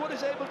exactly what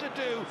he's able to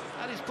do,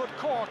 and he's put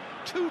Cork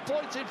 2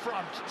 points in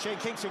front. Shane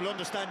Kingston will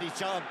understand his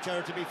job,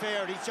 Gerard, to be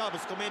fair. His job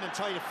is come in and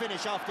try to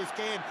finish off this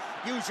game.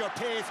 Use your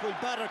pace, we'll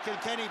batter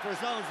Kilkenny for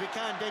as long as we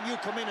can, then you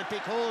come in and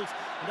pick holes,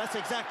 and that's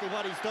exactly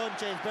what he's done.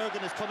 James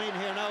Bergen has come in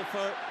here now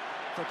for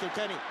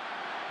Kilkenny.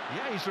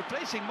 Yeah, he's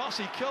replacing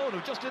Mossy Keoghan,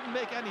 who just didn't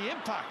make any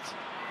impact.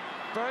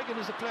 Bergen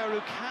is a player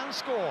who can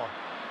score.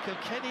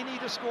 Kilkenny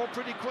need to score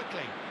pretty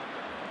quickly.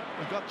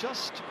 We've got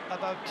just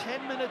about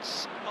 10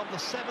 minutes of the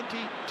 70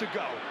 to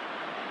go.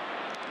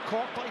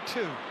 Cork by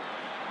 2.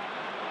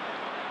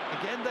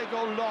 Again they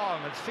go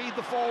long and feed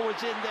the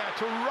forwards in there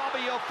to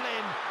Robbie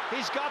O'Flynn.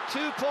 He's got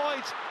 2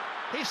 points.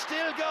 He's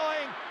still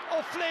going.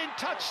 O'Flynn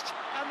touched,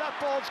 and that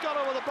ball's gone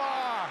over the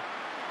bar.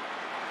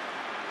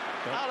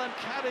 Alan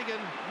Cadigan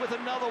with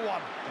another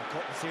one. They're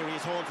cutting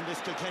serious holes in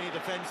this Kilkenny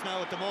defence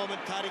now at the moment.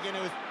 Cadigan,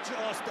 it was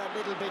just a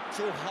little bit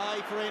too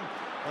high for him,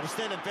 but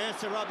still in fairness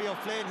to Robbie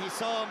O'Flynn, he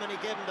saw him and he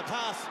gave him the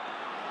pass.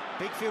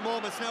 Big few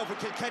moments now for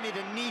Kilkenny.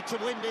 They need to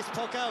win this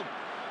puck out.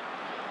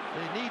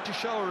 They need to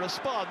show a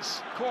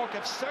response. Cork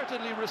have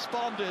certainly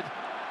responded.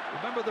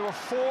 Remember, they were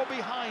 4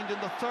 behind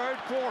in the third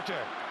quarter.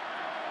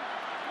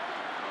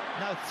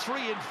 Now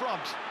 3 in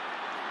front.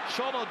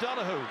 Sean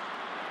O'Donoghue.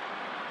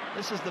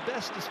 This is the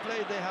best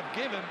display they have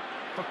given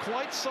for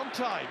quite some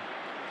time.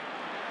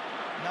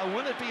 Now,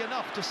 will it be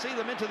enough to see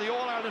them into the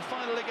All-Ireland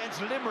final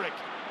against Limerick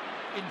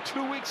in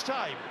 2 weeks'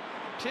 time?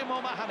 Tim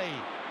O'Mahony.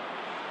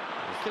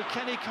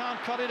 Kilkenny can't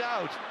cut it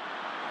out.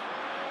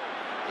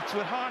 It's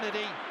with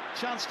Harnedy.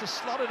 Chance to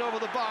slot it over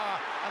the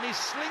bar, and he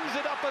slings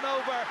it up and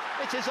over.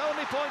 It's his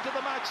only point of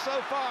the match so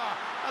far,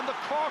 and the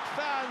Cork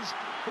fans,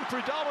 who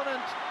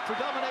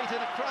predominate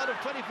in a crowd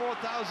of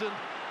 24,000,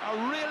 are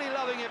really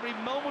loving every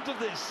moment of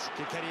this.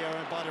 Kilkenny are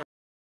in bother.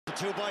 The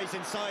 2 boys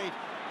inside.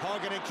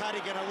 Horgan and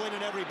Cadigan are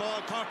winning every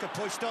ball. Cork have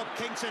pushed up.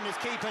 Kingston is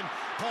keeping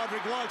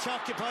Padraig Walsh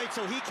occupied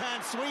so he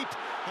can't sweep,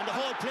 and the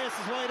whole place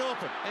is wide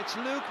open. It's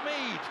Luke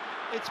Meade.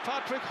 It's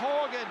Patrick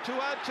Horgan to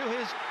add to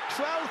his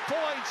 12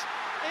 points.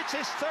 It's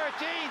his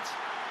 13th.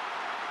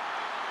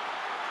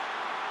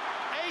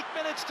 8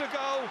 minutes to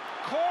go.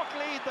 Cork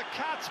lead the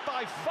Cats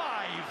by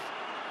 5.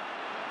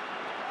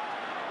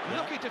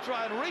 Looking to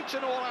try and reach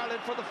an All-Ireland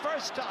for the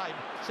first time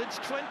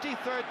since 2013.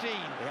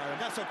 Yeah,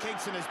 and that's what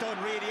Kingston has done,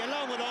 really,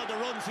 along with all the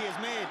runs he has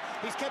made.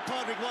 He's kept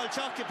Padraig Walsh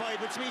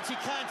occupied, which means he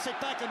can't sit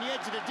back on the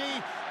edge of the D,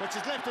 which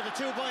is left of the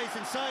 2 boys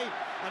inside.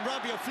 And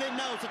Robbie O'Flynn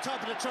now at the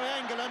top of the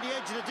triangle on the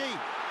edge of the D.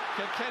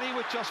 Kilkenny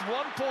with just 1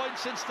 point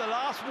since the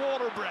last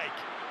water break.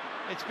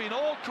 It's been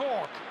all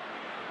Cork.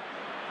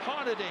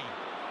 Harnedy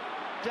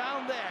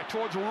down there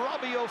towards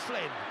Robbie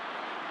O'Flynn.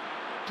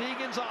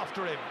 Deegan's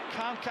after him,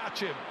 can't catch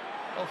him.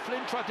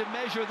 O'Flynn tried to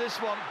measure this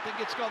one. Think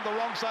it's gone the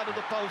wrong side of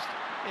the post.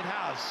 It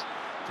has.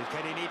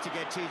 Kilkenny need to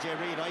get TJ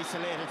Reid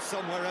isolated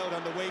somewhere out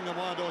on the wing, and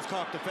one of those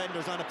Cork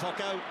defenders on a puck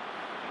out.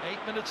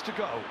 8 minutes to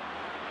go.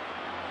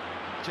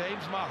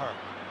 James Maher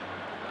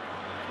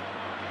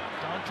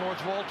down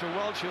towards Walter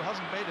Welch, who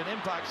hasn't made an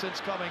impact since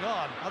coming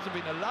on. Hasn't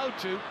been allowed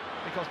to,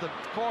 because the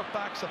Cork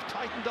backs have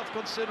tightened up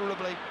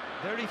considerably.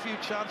 Very few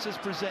chances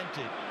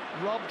presented.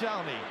 Rob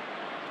Downey.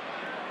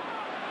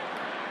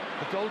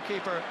 The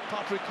goalkeeper,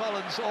 Patrick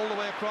Collins, all the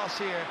way across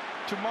here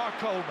to Mark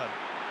Coleman,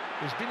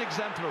 who's been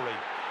exemplary.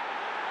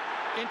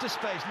 Into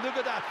space.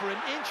 Look at that for an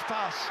inch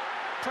pass.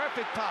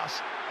 Perfect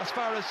pass as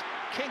far as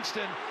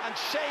Kingston. And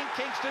Shane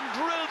Kingston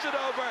drills it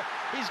over.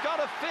 He's got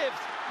a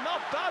 5th.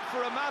 Not bad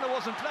for a man who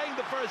wasn't playing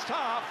the first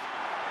half.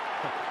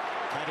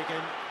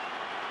 Cadigan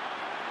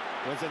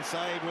was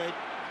inside with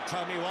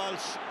Tommy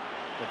Walsh.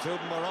 The 2 of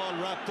them were all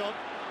wrapped up.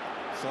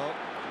 So,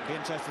 it'll be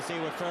interesting to see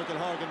what Fergal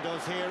Horgan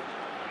does here.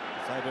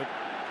 Decided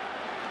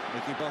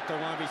Mickey Butler,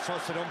 one of his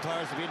trusted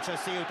umpires. It'll be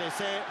interesting to see what they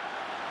say.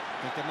 I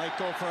think they might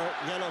go for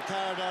yellow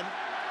card on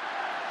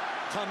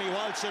Tommy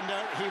Walsh in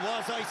there. He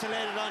was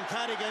isolated on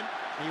Cadigan.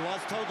 He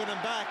was tugging him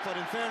back, but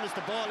in fairness,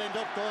 the ball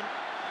ended up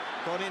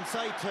going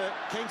inside to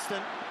Kingston.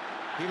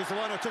 He was the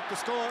one who took the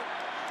score.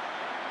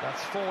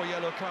 That's 4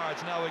 yellow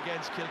cards now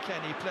against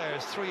Kilkenny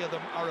players. 3 of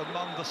them are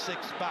among the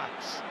 6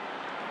 backs.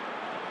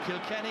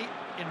 Kilkenny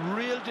in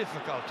real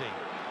difficulty.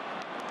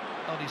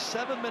 Only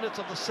 7 minutes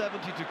of the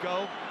 70 to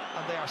go,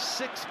 and they are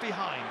 6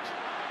 behind.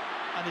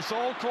 And it's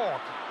all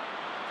Cork.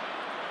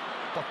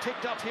 But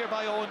picked up here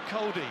by Owen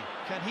Cody.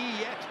 Can he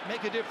yet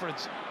make a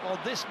difference? Well,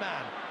 this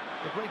man,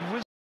 the great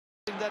wizard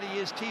that he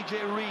is,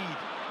 TJ Reid,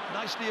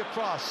 nicely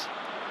across.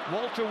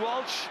 Walter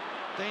Walsh,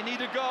 they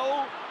need a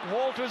go.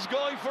 Walter's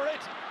going for it.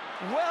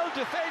 Well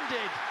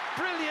defended.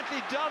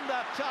 Brilliantly done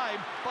that time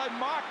by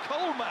Mark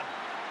Coleman.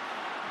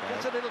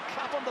 Gets a little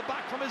clap on the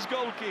back from his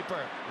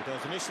goalkeeper. It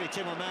does. Initially,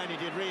 Tim O'Mahony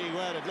did really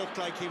well. It looked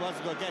like he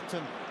wasn't going to get to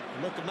him.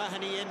 Look at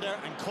Mahoney in there,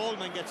 and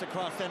Coleman gets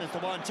across then as the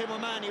one. Tim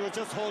O'Mahony was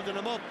just holding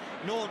him up,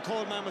 knowing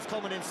Coleman was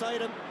coming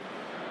inside him.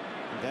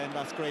 And then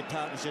that's great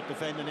partnership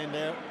defending in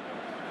there.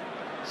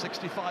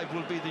 65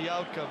 will be the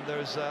outcome.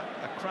 There's a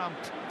cramp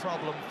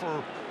problem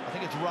for, I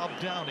think it's Rob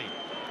Downey.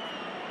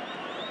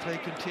 Play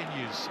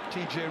continues.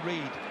 TJ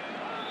Reid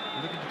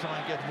looking to try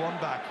and get one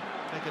back,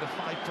 make it a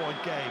 5-point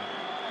game.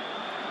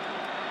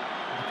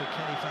 The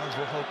Kilkenny fans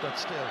will hope that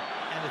still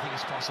anything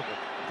is possible.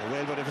 They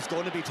will, but if it's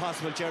going to be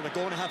possible, Gerard, they're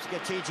going to have to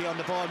get TJ on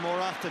the ball more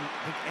often.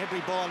 I think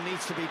every ball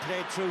needs to be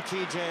played through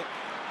TJ,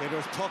 whether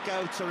it's puck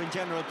outs or in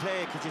general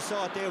play, because you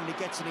saw it there when he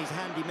gets in his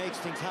hand, he makes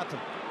things happen.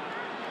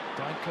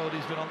 Brian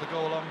Cody's been on the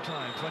go a long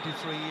time,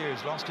 23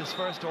 years, lost his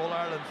first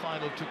All-Ireland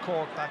final to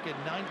Cork back in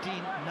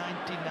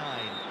 1999.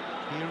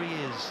 Here he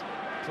is,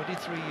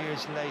 23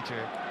 years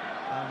later,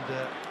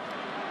 and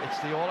it's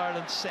the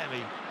All-Ireland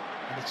semi,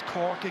 and it's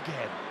Cork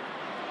again.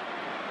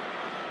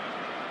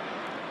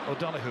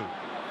 O'Donoghue,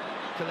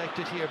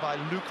 collected here by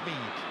Luke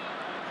Meade.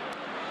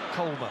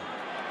 Coleman,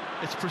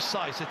 it's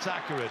precise, it's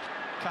accurate.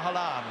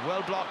 Cahalan,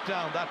 well blocked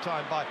down that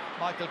time by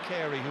Michael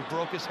Carey, who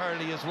broke his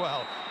hurley as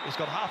well. He's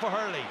got half a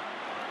hurley.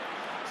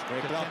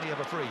 Great block. Kilkenny have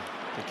a free.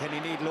 Kilkenny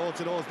need loads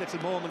of those little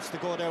moments to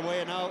go their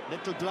way now.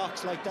 Little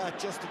blocks like that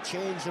just to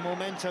change the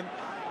momentum.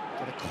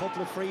 Got a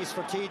couple of frees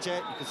for TJ.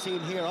 You can see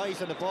him here,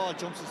 eyes on the ball,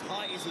 jumps as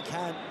high as he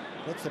can.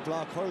 Lets the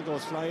block, hurl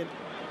goes flying.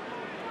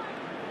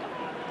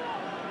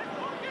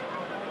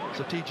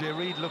 So TJ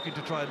Reid looking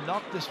to try and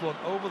knock this one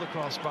over the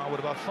crossbar with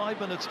about 5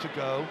 minutes to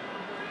go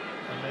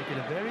and make it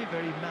a very,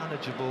 very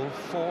manageable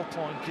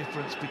 4-point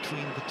difference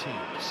between the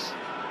teams.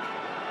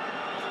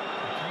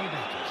 Can he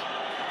make it?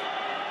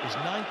 He's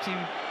 90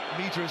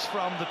 metres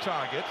from the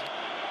target.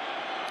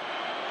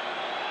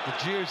 The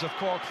jeers of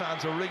Cork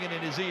fans are ringing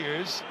in his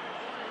ears.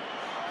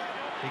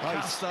 He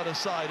casts that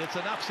aside. It's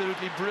an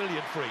absolutely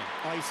brilliant free.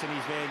 Ice in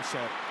his veins,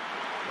 sir.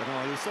 You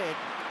know, you say it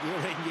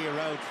year in, year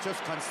out,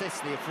 just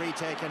consistently a free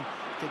taken.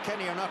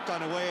 Kilkenny are not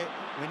gone away.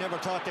 We never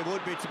thought they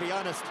would be, to be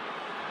honest.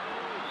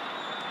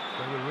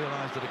 They will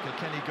realise that a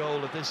Kilkenny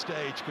goal at this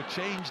stage could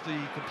change the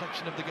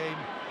complexion of the game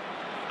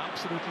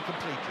absolutely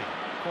completely.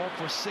 Cork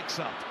were 6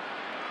 up.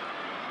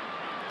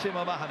 Tim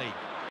O'Mahony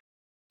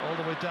all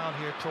the way down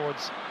here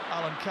towards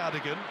Alan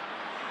Cadigan.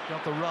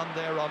 Got the run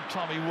there on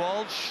Tommy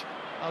Walsh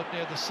out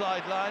near the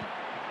sideline,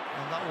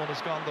 and that one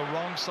has gone the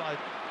wrong side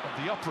of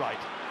the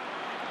upright.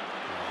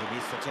 Yeah, he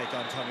needs to take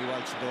on Tommy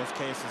Walsh in those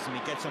cases, and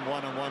he gets him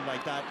one-on-one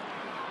like that.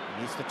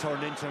 He needs to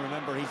turn into,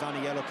 remember, he's on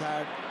a yellow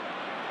card.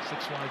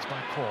 6 wides by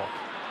Cork.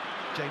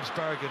 James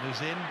Bergen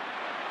is in,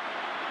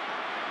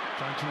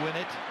 trying to win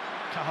it.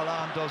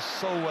 Cahalane does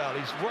so well.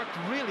 He's worked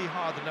really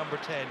hard, the number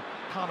 10,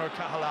 Conor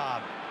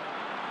Cahalane.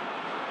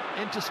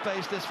 Into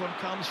space this one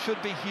comes,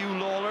 should be Hugh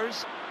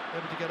Lawlers,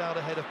 able to get out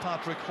ahead of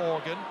Patrick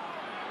Horgan.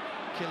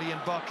 Killian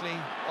Buckley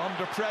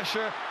under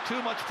pressure,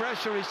 too much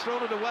pressure, he's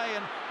thrown it away,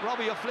 and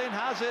Robbie O'Flynn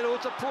has it. Oh,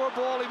 it's a poor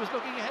ball. He was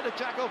looking ahead of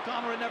Jack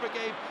O'Connor and never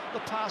gave the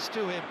pass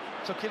to him.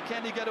 So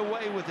Kilkenny get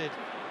away with it,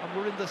 and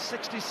we're in the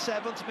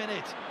 67th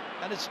minute,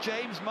 and it's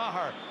James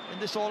Maher in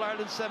this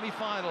All-Ireland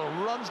semi-final.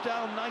 Runs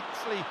down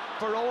nicely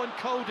for Owen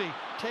Cody,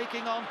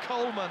 taking on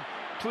Coleman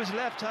to his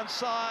left-hand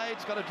side.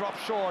 He's got to drop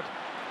short.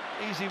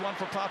 Easy one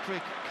for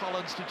Patrick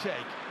Collins to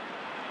take.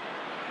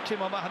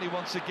 Tim O'Mahony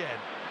once again.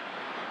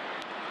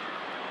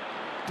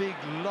 Big,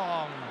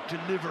 long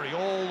delivery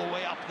all the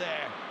way up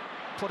there,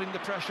 putting the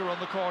pressure on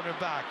the corner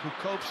back, who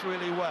copes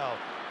really well.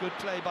 Good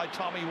play by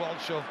Tommy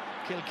Walsh of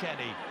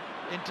Kilkenny.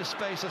 Into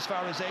space as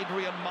far as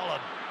Adrian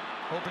Mullen,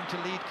 hoping to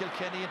lead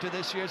Kilkenny into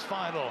this year's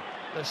final.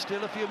 There's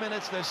still a few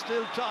minutes, there's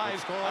still time,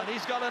 and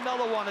he's got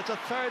another one. It's a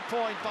 3rd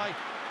point by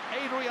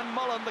Adrian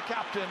Mullen, the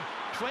captain.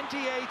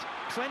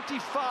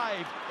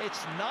 28-25.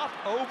 It's not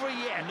over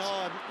yet.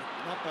 No,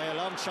 not by a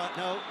long shot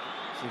now.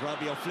 See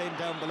Robbie O'Flynn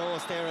down below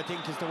us there, I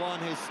think, is the one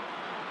who's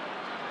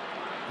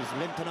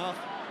limping off.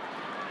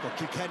 But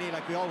Kilkenny,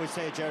 like we always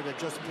say, Gerard,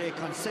 just play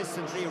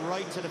consistently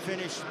right to the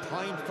finish,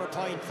 point for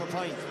point for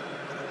point.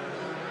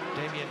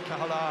 Damien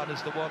Cahalane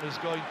is the one who's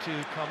going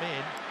to come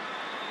in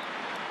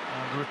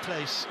and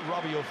replace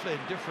Robbie O'Flynn.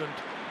 Different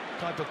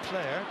type of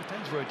player,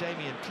 depends where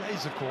Damien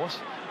plays, of course.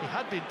 He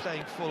had been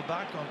playing full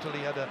back until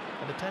he had an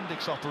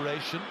appendix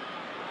operation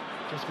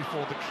just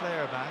before the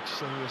Clare match,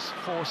 so he was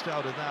forced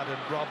out of that, and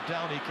Rob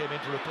Downey came in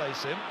to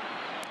replace him.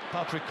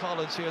 Patrick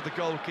Collins here, the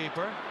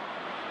goalkeeper,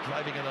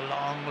 driving in a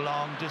long,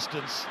 long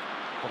distance.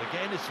 But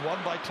again, it's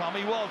won by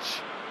Tommy Walsh.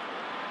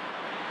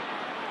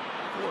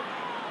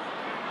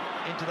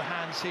 Into the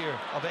hands here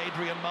of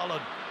Adrian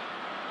Mullen.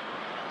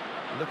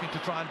 Looking to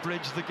try and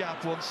bridge the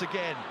gap once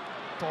again.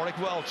 Pádraig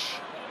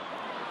Welch.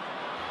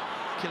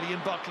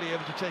 Killian Buckley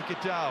able to take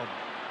it down.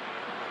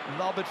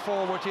 Lob it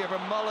forward here for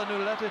Mullen,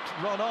 who let it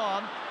run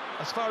on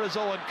as far as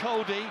Owen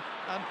Cody.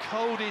 And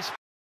Cody's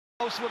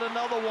close with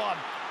another one.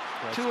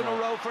 Great 2 in a score.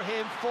 row for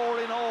him, 4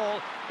 in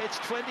all. It's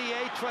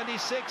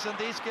 28-26, and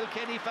these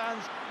Kilkenny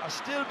fans are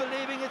still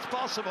believing it's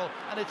possible,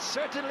 and it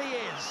certainly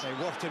is. They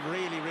worked it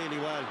really, really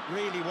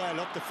well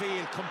up the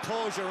field.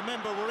 Composure.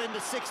 Remember, we're in the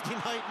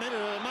 69th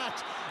minute of the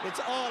match. It's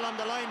all on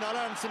the line, the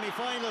All-Ireland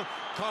semi-final.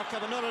 Cork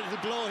have another little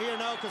blow here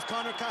now because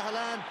Conor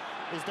Cahalane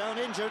is down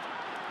injured.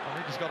 I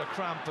think he's got a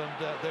cramp, and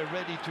they're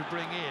ready to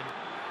bring in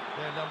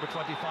their number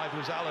 25,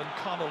 who's Alan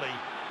Connolly.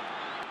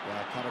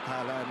 Yeah, Conor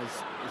Cahalane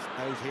is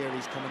out here.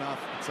 He's coming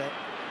off. That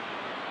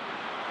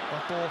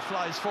ball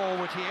flies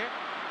forward here,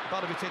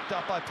 about to be picked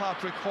up by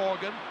Patrick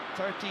Horgan.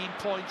 13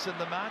 points in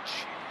the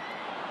match.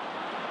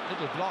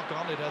 Little block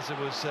on it as it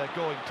was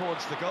going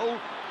towards the goal,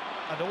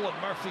 and Owen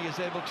Murphy is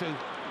able to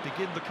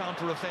begin the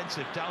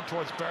counter-offensive down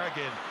towards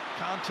Bergen.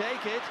 Can't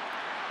take it.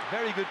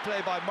 Very good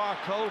play by Mark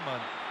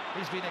Coleman.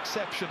 He's been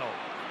exceptional.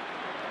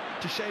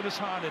 To Seamus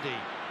Harnedy.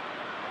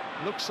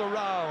 Looks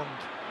around.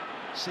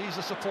 Sees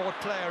a support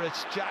player.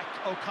 It's Jack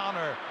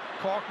O'Connor.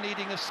 Cork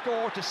needing a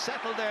score to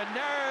settle their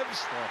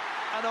nerves.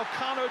 And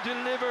O'Connor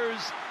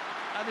delivers.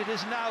 And it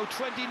is now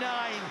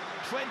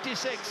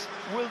 29-26.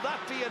 Will that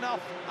be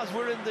enough as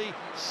we're in the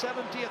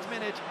 70th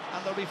minute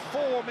and there'll be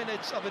 4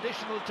 minutes of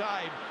additional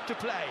time to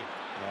play?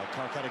 Yeah,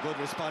 Cork had a good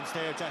response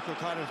there. Jack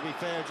O'Connor, to be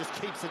fair, just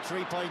keeps the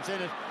 3 points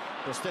in it.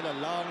 There's still a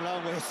long,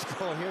 long ways to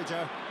go here,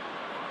 Joe.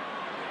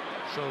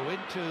 So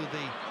into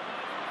the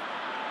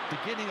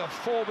beginning of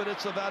 4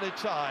 minutes of added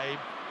time,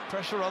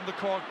 Pressure on the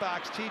Cork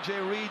backs.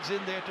 TJ Reid's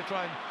in there to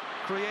try and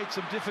create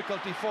some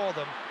difficulty for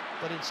them,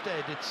 but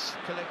instead it's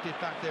collected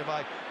back there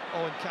by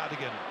Owen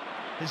Cadigan.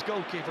 His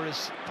goalkeeper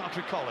is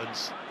Patrick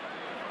Collins.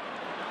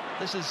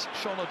 This is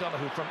Sean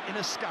O'Donoghue from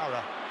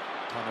Inniscarra.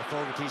 Conor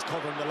Fogarty's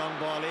covering the long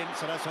ball in,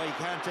 so that's why he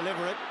can't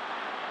deliver it.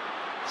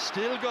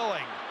 Still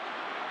going.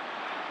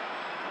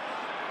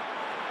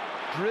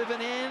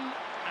 Driven in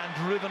and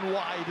driven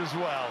wide as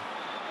well.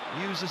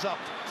 Uses up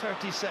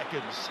 30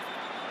 seconds.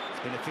 It's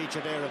been a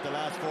feature there of the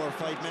last 4 or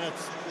 5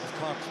 minutes as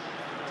Cork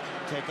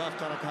take off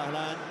Conor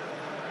Cahalane.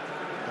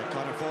 But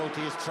Conor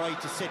Fogarty has tried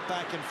to sit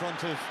back in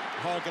front of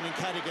Horgan and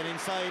Cadigan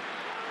inside.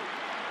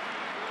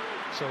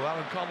 So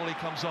Alan Connolly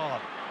comes on.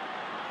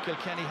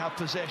 Kilkenny have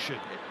possession.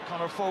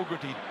 Conor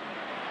Fogarty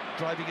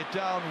driving it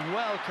down,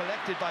 well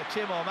collected by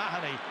Tim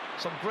O'Mahony.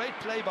 Some great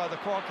play by the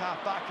Cork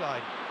half-back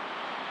line.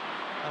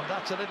 And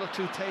that's a little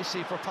too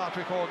tasty for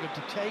Patrick Horgan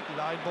to take.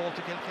 Line ball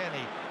to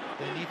Kilkenny.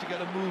 They need to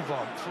get a move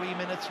on. 3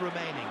 minutes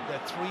remaining. They're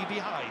 3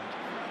 behind.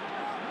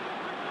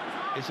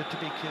 Is it to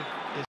be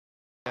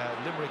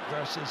Limerick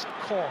versus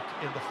Cork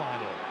in the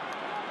final?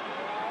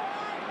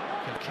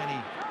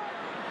 Kilkenny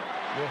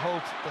will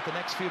hope that the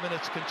next few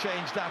minutes can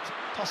change that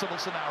possible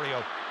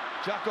scenario.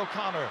 Jack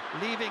O'Connor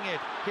leaving it.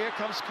 Here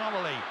comes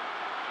Connolly.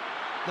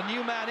 The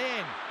new man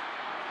in.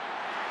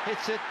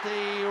 Hits it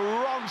the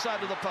wrong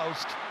side of the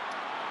post.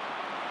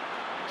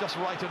 Just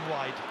right and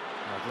wide.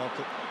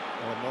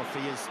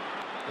 Murphy is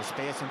the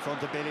space in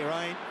front of Billy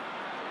Ryan.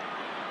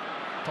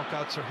 Puck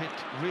outs are hit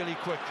really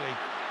quickly.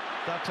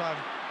 That time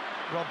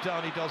Rob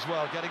Downey does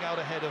well, getting out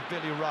ahead of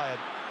Billy Ryan.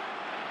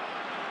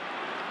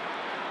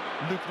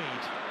 Luke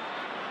Meade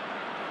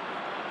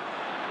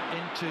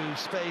into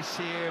space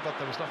here, but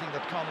there was nothing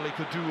that Connolly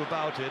could do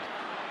about it.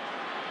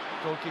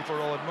 Goalkeeper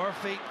Owen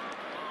Murphy.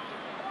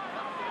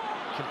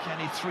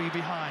 Kilkenny 3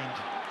 behind.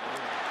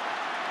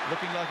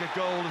 Looking like a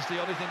goal is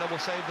the only thing that will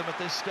save them at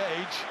this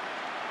stage.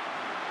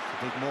 It's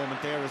a big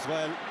moment there as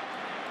well.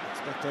 I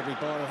expect every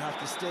ball will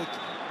have to stick.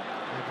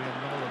 Adrian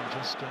Mullen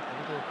just a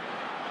little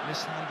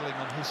mishandling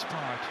on his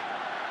part.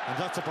 And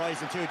that's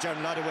surprising too, John,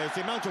 in a lot of ways.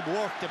 The amount of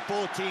work that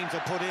both teams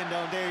have put in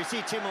down there. You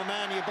see Tim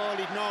O'Mahony, a ball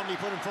he'd normally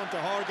put in front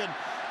of Horgan.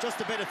 Just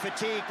a bit of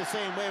fatigue the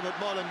same way with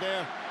Mullen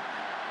there.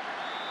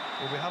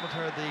 Well, we haven't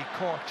heard the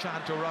Cork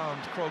chant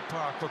around Croke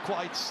Park for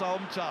quite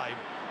some time,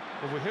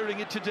 but we're hearing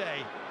it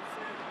today.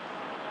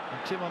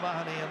 And Tim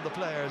O'Mahony and the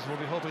players will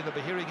be hoping they'll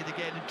be hearing it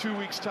again in 2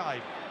 weeks'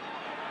 time.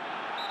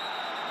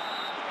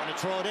 Want to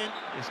throw it in?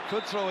 He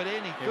could throw it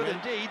in, he could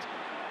indeed.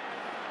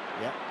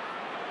 Yeah.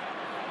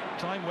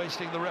 Time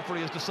wasting, the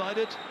referee has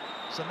decided.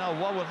 So now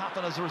what will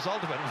happen as a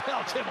result of it?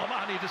 Well, Tim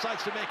O'Mahony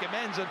decides to make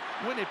amends and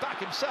win it back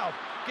himself.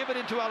 Give it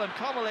into Alan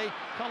Connolly.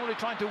 Connolly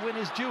trying to win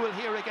his duel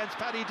here against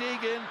Paddy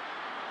Deegan.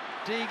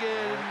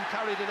 Deegan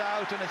carried it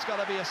out, and it's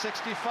got to be a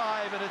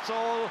 65, and it's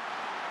all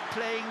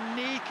playing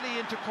neatly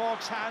into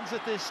Cork's hands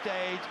at this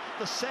stage.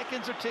 The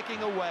seconds are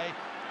ticking away.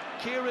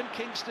 Kieran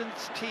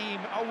Kingston's team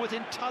are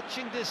within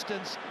touching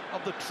distance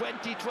of the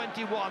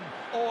 2021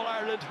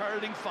 All-Ireland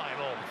hurling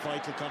final.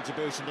 Vital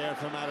contribution there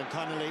from Alan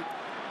Connolly.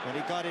 When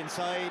he got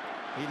inside,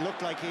 he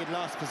looked like he had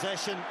lost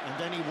possession, and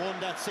then he won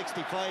that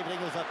 65. I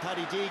think it was that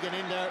Paddy Deegan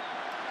in there.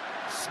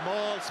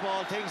 Small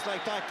things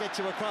like that get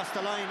you across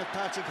the line. If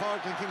Patrick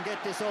Horgan can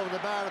get this over the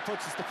bar, it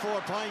puts us to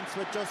 4 points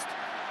with just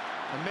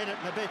a minute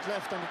and a bit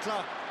left on the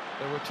clock.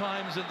 There were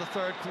times in the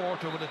third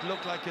quarter when it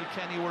looked like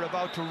Kilkenny were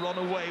about to run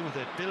away with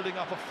it, building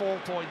up a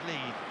 4-point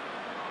lead.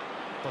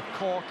 But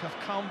Cork have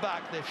come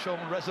back. They've shown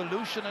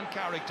resolution and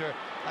character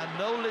and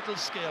no little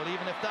skill,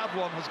 even if that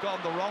one has gone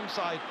the wrong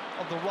side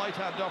of the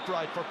right-hand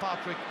upright for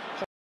Patrick.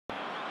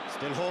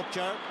 Still hope,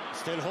 Jar.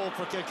 Still hope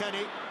for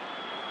Kilkenny.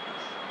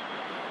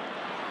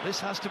 This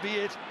has to be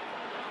it.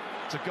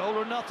 It's a goal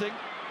or nothing.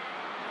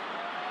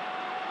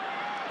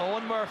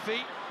 Owen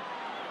Murphy.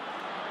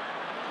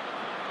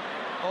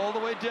 All the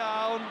way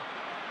down.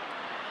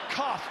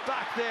 Caught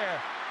back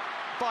there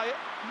by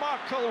Mark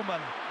Coleman.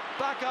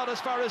 Back out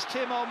as far as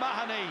Tim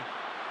O'Mahony.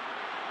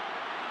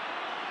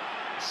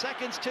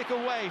 Seconds tick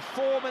away.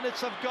 4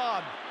 minutes have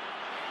gone.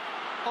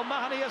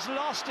 O'Mahony has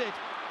lost it.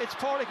 It's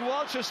Pádraig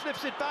Walsh who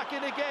slips it back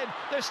in again.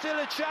 There's still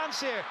a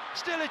chance here.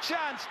 Still a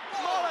chance.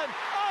 Mullen.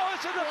 Oh,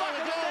 it's in the back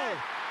of the net.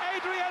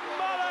 Adrian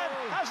Mullen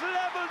has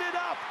levelled it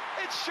up.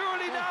 It's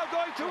surely now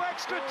going to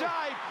extra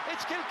time.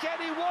 It's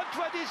Kilkenny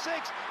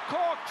 126,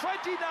 Cork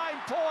 29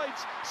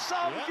 points.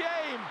 Some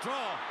game.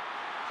 Draw.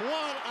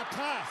 What a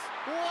pass.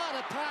 What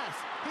a pass.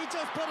 He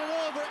just put it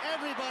over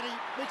everybody.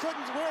 We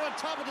were on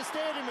top of the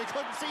stadium. We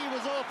couldn't see he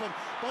was open.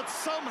 But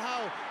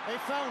somehow they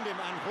found him.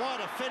 And what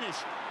a finish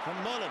from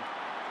Mullen.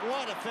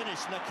 What a finish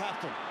from the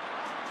captain.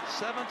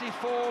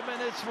 74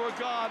 minutes were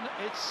gone.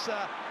 It's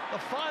the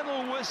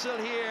final whistle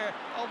here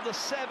of the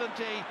 70,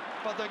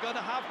 but they're going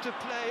to have to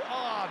play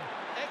on.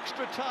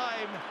 Extra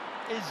time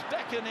is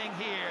beckoning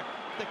here.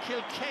 the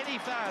Kilkenny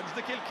fans,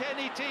 the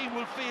Kilkenny team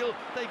will feel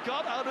they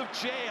got out of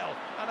jail,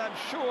 and I'm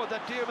sure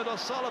that Diarmuid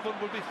O'Sullivan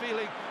will be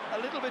feeling a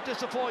little bit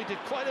disappointed,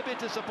 quite a bit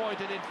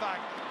disappointed in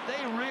fact.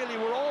 They really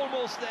were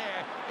almost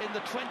there in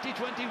the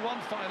 2021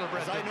 final,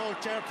 Brendan. As I know,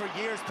 Ger, for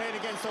years playing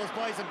against those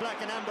boys in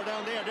black and amber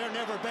down there, they're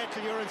never bet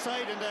till you're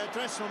inside in the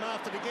dressing room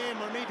after the game,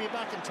 or maybe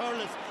back in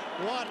Turles.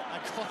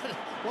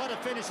 What a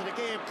finish of the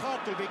game.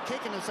 Cork will be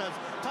kicking themselves.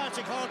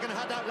 Patrick Horgan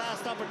had that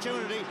last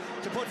opportunity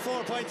to put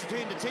 4 points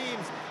between the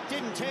teams,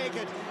 didn't take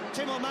it.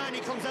 Tim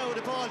O'Mahony comes out with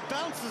the ball,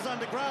 bounces on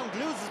the ground,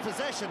 loses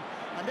possession,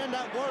 and then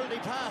that worldly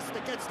pass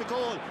that gets the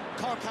goal.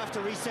 Cork have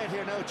to reset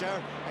here now,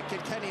 Ger, and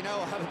Kilkenny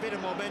now have a bit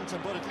of momentum,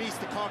 but at least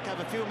the Cork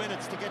have a few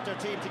minutes to get their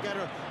team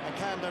together and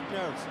calm their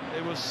nerves.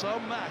 It was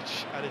some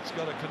match, and it's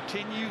going to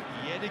continue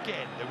yet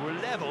again. They were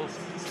level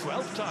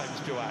 12 times,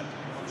 Joanne.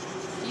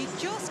 You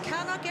just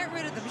cannot get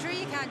rid of them. Sure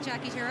you can,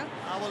 Jackie Tyrrell.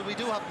 Well, we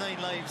do have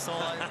 9 lives, so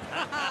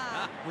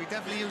we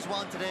definitely used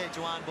one today,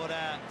 Joanne, but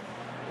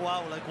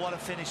wow, like what a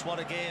finish, what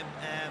a game.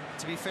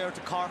 To be fair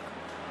to Cork,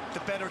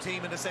 the better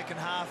team in the second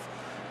half,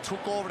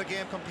 took over the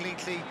game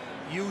completely,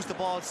 used the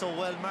ball so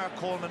well. Mark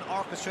Coleman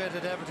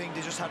orchestrated everything.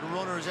 They just had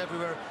runners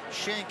everywhere.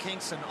 Shane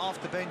Kingston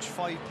off the bench,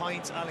 5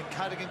 points. Alan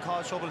Cadigan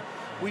caused trouble.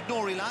 We'd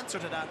no real answer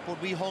to that,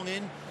 but we hung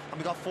in and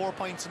we got 4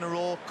 points in a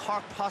row.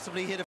 Cork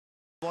possibly hit a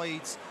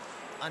wides,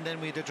 and then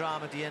we had the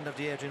drama at the end of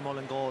the Adrian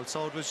Mullen goal.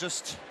 So it was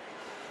just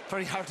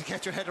very hard to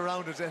get your head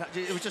around it.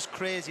 It was just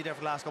crazy there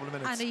for the last couple of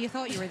minutes. Anna, you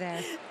thought you were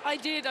there. I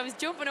did. I was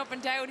jumping up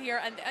and down here,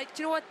 and do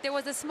you know what? There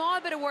was a small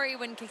bit of worry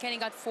when Kilkenny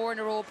got 4 in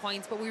a row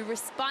points, but we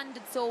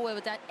responded so well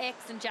with that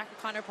excellent Jack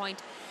O'Connor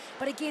point.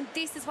 But again,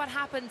 this is what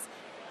happens.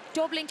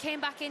 Dublin came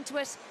back into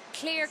it,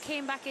 Clare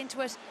came back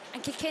into it,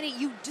 and Kilkenny,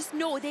 you just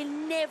know they'll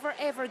never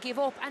ever give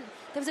up. And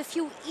there was a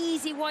few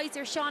easy wides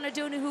there, Sean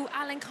O'Donoghue,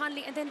 Alan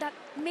Connolly, and then that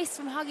miss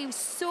from Hoggy was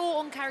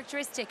so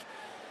uncharacteristic.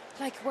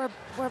 Like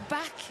we're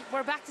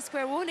back to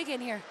square one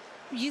again here.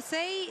 You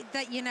say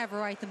that you never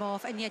write them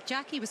off, and yet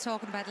Jackie was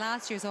talking about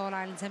last year's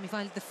All-Ireland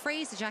semi-final. The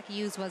phrase that Jackie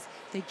used was,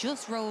 they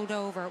just rolled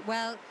over.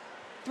 Well,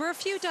 there were a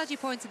few dodgy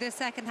points in this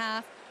second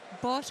half,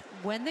 but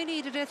when they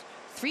needed it,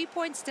 3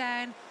 points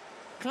down,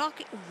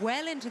 clock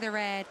well into the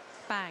red,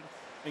 bang.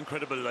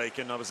 Incredible, like,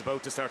 and I was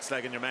about to start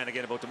slagging your man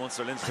again about the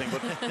Munster-Leinster thing,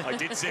 but I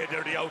did say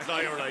they're the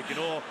outlier, like, you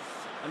know,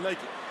 and like,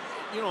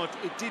 you know,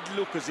 it did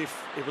look as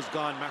if it was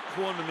gone. Mark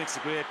Coleman makes a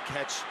great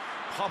catch,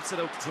 pops it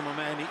out to Tim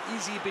O'Mahony.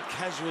 Is he a bit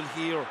casual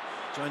here,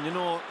 John? You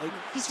know, like,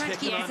 he's trying to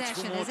keep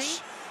possession, is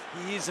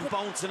he? He is, and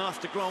bouncing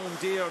off the ground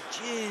there.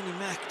 Jenny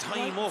Mac,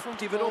 time up,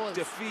 give it up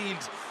the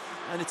field,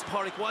 and it's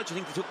Pádraig Walsh, I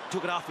think they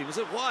took it off him.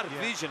 What a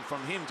vision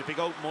from him to pick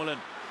out Mullen,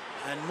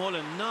 and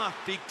Mullen not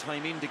big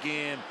time in the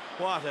game.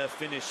 What a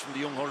finish from the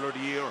young hurler of the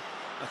year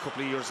a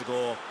couple of years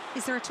ago.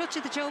 Is there a touch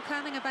of the Joe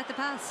Canning about the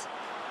pass?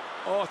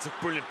 Oh, it's a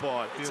brilliant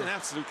ball. It's an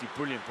absolutely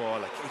brilliant ball.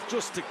 Like, it's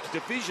just the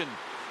vision.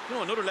 You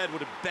know, another lad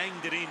would have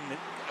banged it in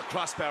a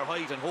crossbar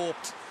height and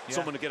hoped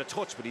someone would get a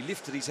touch, but he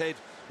lifted his head.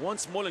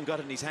 Once Mullen got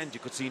it in his hand, you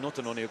could see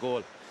nothing, only a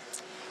goal.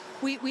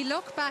 We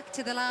look back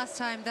to the last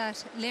time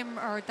that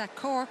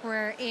Cork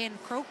were in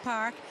Croke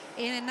Park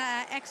in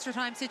an extra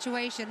time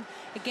situation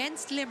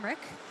against Limerick.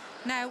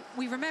 Now,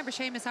 we remember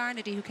Seamus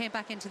Arnady, who came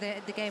back into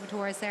the game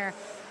towards there,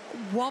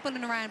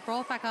 wobbling around,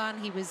 brought back on.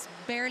 He was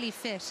barely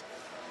fit.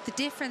 The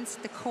difference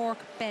the Cork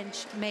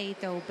bench made,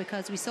 though,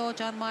 because we saw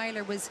John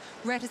Myler was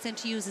reticent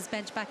to use his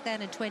bench back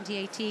then in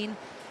 2018.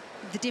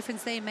 The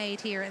difference they made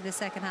here in the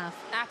second half.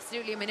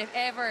 Absolutely. I mean, if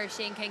ever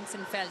Shane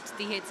Kingston felt that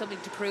he had something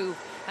to prove,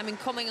 I mean,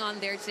 coming on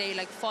there today,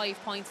 like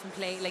 5 points from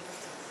play, like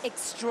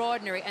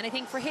extraordinary. And I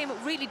think for him,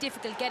 really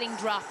difficult getting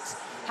dropped,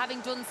 having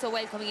done so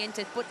well coming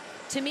into it. But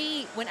to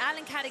me, when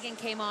Alan Cadigan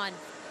came on,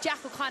 Jack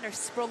O'Connor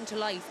sprung to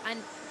life, and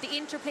the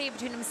interplay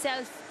between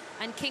himself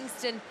and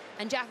Kingston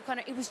and Jack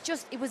O'Connor, it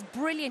was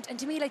brilliant. And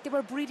to me, like, they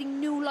were breathing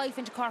new life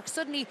into Cork.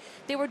 Suddenly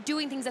they were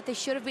doing things that they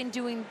should have been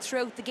doing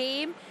throughout the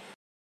game.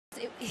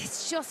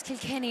 It's just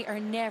Kilkenny are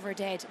never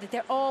dead, that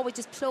they're always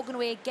just plugging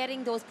away,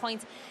 getting those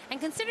points.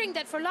 And considering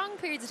that for long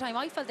periods of time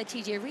I felt that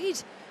TJ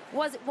Reid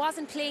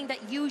wasn't playing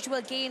that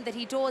usual game that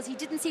he does, he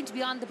didn't seem to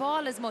be on the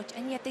ball as much,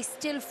 and yet they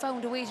still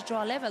found a way to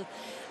draw level.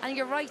 And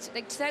you're right,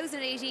 like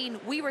 2018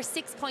 we were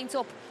 6 points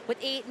up with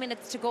 8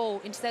 minutes to go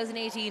in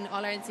 2018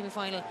 All-Ireland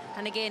semi-final,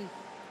 and again,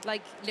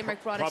 like,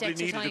 Limerick brought it extra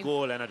time. Probably needed a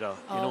goal, Enada,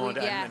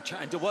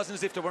 and it wasn't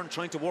as if they weren't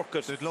trying to work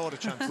it. There's a load of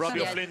chances.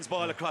 Robbie O'Flynn's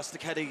ball across the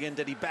Cadigan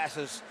that he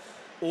batted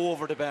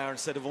over the bar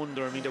instead of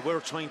under. I mean, they were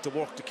trying to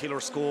work the killer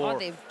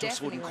score.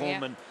 Just wouldn't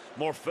come. And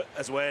Murphy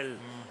as well.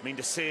 I mean,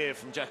 the save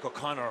from Jack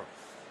O'Connor,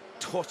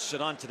 touched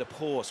it onto the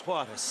post.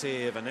 What a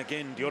save. And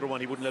again, the other one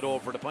he wouldn't let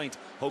over the point.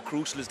 How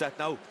crucial is that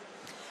now?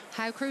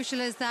 How crucial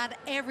is that?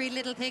 Every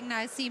little thing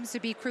now seems to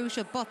be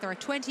crucial, but there are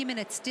 20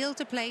 minutes still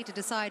to play to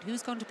decide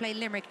who's going to play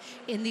Limerick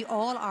in the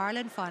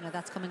All-Ireland final.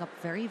 That's coming up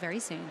very, very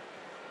soon.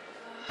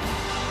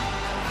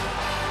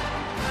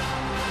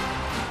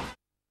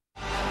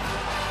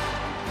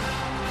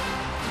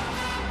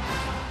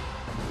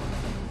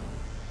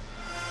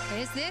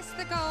 Is this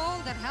the goal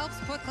that helps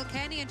put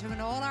Kilkenny into an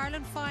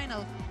All-Ireland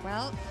final?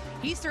 Well,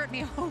 he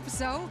certainly hopes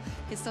so.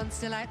 His son's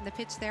still out in the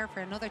pitch there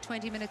for another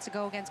 20 minutes to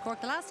go against Cork.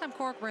 The last time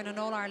Cork were in an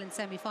All-Ireland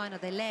semi-final,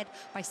 they led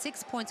by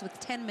 6 points with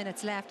 10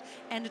 minutes left,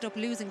 ended up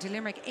losing to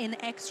Limerick in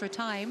extra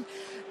time.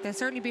 They'll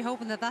certainly be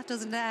hoping that that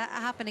doesn't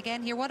happen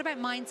again here. What about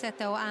mindset,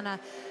 though, Anna?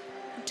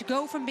 To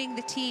go from being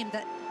the team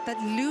that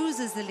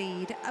loses the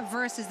lead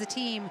versus the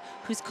team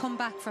who's come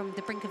back from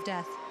the brink of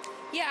death.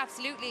 Yeah,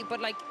 absolutely. But,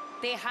 like,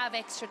 they have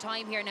extra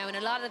time here now, and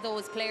a lot of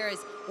those players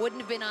wouldn't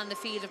have been on the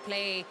field of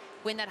play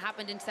when that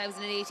happened in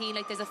 2018.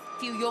 Like, there's a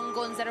few young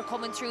guns that are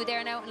coming through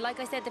there now. And like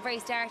I said at the very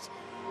start,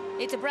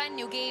 it's a brand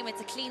new game.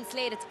 It's a clean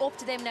slate. It's up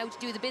to them now to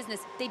do the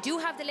business. They do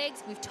have the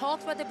legs. We've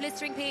talked about their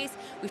blistering pace.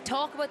 We've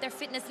talked about their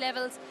fitness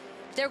levels.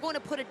 They're going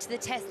to put it to the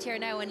test here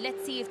now, and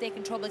let's see if they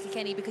can trouble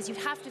Kilkenny, because you'd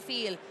have to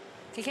feel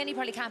Kilkenny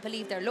probably can't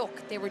believe their luck.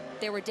 They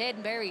were dead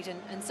and buried,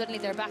 and suddenly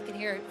they're back in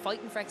here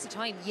fighting for extra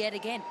time yet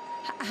again.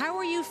 How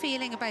are you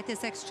feeling about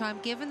this extra time,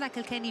 given that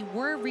Kilkenny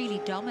were really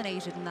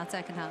dominated in that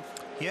second half?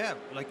 Yeah,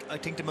 like, I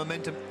think the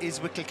momentum is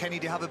with Kilkenny.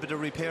 They have a bit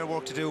of repair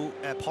work to do.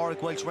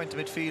 Pádraig Welch went to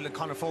midfield and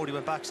Conor Foley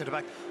went back to the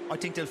back. I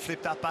think they'll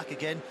flip that back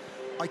again.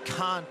 I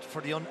can't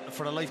for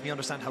the life of me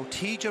understand how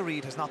TJ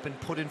Reid has not been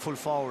put in full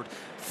forward.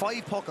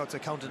 5 puckouts I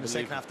counted in the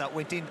second half that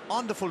went in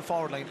on the full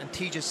forward line, and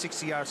TJ's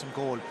 60 yards from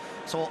goal.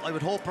 So I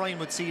would hope Brian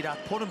would see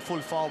that, put him full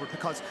forward,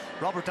 because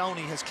Robert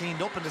Downey has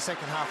cleaned up in the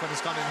second half when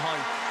it's gone in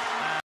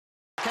high.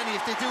 Kenny,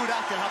 if they do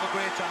that, they'll have a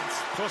great chance.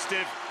 Plus,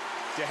 Dave,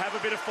 they have a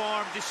bit of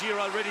form this year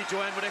already,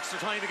 Joanne, with extra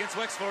time against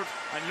Wexford,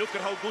 and look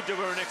at how good they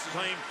were in extra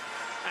time.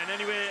 And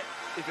anyway,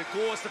 if it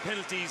goes to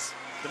penalties,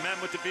 the man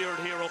with the beard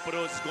here up with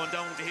us is going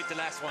down to hit the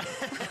last one.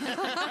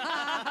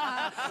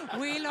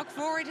 We look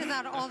forward to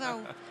that,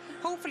 although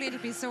hopefully it'll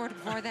be sorted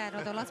before then,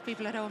 although lots of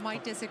people at home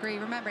might disagree.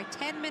 Remember,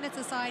 10 minutes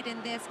aside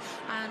in this,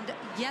 and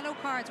yellow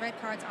cards, red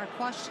cards are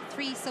quashed.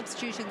 3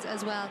 substitutions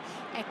as well,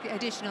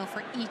 additional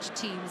for each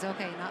teams.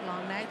 Okay, not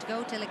long now to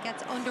go till it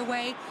gets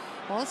underway.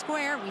 All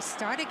square, we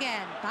start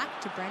again.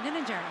 Back to Brendan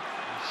and Jerry.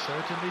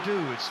 Certainly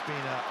do. It's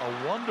been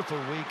a wonderful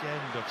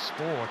weekend of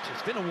sport.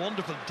 It's been a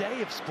wonderful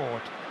day of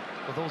sport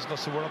for those of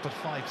us who were up at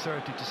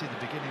 5:30 to see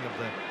the beginning of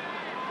the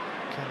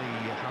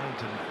Kelly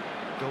Harrington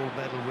gold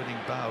medal winning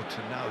bout,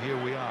 and now here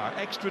we are,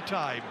 extra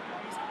time.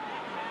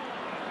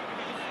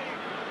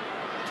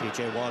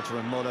 TJ Walter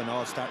and Mullen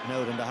all starting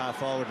out in the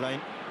half-forward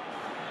line.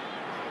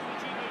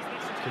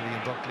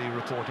 Killian Buckley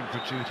reporting for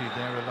duty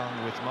there,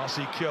 along with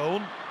Mossy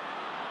Keown.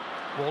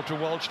 Walter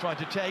Walsh trying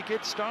to take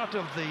it. Start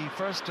of the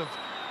first of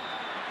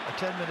a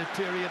 10-minute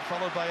period,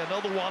 followed by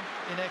another one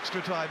in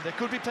extra time. There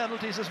could be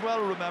penalties as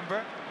well,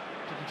 remember,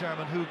 to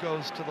determine who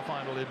goes to the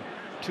final in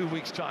 2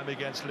 weeks' time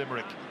against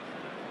Limerick.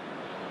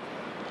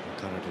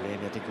 Conor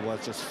Delaney, I think it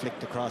was, just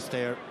flicked across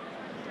there.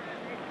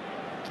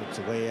 Takes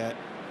away a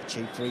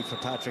cheap free for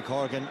Patrick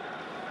Horgan.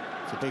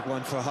 It's a big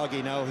one for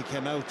Hoggy now. He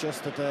came out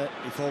just at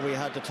before we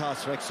had the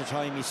toss for extra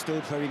time. He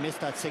stood where he missed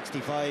that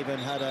 65 and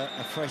had a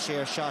fresh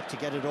air shot to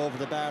get it over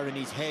the bar in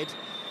his head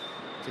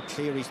to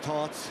clear his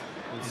thoughts.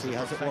 We'll see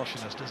how it works.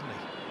 Isn't he?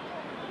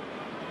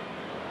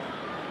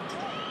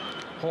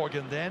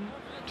 Horgan then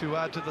to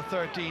add to the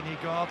 13 he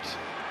got,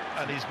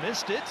 and he's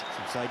missed it.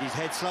 Inside his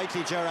head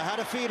slightly, Gerard. I had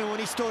a feeling when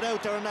he stood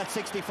out there on that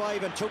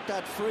 65 and took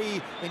that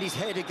free in his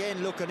head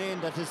again, looking in,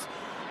 that is,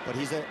 but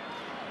he's a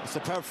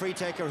superb free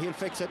taker. He'll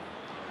fix it.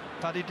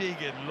 Paddy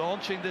Deegan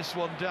launching this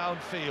one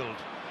downfield,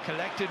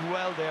 collected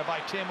well there by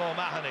Tim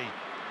O'Mahony.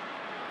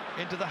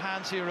 Into the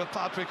hands here of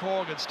Patrick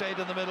Horgan, stayed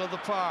in the middle of the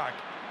park,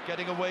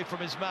 getting away from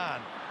his man.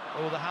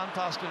 Oh, the hand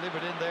pass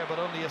delivered in there, but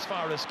only as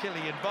far as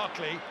Killian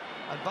Buckley.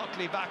 And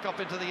Buckley back up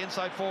into the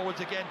inside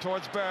forwards again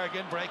towards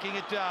Bergen, breaking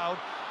it down.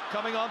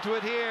 Coming onto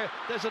it here,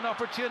 there's an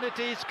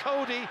opportunity. It's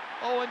Cody.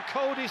 Oh, and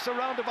Cody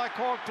surrounded by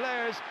Cork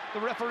players. The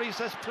referee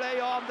says play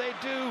on. They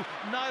do.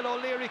 Niall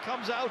O'Leary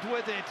comes out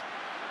with it.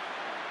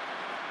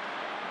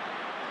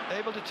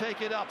 Able to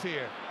take it up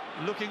here.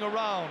 Looking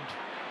around.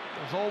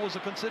 There's always a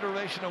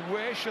consideration of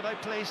where should I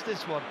place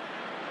this one.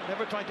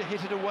 Never trying to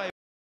hit it away.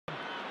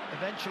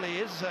 Eventually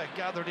is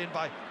gathered in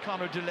by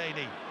Conor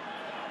Delaney.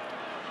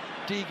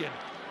 Deegan.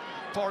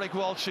 Pádraig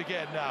Walsh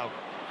again now.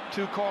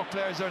 2 Cork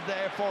players are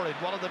there for it.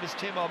 One of them is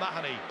Tim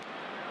O'Mahony.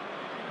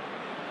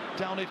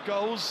 Down it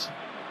goes.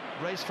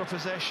 Race for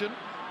possession.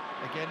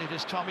 Again, it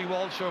is Tommy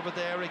Walsh over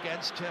there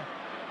against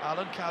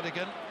Alan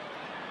Cadigan.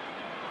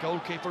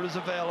 Goalkeeper is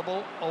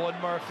available, Owen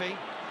Murphy.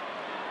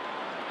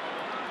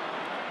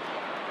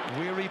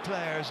 Weary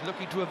players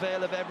looking to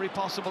avail of every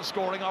possible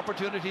scoring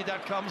opportunity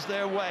that comes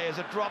their way as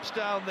it drops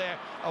down there.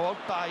 Out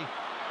by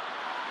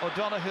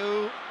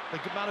O'Donoghue, the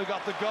man who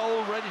got the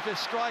goal, ready to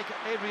strike.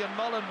 Adrian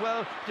Mullen,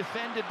 well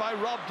defended by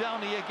Rob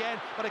Downey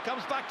again, but it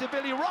comes back to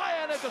Billy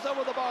Ryan. It goes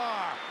over the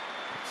bar.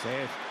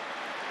 Save.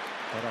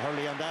 Got a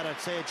hurley on that, I'd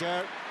say,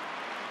 Ger.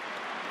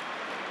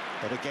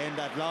 But again,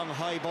 that long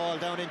high ball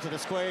down into the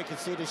square. You can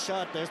see the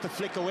shot. There's the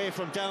flick away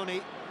from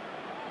Downey.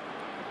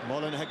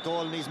 Mullen had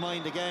goal in his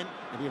mind again.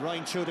 Maybe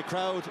Ryan through the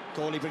crowd.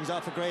 Goalie brings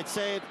off a great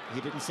save.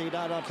 He didn't see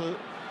that until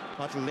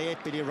Not late,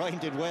 Billy Ryan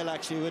did well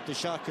actually with the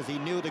shot because he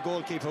knew the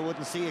goalkeeper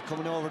wouldn't see it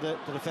coming over the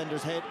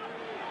defender's head.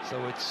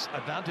 So it's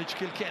advantage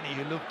Kilkenny,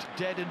 who looked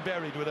dead and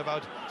buried with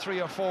about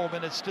 3 or 4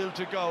 minutes still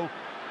to go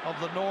of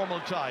the normal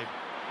time.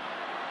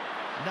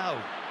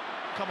 Now,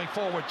 coming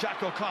forward,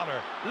 Jack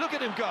O'Connor. Look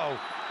at him go.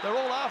 They're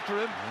all after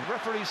him.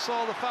 Referee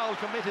saw the foul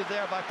committed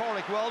there by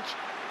Pádraig Walsh,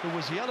 who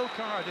was yellow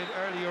carded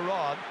earlier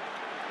on.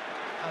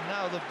 And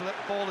now the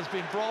ball has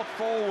been brought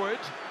forward.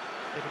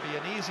 It'll be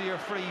an easier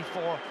free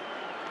for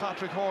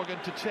Patrick Horgan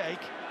to take.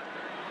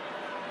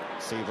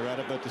 See, we're at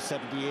about the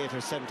 78th or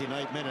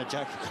 79th minute.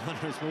 Jack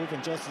O'Connor is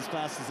moving just as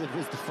fast as it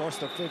was the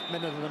 1st or 5th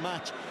minute of the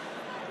match,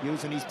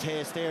 using his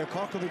pace there.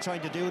 Cork will be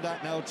trying to do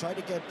that now, try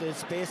to get the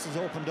spaces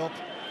opened up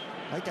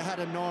like they had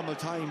a normal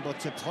time, but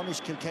to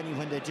punish Kilkenny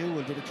when they do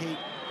will be the key.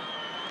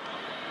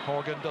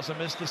 Horgan doesn't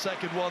miss the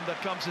second one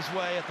that comes his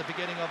way at the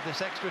beginning of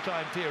this extra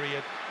time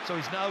period, so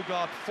he's now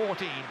got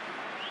 14,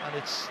 and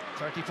it's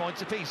 30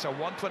 points apiece, so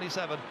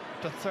 127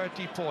 to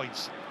 30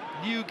 points.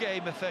 New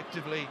game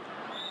effectively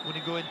when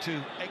you go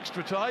into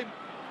extra time.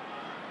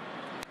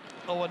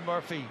 Owen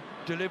Murphy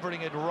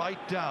delivering it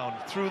right down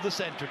through the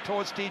centre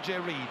towards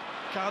TJ Reid.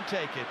 Can't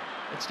take it.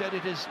 Instead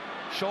it is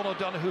Sean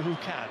O'Donoghue who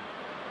can.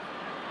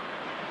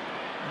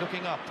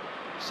 Looking up,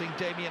 seeing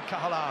Damien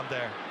Cahalane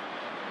there.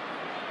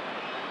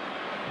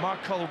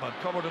 Mark Coleman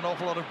covered an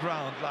awful lot of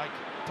ground, like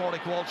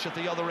Pádraig Walsh at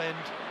the other end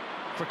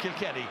for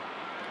Kilkenny.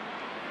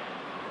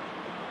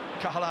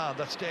 Cahalane,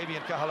 that's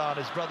Damien Cahalane.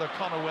 His brother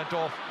Conor went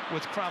off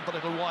with cramp a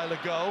little while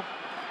ago.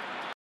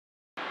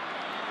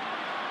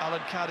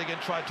 Alan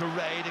Cadigan tried to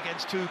raid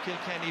against 2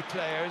 Kilkenny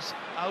players,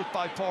 out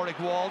by Pádraig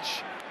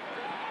Walsh.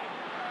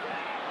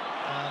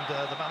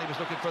 And the man he was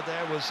looking for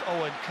there was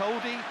Owen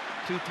Cody.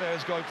 2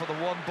 players going for the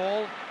one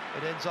ball.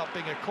 It ends up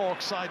being a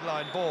Cork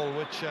sideline ball,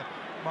 which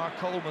Mark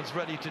Coleman's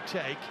ready to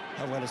take.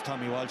 How well has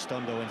Tommy Walsh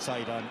done though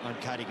inside on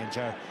Cadigan,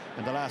 Ger?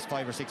 In the last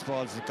 5 or 6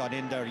 balls that got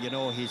in there, you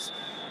know, he's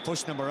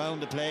pushing him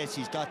around the place,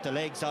 he's got the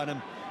legs on him,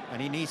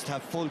 and he needs to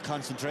have full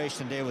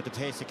concentration there with the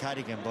pace of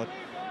Cadigan, but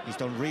he's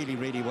done really,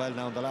 really well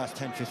now in the last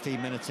 10-15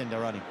 minutes in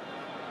there on him.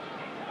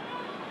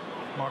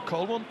 Mark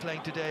Coleman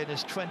playing today in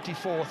his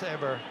 24th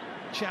ever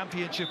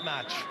championship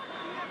match.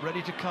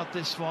 Ready to cut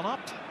this one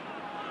up.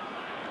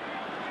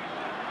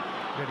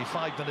 Nearly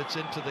 5 minutes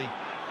into the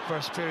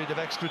first period of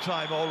extra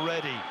time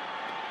already.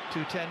 2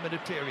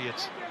 10-minute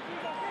periods.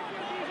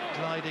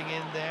 Gliding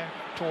in there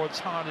towards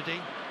Harnedy.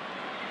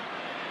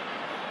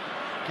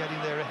 Getting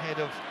there ahead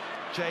of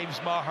James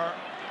Maher.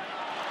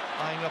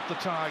 Eyeing up the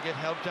target,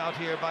 helped out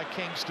here by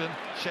Kingston.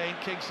 Shane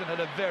Kingston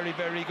had a very,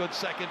 very good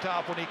second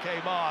half when he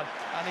came on,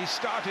 and he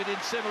started in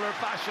similar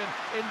fashion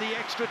in the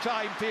extra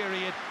time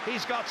period.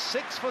 He's got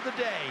 6 for the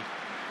day.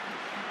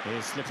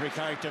 His slippery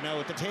character now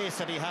with the pace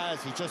that he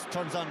has. He just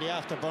turns on the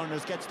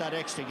afterburners, gets that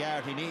extra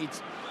yard he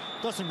needs.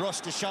 Doesn't rush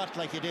the shot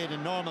like he did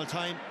in normal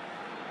time.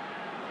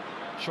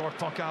 Short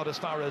puck out as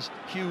far as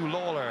Hugh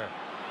Lawler.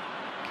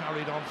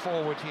 Carried on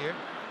forward here.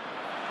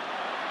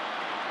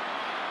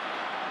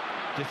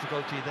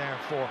 Difficulty there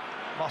for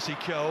Mossy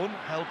Keown,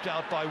 helped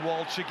out by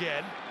Walsh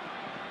again.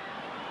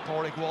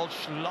 Pádraig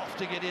Walsh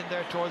lofting it in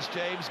there towards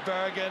James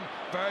Bergen.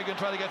 Bergen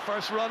trying to get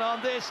first run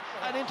on this,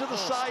 and into the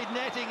side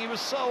netting. He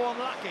was so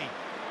unlucky.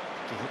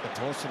 He hit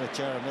the post of the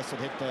chair, unless it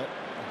hit the,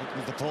 I think it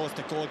was the post.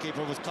 The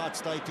goalkeeper was caught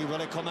slightly.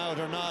 Will it come out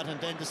or not? And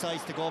then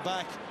decides to go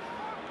back.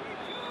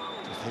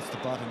 Just hits the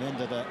bottom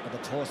end of the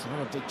post.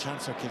 Another big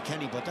chance for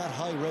Kilkenny, but that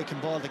high raking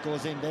ball that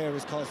goes in there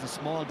is causing a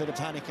small bit of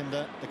panic in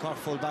the Cork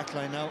full back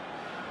line now.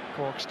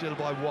 Cork still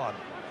by 1.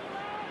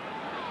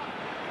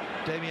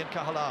 Damien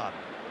Cahalane.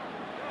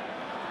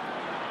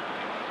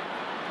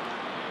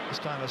 This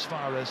time as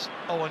far as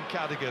Owen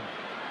Cadigan.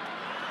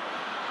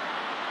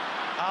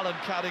 Alan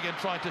Cadigan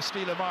trying to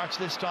steal a march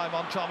this time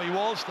on Tommy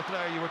Walsh, the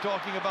player you were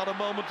talking about a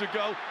moment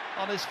ago.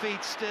 On his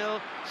feet still,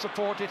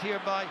 supported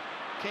here by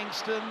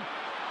Kingston.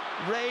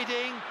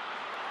 Raiding.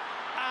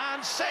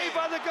 And saved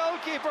by the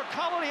goalkeeper.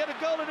 Connolly had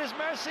a goal at his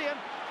mercy, and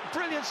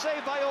brilliant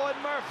save by Owen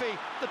Murphy.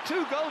 The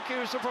 2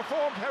 goalkeepers have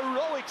performed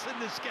heroics in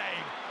this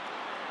game.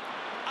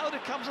 Out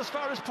it comes as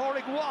far as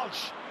Pádraig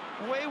Walsh.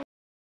 Way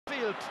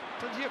field,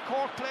 plenty of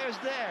Cork players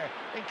there,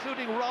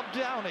 including Rob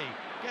Downey.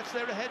 Gets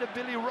there ahead of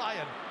Billy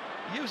Ryan.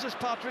 Uses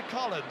Patrick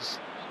Collins.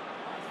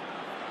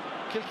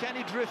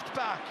 Kilkenny drift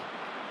back.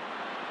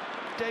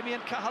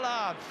 Damien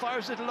Cahalane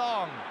fires it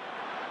long.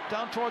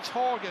 Down towards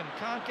Horgan,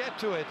 can't get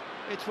to it.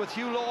 It's with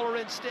Hugh Lawler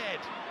instead.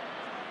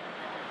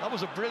 That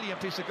was a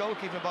brilliant piece of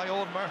goalkeeping by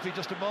Owen Murphy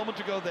just a moment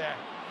ago there.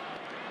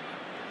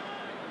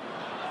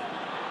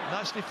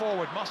 Nicely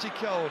forward, Mossy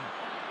Keown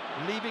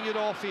leaving it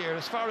off here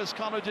as far as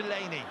Conor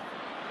Delaney.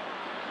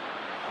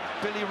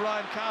 Billy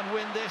Ryan can't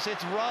win this.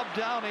 It's Rob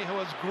Downey, who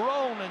has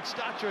grown in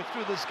stature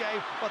through this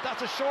game, but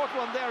that's a short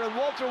one there, and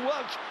Walter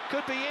Welch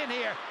could be in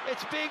here.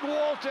 It's big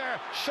Walter,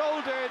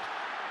 shouldered,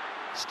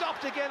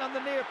 stopped again on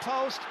the near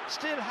post,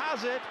 still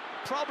has it,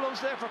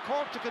 problems there for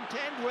Cork to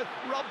contend with.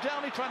 Rob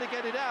Downey trying to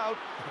get it out.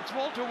 It's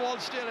Walter Wall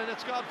still, and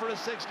it's gone for a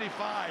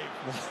 65.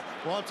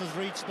 Walter's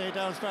reached there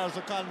down as far as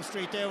O'Connell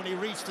Street there, and he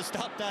reached to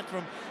stop that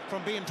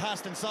from being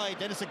passed inside.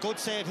 Then it's a good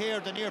save here,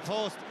 the near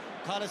post.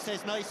 Collins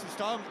says nice and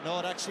strong. No,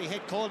 it actually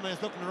hit Coleman.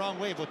 Is looking the wrong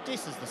way, but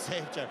this is the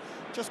save.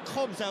 Just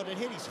comes out and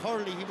hit his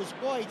hurley. He was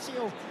wide. See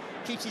how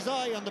keeps his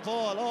eye on the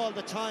ball all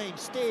the time.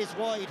 Stays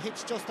wide.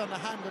 Hits just on the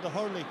hand of the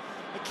hurley.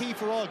 The key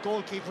for all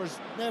goalkeepers: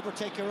 never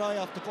take your eye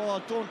off the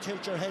ball. Don't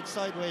tilt your head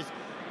sideways.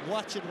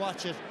 Watch it.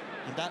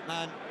 And that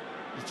man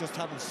is just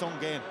having some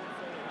game.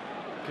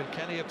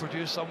 Kilkenny have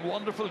produced some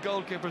wonderful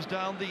goalkeepers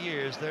down the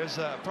years. There's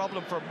a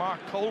problem for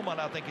Mark Coleman,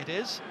 I think it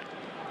is.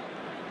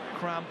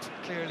 Cramp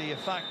clearly a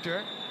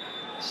factor.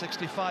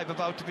 65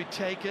 about to be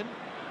taken.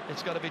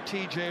 It's got to be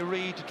TJ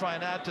Reid to try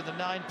and add to the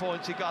 9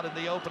 points he got in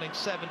the opening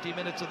 70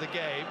 minutes of the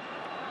game.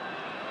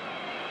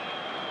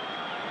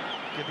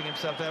 Giving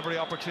himself every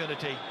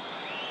opportunity.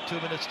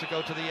 2 minutes to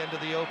go to the end of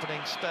the opening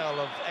spell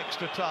of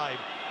extra time.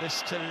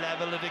 This to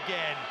level it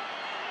again.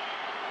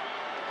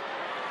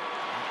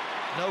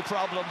 No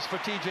problems for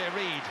TJ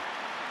Reid.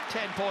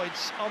 10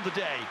 points on the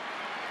day.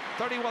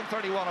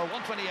 31-31 or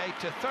 128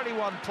 to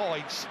 31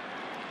 points.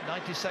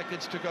 90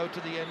 seconds to go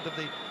to the end of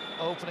the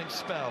opening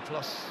spell,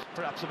 plus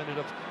perhaps a minute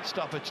of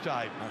stoppage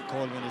time. Mark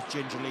Coleman is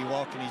gingerly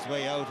walking his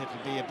way out.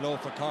 It'll be a blow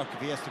for Cork if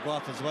he has to go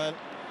off as well.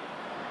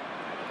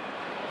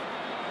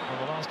 Well,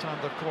 the last time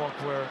that Cork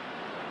were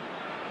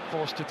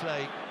forced to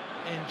play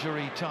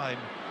injury time,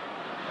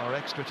 or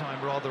extra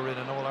time rather, in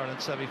an All-Ireland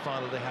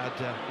semi-final, they had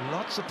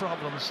lots of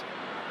problems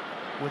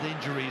with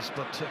injuries,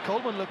 but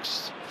Coleman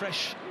looks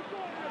fresh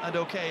and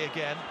okay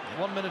again.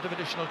 1 minute of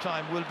additional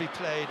time will be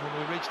played when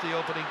we reach the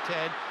opening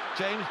 10.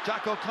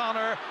 Jack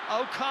O'Connor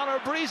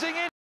breezing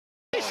in.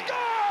 He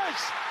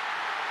scores!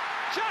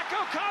 Jack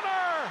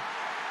O'Connor!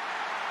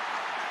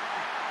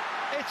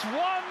 It's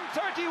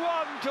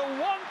 131 to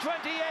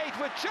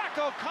 128 with Jack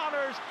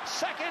O'Connor's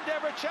second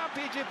ever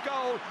championship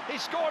goal. He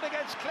scored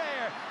against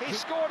Clare, he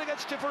scored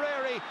against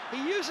Tipperary.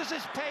 He uses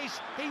his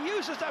pace, he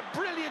uses that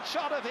brilliant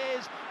shot of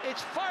his.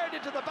 It's fired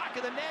into the back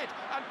of the net,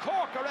 and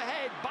Cork are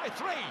ahead by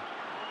 3.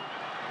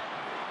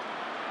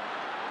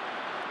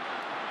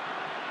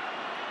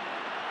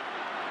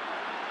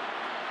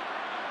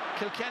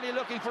 Kilkenny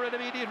looking for an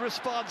immediate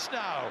response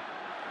now.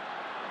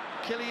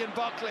 Killian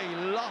Buckley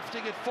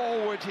lofting it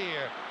forward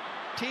here.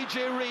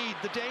 TJ Reid,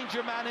 the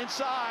danger man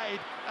inside,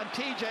 and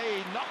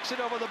TJ knocks it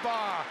over the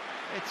bar.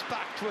 It's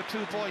back to a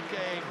 2-point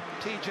game.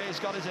 TJ's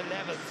got his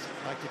 11th.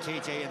 Like the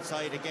TJ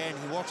inside again.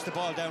 He works the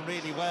ball down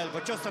really well,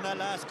 but just on that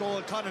last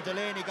goal, Conor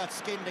Delaney got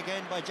skinned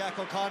again by Jack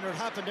O'Connor. It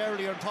happened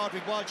earlier, and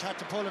Padraig Walsh had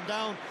to pull him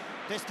down.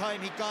 This time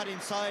he got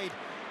inside,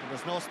 and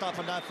there's no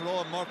stopping that for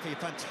Owen Murphy.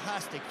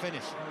 Fantastic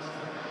finish.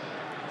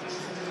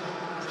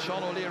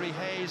 Sean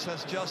O'Leary-Hayes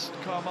has just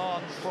come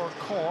on for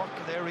Cork.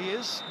 There he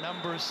is,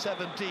 number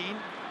 17.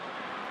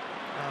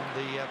 And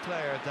the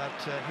player that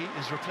he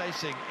is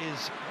replacing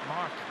is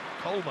Mark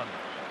Coleman.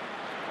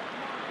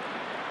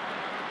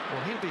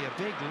 Well, he'll be a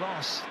big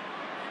loss.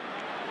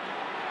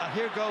 And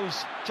here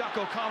goes Jack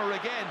O'Connor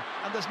again,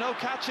 and there's no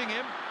catching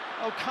him.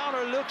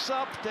 O'Connor looks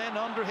up, then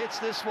underhits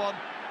this one.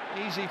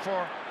 Easy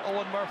for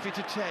Owen Murphy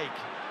to take.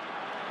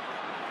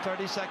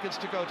 30 seconds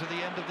to go to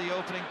the end of the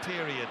opening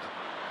period.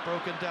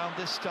 Broken down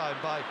this time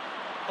by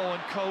Owen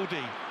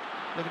Cody,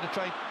 looking to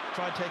try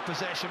and take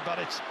possession, but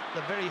it's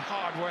the very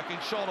hard-working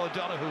Sean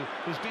O'Donoghue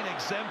who's been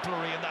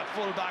exemplary in that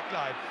full back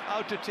line.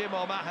 Out to Tim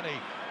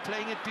O'Mahony,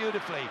 playing it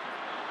beautifully.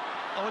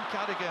 Owen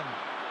Cadigan,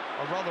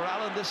 or rather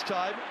Allen this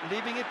time,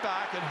 leaving it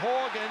back, and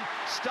Horgan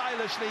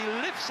stylishly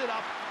lifts it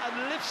up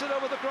and lifts it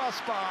over the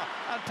crossbar,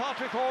 and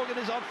Patrick Horgan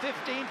is on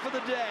 15 for the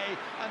day,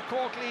 and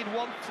Cork lead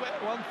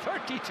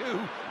 132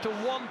 to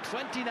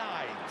 129.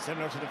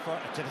 Similar to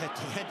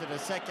the end of the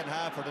second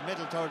half, or the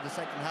middle third of the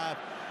second half.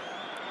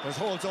 There's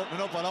holes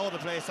opening up all over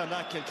the place on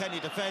that Kilkenny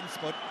defence,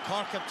 but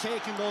Cork have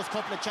taken those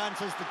couple of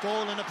chances, the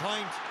goal and a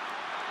point.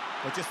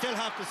 But you still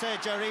have to say,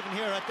 Jerry, even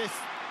here at this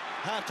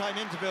half-time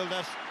interval,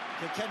 that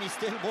Kilkenny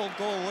still won't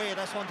go away,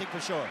 that's one thing for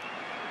sure.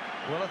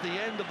 Well, at the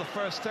end of the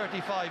first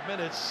 35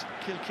 minutes,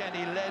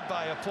 Kilkenny led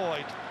by a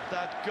point.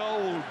 That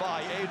goal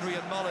by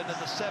Adrian Mullen in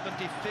the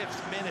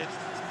 75th minute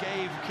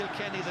gave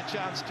Kilkenny the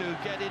chance to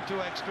get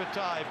into extra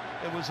time.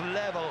 It was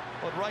level,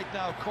 but right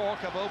now Cork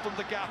have opened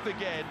the gap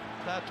again.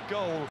 That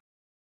goal,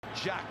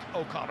 Jack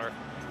O'Connor.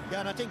 Yeah,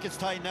 and I think it's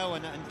time now,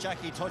 and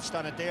Jackie touched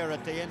on it there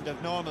at the end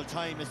of normal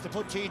time, is to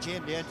put TJ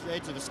in the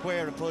edge of the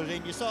square and put it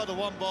in. You saw the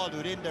one ball do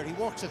it in there. He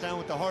works it down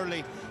with the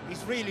hurley.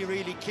 He's really,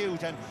 really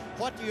cute. And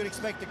what do you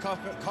expect the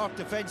Cork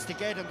defence to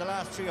get in the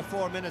last 3 or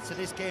 4 minutes of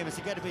this game is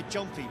to get a bit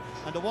jumpy.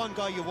 And the one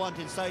guy you want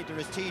inside there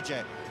is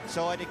TJ.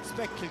 So I'd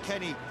expect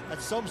Kilkenny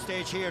at some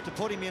stage here to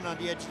put him in on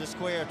the edge of the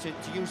square to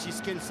use his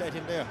skill set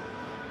in there.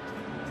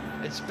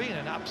 It's been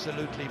an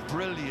absolutely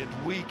brilliant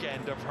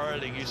weekend of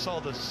hurling. You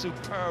saw the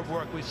superb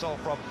work we saw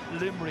from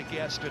Limerick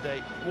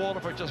yesterday.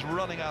 Waterford just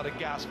running out of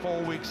gas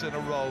 4 weeks in a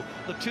row.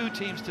 The two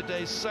teams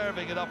today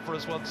serving it up for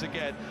us once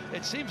again.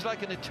 It seems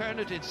like an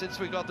eternity since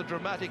we got the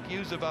dramatic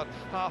news about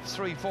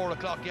 3:30, 4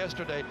 o'clock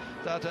yesterday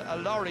that a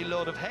lorry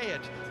load of hay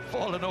had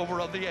fallen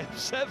over on the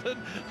M7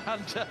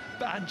 and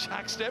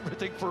banjaxed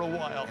everything for a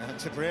while. And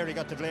Tipperary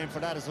got the blame for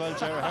that as well,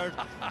 Gerard Heard.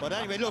 But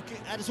anyway, look,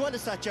 and as well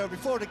as that, Gerard,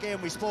 before the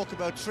game we spoke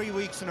about 3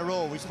 weeks in a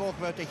row. We spoke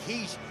about the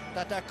heat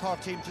that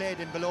Cork team played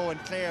in below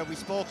and Clare. We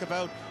spoke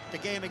about the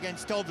game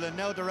against Dublin.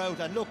 Now they're out,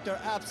 and look, they're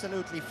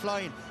absolutely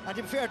flying. And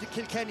to be fair to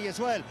Kilkenny as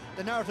well,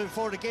 the narrative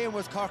before the game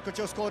was Cork were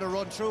just going to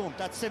run through them.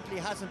 That simply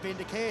hasn't been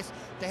the case.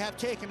 They have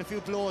taken a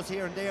few blows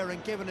here and there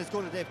and given as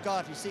good as they've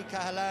got. You see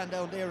Cahalane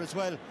down there as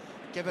well,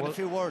 giving a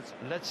few words.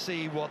 Let's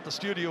see what the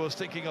studio is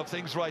thinking of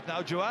things right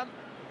now. Joanne?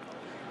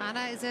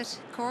 Anna, is it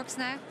Cork's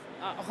now?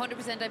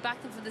 100%. I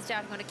backed them from the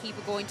start. I'm going to keep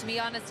it going. To be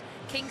honest,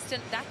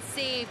 Kingston, that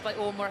save by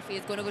Owen Murphy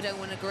is going to go down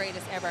one of the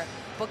greatest ever.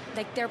 But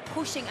like, they're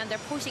pushing and they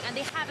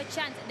have a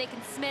chance, and they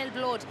can smell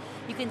blood.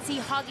 You can see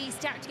Hoggy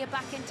start to get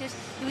back into it.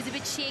 He was a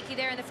bit shaky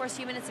there in the first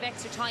few minutes of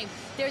extra time.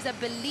 There's a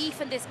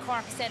belief in this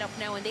Cork setup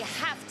now, and they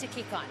have to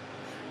kick on.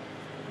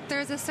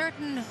 There's a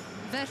certain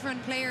veteran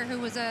player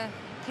who was a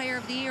Player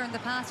of the Year in the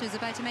past who's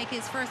about to make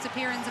his first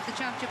appearance of the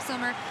Championship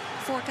summer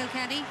for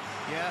Kilkenny.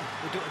 Yeah,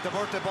 the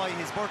birthday boy,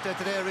 his birthday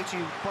today, Richie.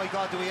 By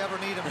God, do we ever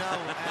need him now?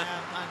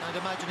 And I'd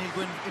imagine he'll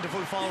go in the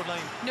full forward line.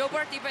 No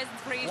birthday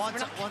presents for you.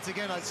 Once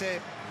again, I'd say,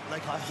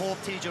 like, I hope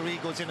TJ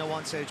Reid goes in at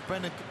one stage.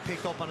 Brendan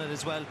picked up on it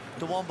as well.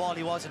 The one ball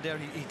he wasn't there,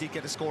 he did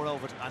get a score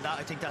over it, and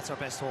I think that's our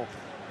best hope.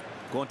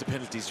 Going to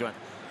penalties, Joanne.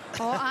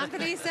 Oh,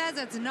 Anthony says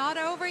it's not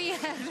over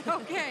yet.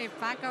 Okay,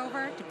 back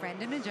over to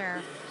Brendan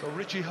Ajer. So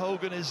Richie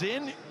Hogan is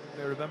in. You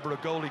may remember a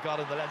goal he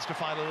got in the Leinster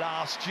final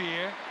last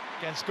year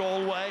against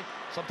Galway.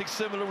 Something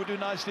similar would do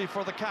nicely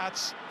for the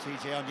Cats.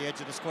 TJ on the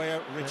edge of the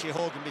square, Richie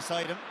Hogan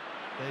beside him.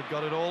 They've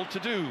got it all to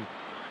do.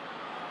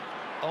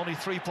 Only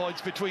 3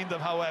 points between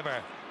them,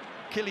 however.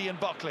 Killian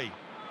Buckley.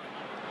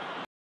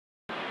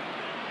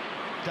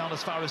 Down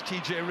as far as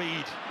TJ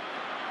Reid.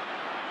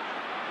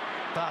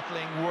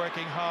 Battling,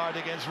 working hard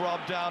against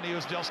Rob Downey,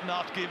 who's just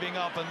not giving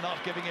up and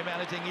not giving him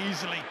anything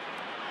easily.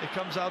 It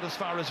comes out as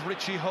far as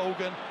Richie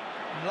Hogan.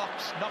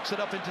 Knocks it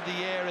up into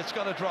the air. It's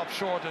going to drop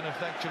short, and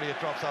eventually it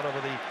drops out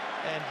over the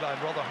end line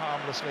rather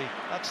harmlessly.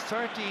 That's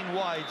 13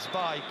 wides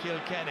by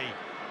Kilkenny.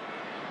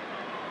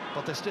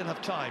 But they still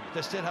have time.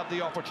 They still have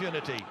the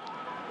opportunity.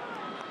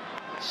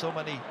 So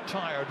many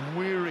tired,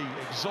 weary,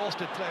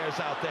 exhausted players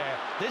out there.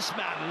 This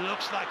man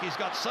looks like he's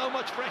got so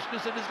much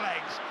freshness in his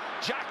legs.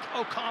 Jack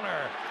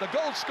O'Connor, the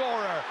goal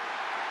scorer.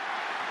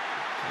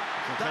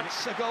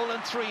 That's a goal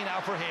and 3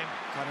 now for him.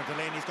 Conor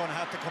Delaney's going to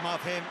have to come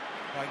off him.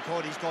 Brian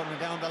Cody's going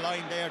down the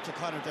line there to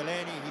Conor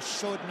Delaney. He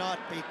should not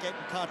be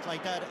getting caught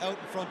like that out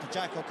in front of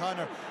Jack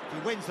O'Connor. If he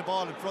wins the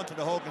ball in front of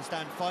the Hogan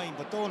stand, fine,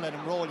 but don't let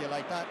him roll you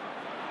like that.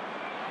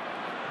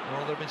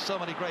 Well, there have been so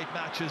many great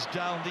matches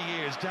down the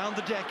years, down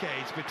the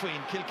decades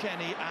between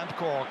Kilkenny and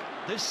Cork.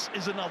 This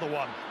is another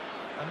one.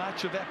 A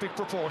match of epic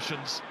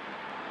proportions.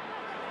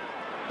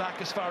 Back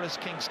as far as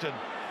Kingston,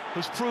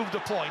 who's proved a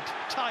point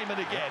time and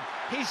again.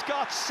 He's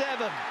got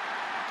 7.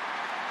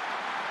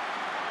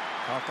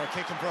 Cork are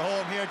kicking for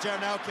home here, Ger.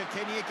 Now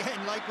Kilkenny again,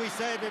 like we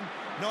said, in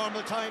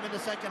normal time in the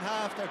second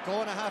half. They're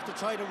going to have to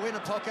try to win a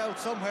puck out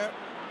somewhere.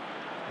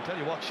 I'll tell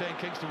you what, Shane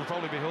Kingston will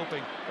probably be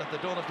hoping that they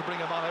don't have to bring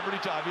him on every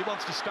time. He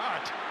wants to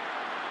start.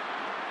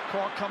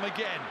 Cork come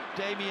again.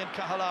 Damien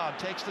Cahalane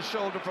takes the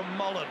shoulder from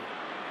Mullen.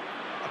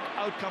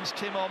 Out comes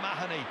Tim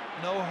O'Mahony.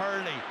 No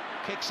Hurley.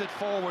 Kicks it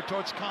forward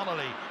towards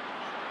Connolly.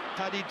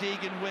 Paddy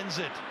Deegan wins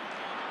it.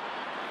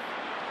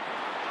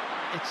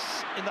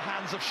 It's in the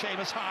hands of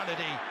Seamus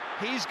Harnedy.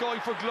 He's going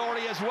for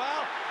glory as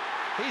well.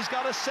 He's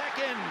got a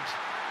second.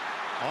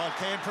 All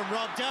came from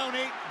Rob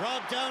Downey.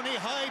 Rob Downey,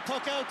 high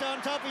puck out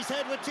on top of his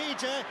head with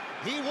TJ.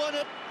 He won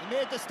it. He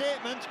made the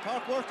statement.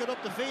 Cork work it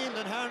up the field,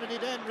 and Harnedy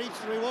then reached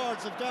the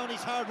rewards of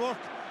Downey's hard work.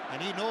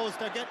 And he knows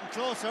they're getting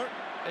closer.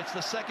 It's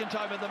the second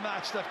time in the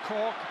match that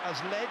Cork has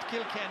led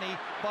Kilkenny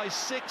by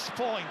 6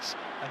 points.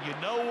 And you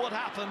know what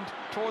happened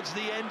towards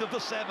the end of the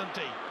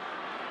 70.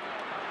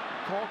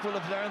 Cork will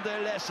have learned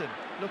their lesson,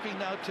 looking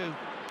now to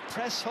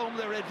press home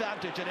their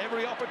advantage at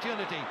every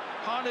opportunity.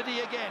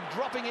 Harnedy again,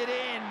 dropping it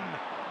in.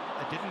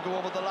 It didn't go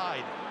over the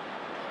line.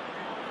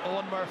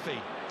 Owen Murphy.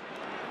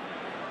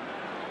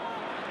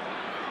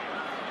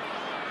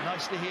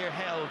 Nicely here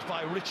held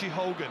by Richie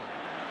Hogan.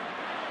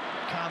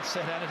 Can't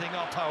set anything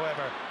up,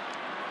 however.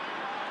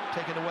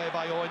 Taken away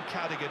by Owen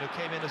Cadigan,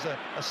 who came in as a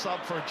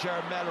sub for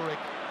Ger Mellerick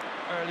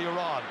earlier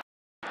on.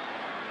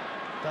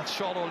 That's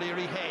Sean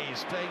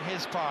O'Leary-Hayes playing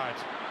his part.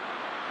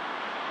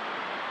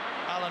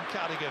 Alan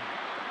Cadigan.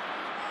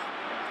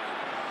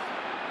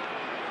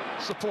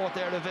 Support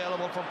there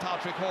available from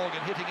Patrick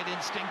Horgan, hitting it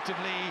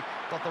instinctively,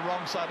 but the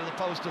wrong side of the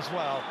post as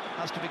well.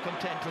 Has to be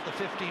content with the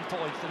 15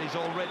 points that he's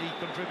already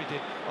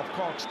contributed of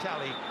Cork's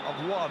tally of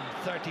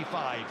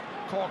 135.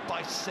 Cork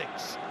by 6.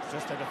 It's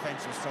just a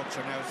defensive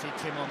structure now. See,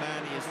 Tim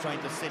O'Mahony is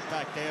trying to sit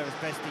back there as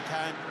best he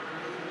can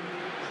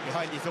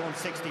behind his own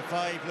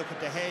 65. Look at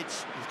the hedge.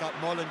 He's got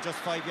Mullen just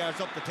 5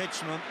 yards up the pitch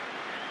from him.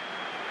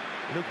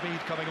 Luke Meade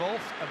coming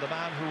off, and the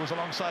man who was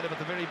alongside him at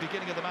the very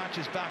beginning of the match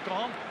is back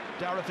on,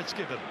 Dara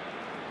Fitzgibbon.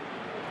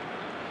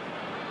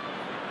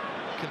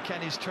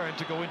 Kilkenny's turn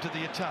to go into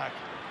the attack.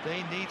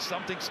 They need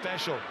something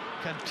special.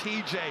 Can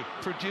TJ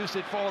produce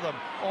it for them,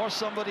 or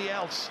somebody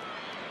else?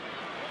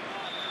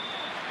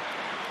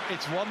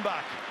 It's one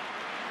back.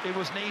 It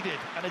was needed,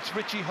 and it's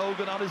Richie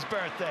Hogan on his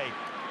birthday.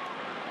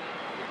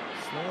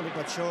 Slowly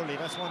but surely,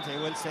 that's one thing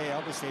I will say,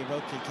 obviously,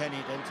 about Kilkenny.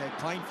 They'll take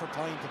point for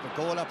point. If a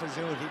goal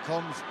opportunity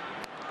comes,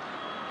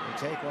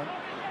 they'll take one.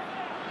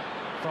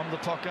 From the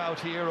puck out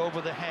here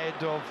over the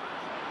head of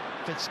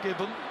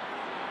Fitzgibbon.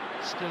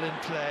 Still in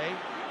play.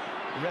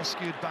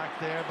 Rescued back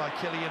there by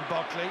Killian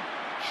Buckley,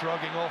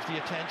 shrugging off the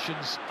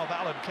attentions of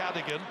Alan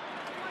Cadigan.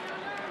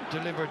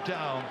 Delivered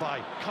down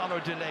by Conor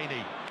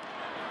Delaney.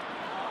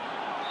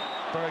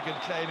 Bergen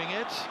claiming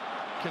it,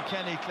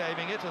 Kilkenny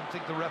claiming it, and I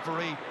think the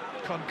referee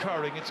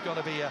concurring it's going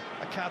to be a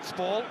cat's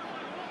ball.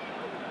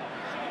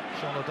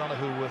 Sean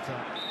O'Donoghue with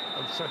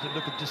a certain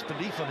look of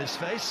disbelief on his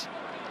face.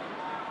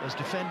 There's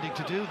defending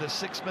to do, there's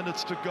 6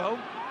 minutes to go.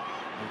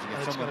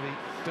 And it's going to be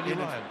Billy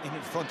Ryan.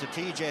 In front of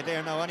TJ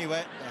there now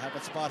anyway. They have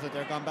it spotted,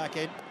 they're gone back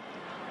in.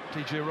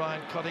 TJ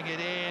Ryan cutting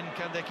it in,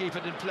 can they keep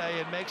it in play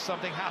and make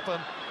something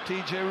happen?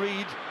 TJ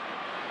Reid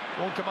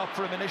won't come up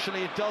for him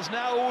initially, it does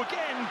now. Oh,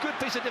 again, good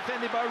piece of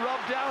defending by Rob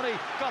Downey.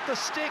 Got the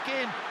stick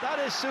in, that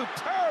is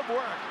superb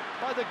work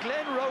by the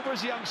Glen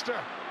Rovers youngster.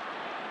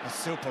 That's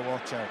super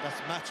work, Jared. That's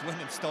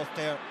match-winning stuff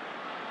there.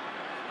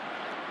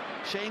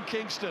 Shane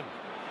Kingston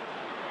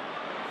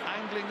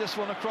angling this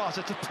one across.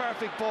 It's a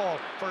perfect ball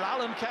for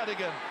Alan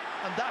Cadigan,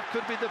 and that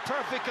could be the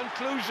perfect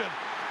conclusion.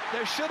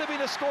 There should have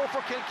been a score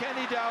for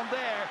Kilkenny down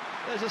there.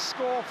 There's a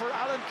score for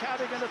Alan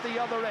Cadigan at the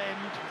other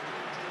end.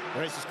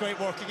 There is this great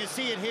work. You can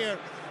see it here.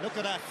 Look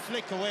at that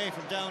flick away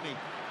from Downey.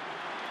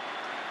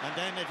 And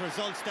then it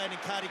results then in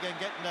Cadigan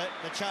getting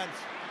the chance.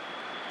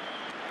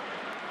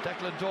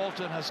 Declan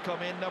Dalton has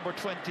come in, number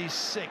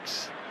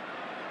 26.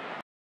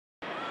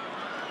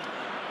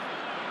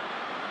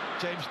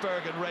 James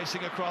Bergen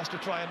racing across to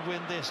try and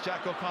win this.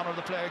 Jack O'Connor,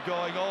 the player,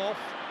 going off.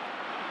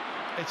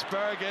 It's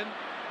Bergen.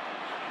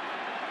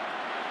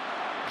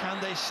 Can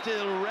they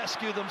still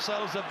rescue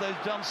themselves as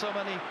they've done so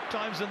many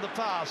times in the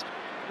past?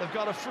 They've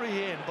got a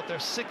free in, but they're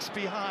 6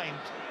 behind.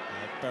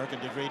 Bergen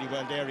did really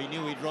well there. He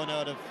knew he'd run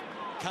out of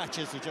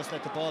catches. He just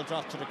let the ball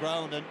drop to the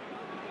ground and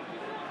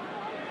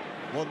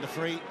won the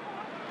free.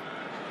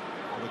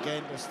 But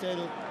again, there's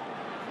still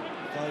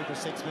 5 or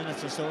 6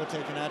 minutes or so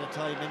taken added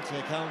time into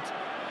account.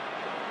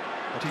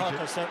 The Cork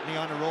are certainly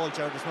on a roll,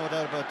 Jared, there's no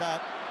doubt about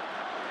that.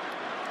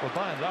 Well,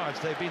 by and large,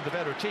 they've been the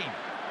better team.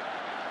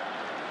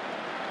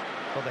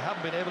 But they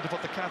haven't been able to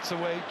put the Cats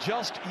away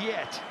just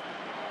yet.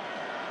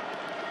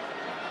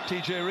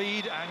 TJ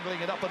Reid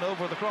angling it up and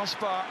over the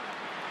crossbar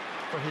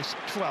for his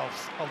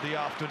 12th of the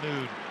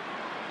afternoon.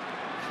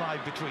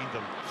 5 between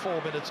them,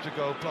 4 minutes to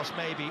go, plus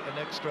maybe an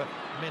extra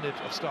minute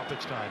of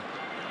stoppage time.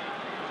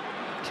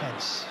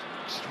 Tense,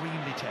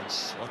 extremely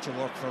tense. Watch your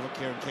work for what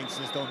Kieran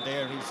Kingston's done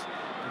there. He's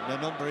in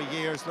a number of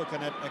years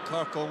looking at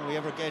Cork going, we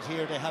ever get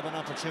here, they have an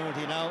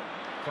opportunity now.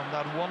 From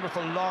that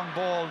wonderful long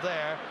ball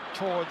there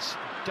towards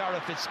Dara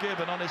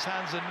Fitzgibbon on his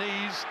hands and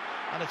knees,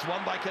 and it's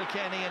won by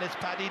Kilkenny, and it's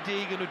Paddy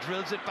Deegan who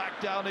drills it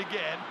back down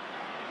again.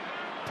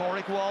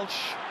 Pádraig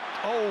Walsh,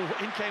 oh,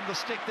 in came the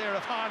stick there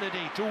of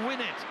Harnedy to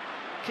win it.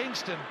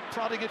 Kingston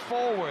prodding it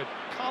forward,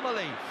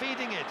 Connolly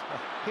feeding it.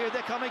 Here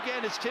they come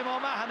again, it's Tim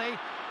O'Mahony.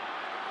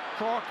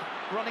 Cork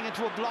running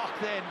into a block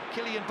then,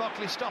 Killian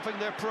Buckley stopping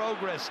their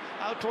progress,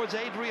 out towards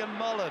Adrian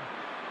Mullen.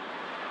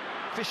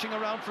 Fishing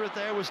around for it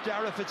there was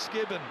Dara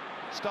Fitzgibbon,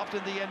 stopped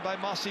in the end by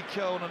Mossy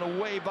Keown and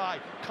away by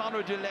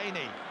Conor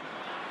Delaney.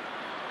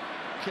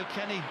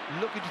 Kilkenny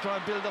looking to try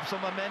and build up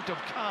some momentum,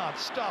 can't,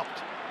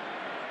 stopped.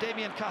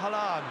 Damien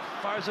Cahalan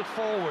fires it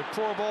forward,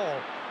 poor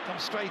ball,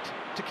 comes straight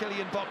to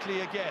Killian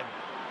Buckley again.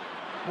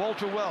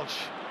 Walter Welch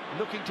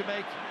looking to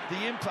make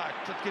the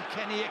impact that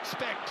Kilkenny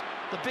expect.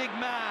 The big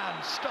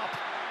man stopped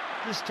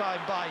this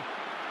time by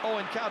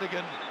Owen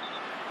Cadigan.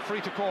 Free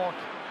to Cork,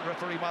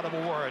 referee might have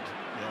a word.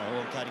 Yeah,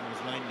 Owen Cadigan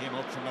was lining him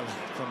up from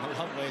a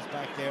long ways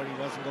back there. He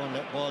wasn't going to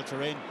let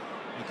Walter in.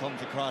 He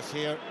comes across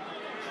here.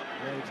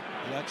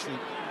 He actually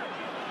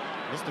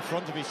missed the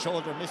front of his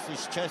shoulder, missed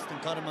his chest,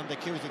 and caught him on the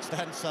Cusick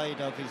stand side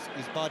of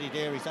his body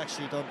there. He's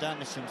actually done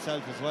damage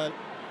himself as well.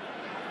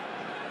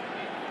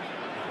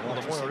 Well,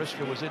 the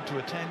Moiriska was in to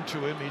attend to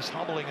him. He's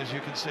hobbling, as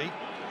you can see.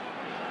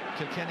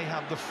 Kilkenny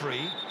have the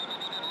free.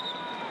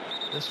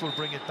 This will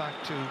bring it back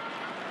to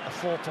a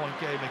 4-point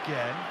game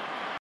again.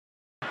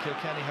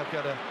 Kilkenny have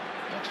got an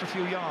extra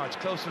few yards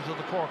closer to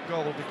the Cork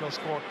goal because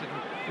Cork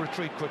didn't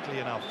retreat quickly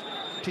enough.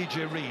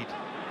 TJ Reid.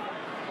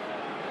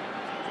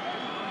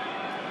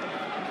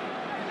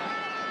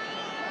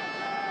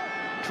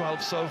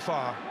 .12 so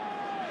far.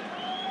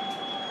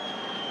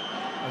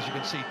 As you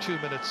can see, 2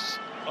 minutes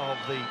of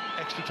the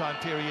extra time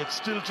period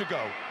still to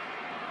go.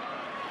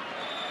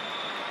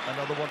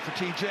 Another one for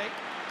TJ.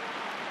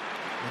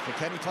 From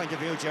Kenny point of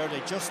view, Gerard, they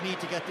just need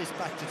to get this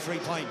back to 3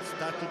 points.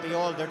 That will be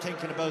all they're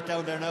thinking about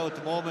down there now at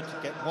the moment.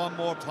 Get one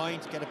more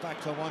point, get it back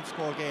to a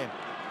 1-score game.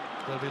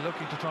 They'll be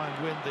looking to try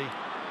and win the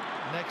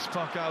next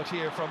puck out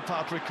here from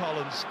Patrick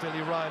Collins.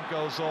 Billy Ryan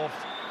goes off.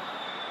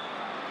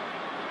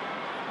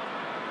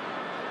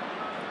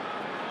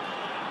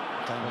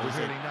 We're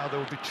hearing now there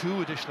will be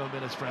 2 additional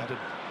minutes, Brendan.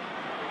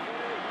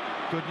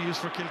 Good news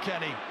for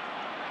Kilkenny.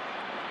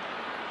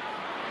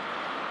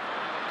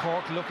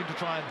 Cork looking to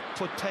try and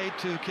put paid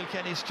to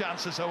Kilkenny's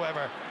chances,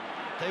 however.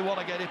 They want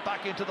to get it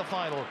back into the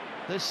final.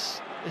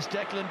 This is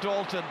Declan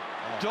Dalton.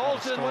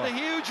 Dalton with a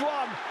huge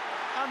one,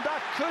 and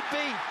that could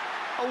be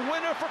a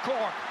winner for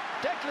Cork.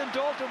 Declan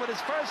Dalton with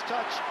his first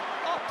touch,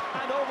 up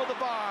and over the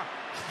bar.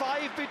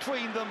 5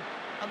 between them,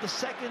 and the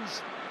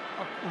seconds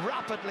are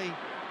rapidly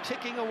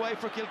ticking away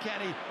for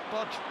Kilkenny,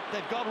 but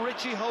they've got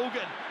Richie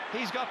Hogan.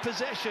 He's got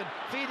possession,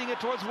 feeding it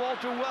towards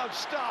Walter Welch,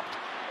 stopped.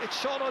 It's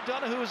Sean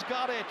O'Donoghue who's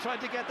got it, trying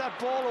to get that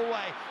ball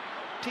away.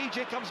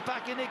 TJ comes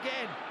back in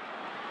again.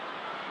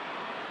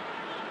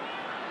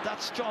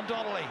 That's John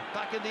Donnelly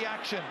back in the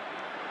action.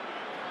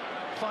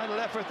 Final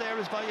effort there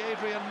is by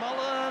Adrian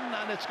Mullen,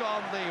 and it's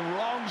gone the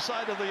wrong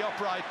side of the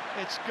upright.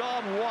 It's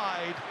gone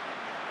wide.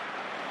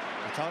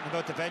 We're talking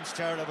about the bench,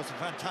 Gerard. That was a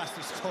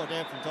fantastic score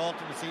there from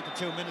Dalton. We see the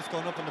 2 minutes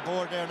going up on the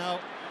board there now.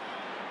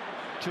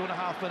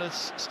 2.5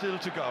 minutes still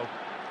to go.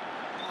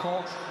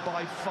 Cork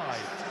by 5.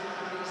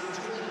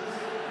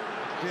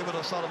 David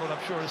O'Sullivan,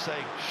 I'm sure, is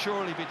saying,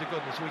 surely be to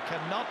goodness, we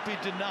cannot be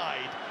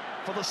denied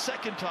for the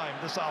second time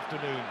this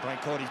afternoon. Brian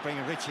Cody's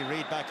bringing Richie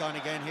Reid back on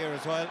again here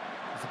as well.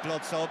 It's a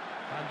blood sub.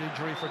 Hand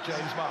injury for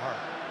James Maher.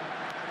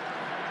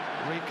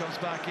 Reid comes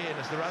back in.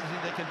 Is there anything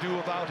they can do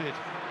about it?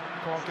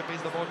 Cork have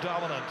been the more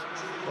dominant,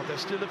 but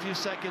there's still a few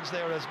seconds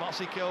there as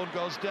Mossy Keown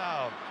goes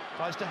down.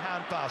 Tries to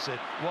hand pass it.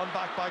 One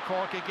back by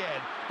Cork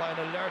again by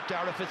an alert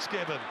Dara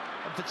Fitzgibbon.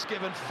 And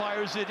Fitzgibbon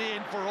fires it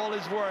in for all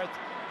his worth.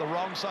 The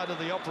wrong side of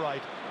the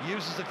upright,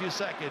 uses a few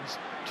seconds.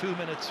 2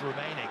 minutes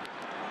remaining.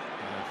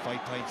 5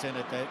 points in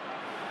it there.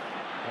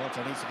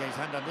 Walter needs to get his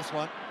hand on this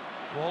one.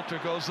 Walter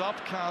goes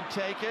up, can't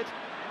take it.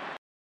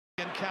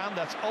 Can,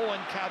 that's Owen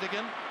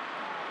Cadigan.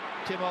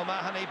 Tim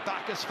O'Mahony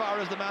back as far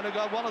as the man who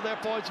got one of their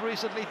points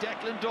recently.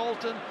 Declan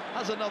Dalton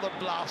has another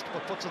blast,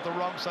 but puts it the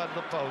wrong side of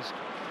the post.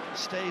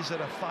 Stays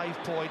at a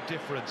 5-point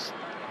difference.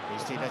 You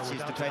see that's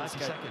his defence,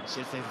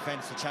 gives the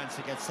defence a chance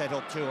to get set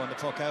up too on the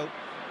puck out.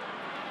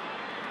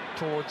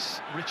 Towards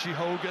Richie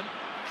Hogan,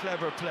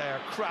 clever player,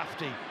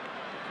 crafty.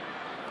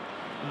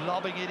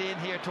 Lobbing it in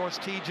here towards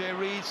TJ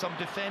Reid, some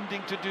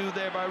defending to do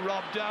there by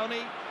Rob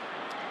Downey.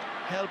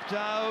 Helped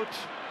out,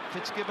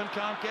 Fitzgibbon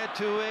can't get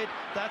to it.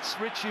 That's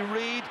Richie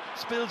Reid,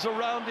 spills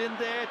around in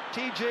there.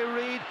 TJ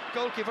Reid,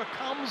 goalkeeper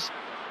comes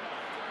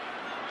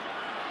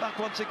back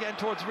once again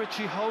towards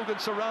Richie Hogan,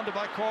 surrounded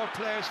by Cork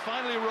players,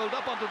 finally rolled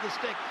up onto the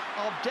stick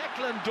of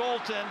Declan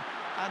Dalton,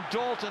 and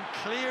Dalton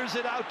clears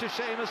it out to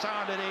Seamus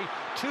Harnedy.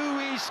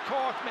 2 East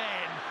Cork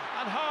men,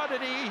 and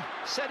Harnedy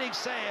setting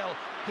sail.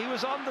 He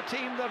was on the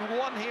team that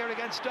won here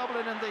against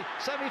Dublin in the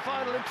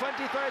semi-final in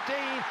 2013.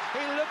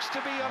 He looks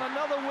to be on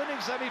another winning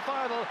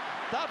semi-final.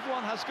 That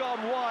one has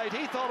gone wide.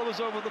 He thought it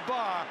was over the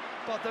bar,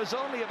 but there's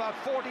only about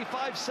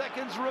 45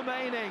 seconds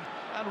remaining,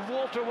 and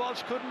Walter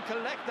Walsh couldn't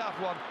collect that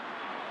one.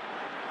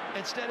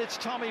 Instead, it's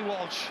Tommy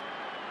Walsh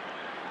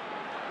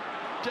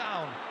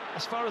down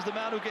as far as the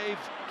man who gave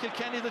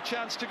Kilkenny the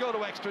chance to go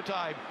to extra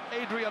time.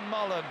 Adrian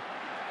Mullen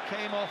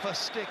came off a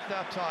stick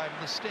that time,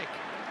 the stick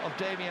of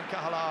Damien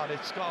Cahalane.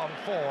 It's gone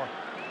for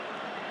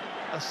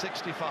a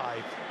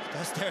 65.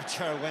 That's their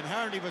chair. When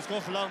Harnedy was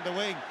going along the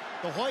wing,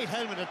 the white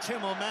helmet of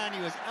Tim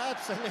O'Mahony was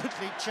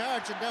absolutely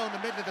charging down the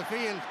middle of the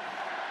field.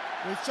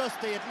 It was just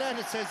the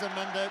athleticism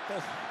and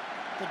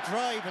the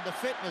drive and the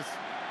fitness.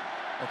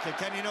 Okay,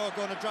 Kenny now are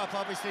going to drop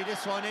obviously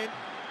this one in.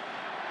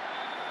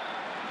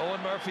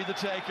 Owen Murphy the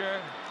taker.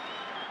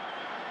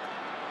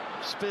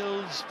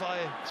 Spilled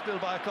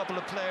by a couple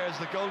of players.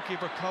 The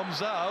goalkeeper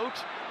comes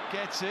out,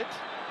 gets it,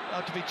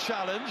 out to be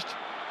challenged,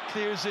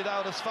 clears it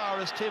out as far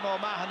as Tim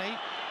O'Mahony.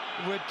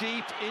 We're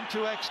deep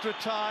into extra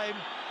time.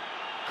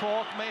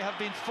 Cork may have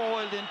been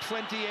foiled in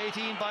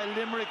 2018 by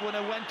Limerick when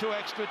it went to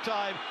extra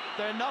time.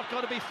 They're not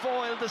going to be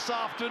foiled this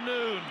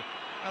afternoon.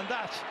 And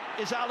that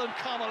is Alan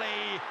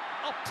Connolly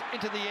up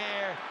into the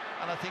air.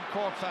 And I think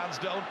Cork fans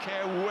don't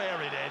care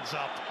where it ends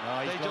up.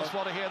 No, they just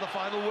want to hear the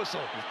final whistle.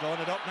 He's blowing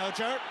it up now,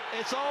 Gerard.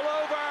 It's all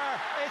over.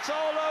 It's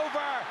all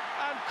over.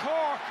 And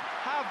Cork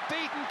have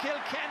beaten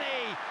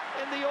Kilkenny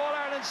in the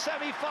All-Ireland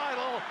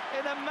semi-final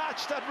in a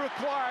match that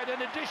required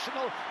an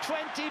additional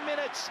 20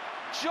 minutes.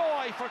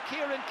 Joy for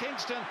Kieran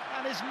Kingston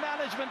and his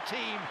management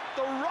team.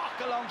 The Rock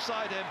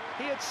alongside him.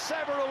 He had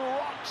several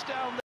rocks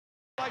down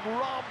there. like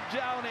Rob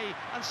Downey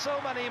and so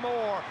many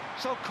more.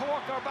 So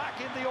Cork are back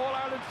in the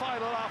All-Ireland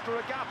final after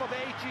a gap of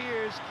 8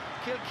 years.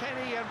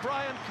 Kilkenny and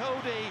Brian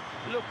Cody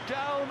looked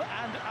down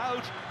and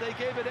out. They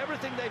gave it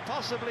everything they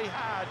possibly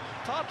had.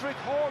 Patrick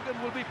Horgan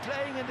will be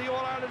playing in the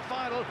All-Ireland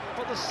final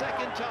for the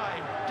second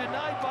time,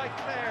 denied by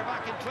Clare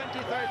back in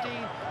 2013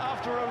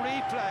 after a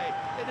replay.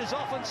 It is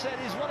often said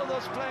he's one of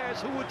those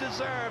players who would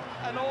deserve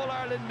an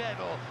All-Ireland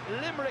medal.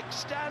 Limerick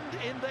stand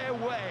in their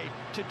way.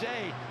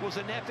 Today was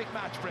an epic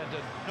match, Brendan.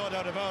 No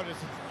doubt about it.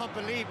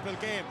 Unbelievable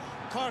game.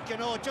 Cork, you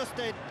know, just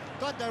they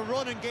got their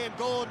running game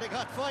going. They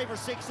got 5 or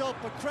 6 up,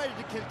 but credit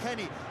to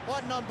Kilkenny.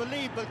 What an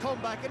unbelievable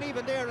comeback. And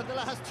even there in the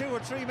last 2 or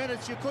 3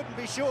 minutes, you couldn't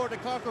be sure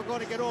that Cork were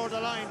going to get over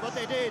the line, but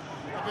they did.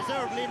 And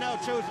deservedly now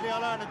chose the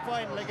All-Ireland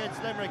final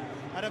against Limerick.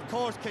 And of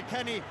course,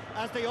 Kilkenny,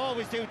 as they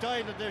always do,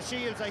 dialed in their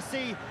shields. I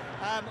see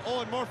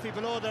Owen Murphy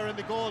below there in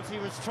the goals. He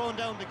was thrown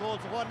down the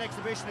goals. So what an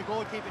exhibition of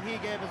goalkeeping he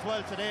gave as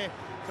well today.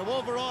 So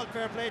overall,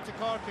 fair play to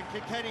Cork, and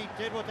Kilkenny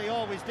did what they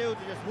always do.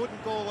 They just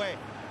wouldn't go away.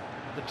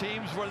 The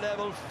teams were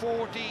level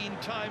 14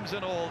 times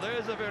in all.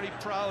 There's a very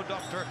proud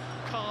Dr.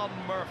 Con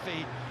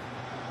Murphy.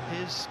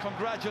 His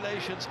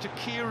congratulations to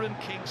Kieran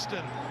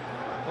Kingston.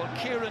 Well,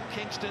 Kieran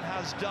Kingston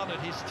has done it.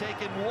 He's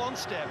taken one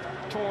step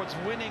towards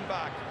winning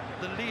back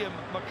the Liam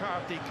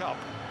McCarthy Cup.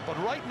 But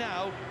right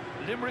now,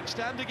 Limerick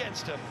stand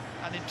against him.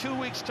 And in 2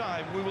 weeks'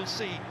 time, we will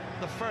see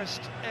the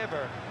first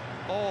ever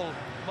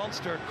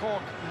all-Munster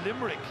Cork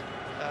Limerick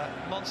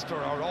Munster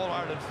or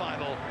All-Ireland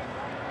final.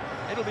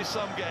 It'll be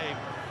some game.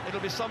 It'll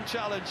be some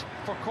challenge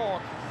for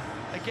Cork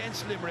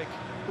against Limerick,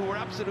 who were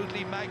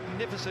absolutely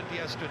magnificent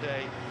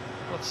yesterday.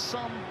 But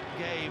some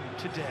game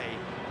today,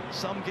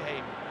 some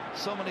game,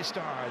 so many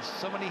stars,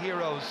 so many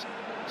heroes,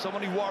 so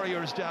many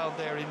warriors down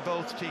there in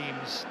both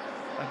teams.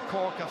 And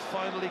Cork have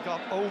finally got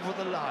over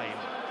the line.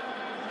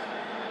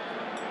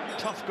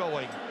 Tough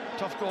going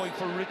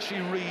for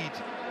Richie Reid.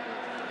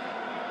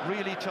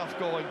 Really tough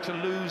going to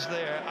lose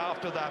there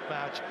after that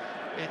match.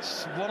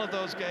 It's one of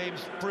those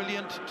games,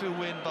 brilliant to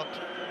win, but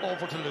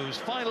over to lose.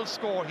 Final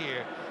score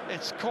here,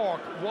 it's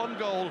Cork 1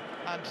 goal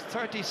and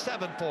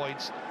 37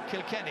 points.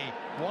 Kilkenny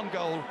 1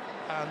 goal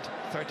and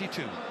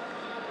 32.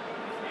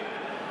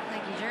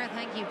 Thank you, Gerard.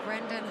 Thank you,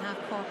 Brendan. Have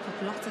Cork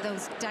put lots of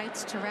those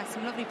doubts to rest.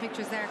 Some lovely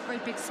pictures there.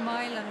 Great big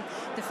smile on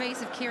the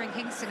face of Kieran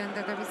Kingston, and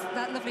there was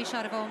that lovely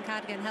shot of Owen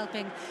Cadigan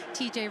helping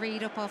TJ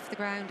Reid up off the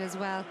ground as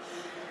well.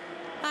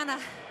 Anna,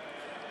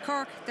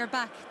 Cork, they're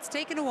back. It's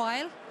taken a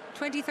while.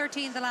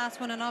 2013 the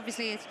last one, and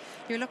obviously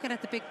you're looking at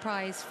the big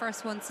prize,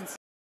 first one since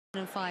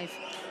 2005.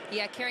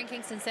 Yeah, Kieran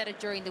Kingston said it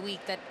during the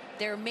week that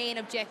their main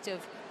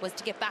objective was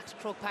to get back to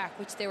Croke Park,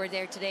 which they were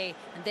there today,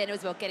 and then it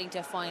was about getting to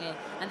a final,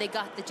 and they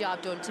got the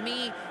job done. To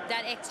me,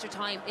 that extra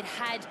time, it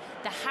had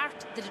the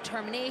heart, the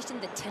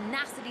determination, the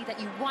tenacity that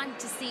you want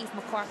to see from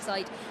a Cork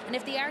side, and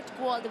if they are to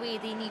go all the way,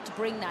 they need to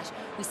bring that.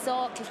 We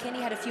saw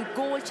Kilkenny had a few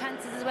goal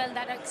chances as well in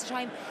that extra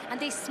time, and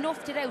they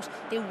snuffed it out.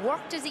 They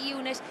worked as a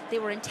unit, they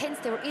were intense,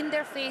 they were in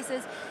their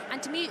faces,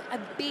 and to me, a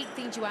big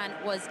thing, Joanne,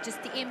 was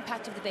just the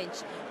impact of the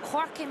bench.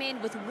 Cork came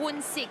in with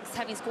 1-6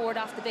 having scored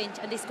off the bench,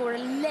 and they scored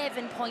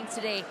 11 points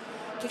today.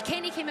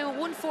 Kilkenny came in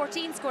with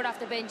 1-14, scored off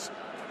the bench,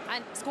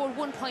 and scored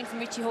 1 point from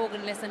Richie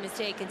Hogan, unless I'm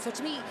mistaken. So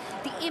to me,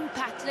 the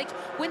impact, like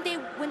when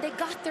they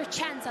got their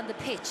chance on the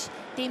pitch,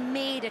 they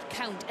made it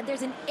count. And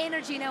there's an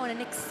energy now and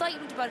an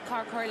excitement about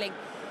Cork hurling.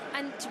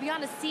 And to be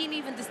honest, seeing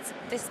even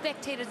the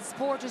spectators, the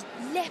supporters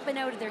leaping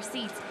out of their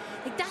seats,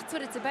 like that's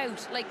what it's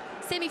about. Like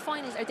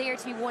semi-finals are there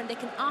to be won. They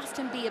can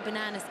often be a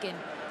banana skin,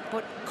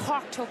 but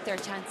Cork took their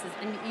chances,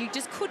 and you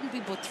just couldn't be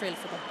but thrilled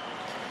for them.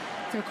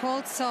 They're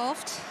called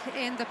soft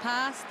in the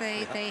past.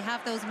 They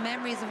have those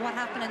memories of what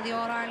happened in the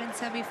All-Ireland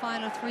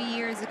semi-final 3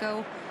 years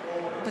ago,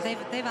 but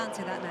they've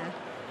answered that now.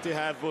 They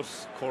have, but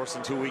of course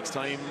in 2 weeks'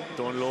 time,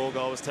 Don Logue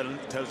always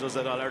tells us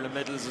that All-Ireland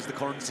medals is the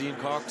currency in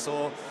Cork,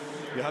 so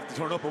you have to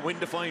turn up and win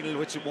the final,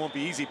 which it won't be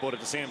easy, but at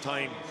the same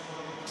time,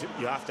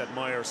 you have to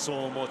admire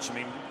so much. I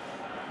mean,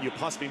 you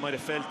possibly might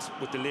have felt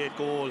with the late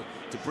goal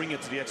to bring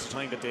it to the extra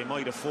time that they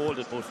might have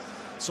folded, but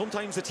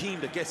sometimes a team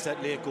that gets that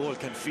late goal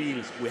can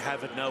feel we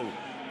have it now.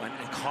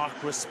 And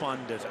Cork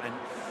responded, and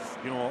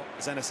you know,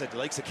 as Anna said, the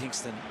likes of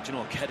Kingston, you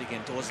know,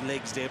 Cadigan, those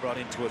legs they brought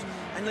into it,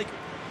 and like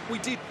we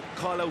did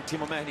call out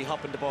Tim O'Mahony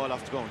hopping the ball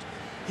off the ground.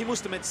 He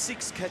must have made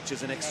 6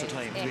 catches in extra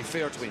time, to be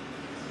fair to him.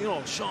 You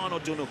know, Sean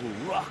O'Donoghue,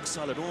 rock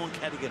solid, Owen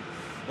Cadigan.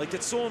 Like,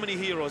 there's so many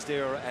heroes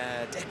there.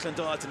 Declan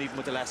Dalton even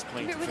with the last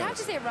point. We'd have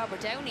to say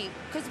Robert Downey,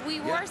 because we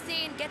were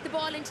saying get the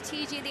ball into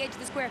TJ at the edge of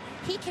the square.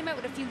 He came out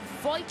with a few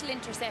vital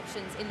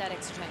interceptions in that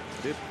extra time.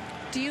 He did.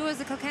 Do you, as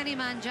a Kilkenny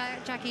man,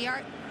 Jackie,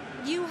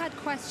 you had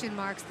question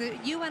marks.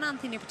 You and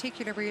Anthony in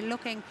particular were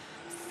looking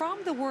from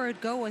the word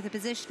go at the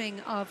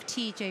positioning of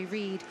TJ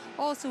Reid.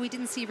 Also, we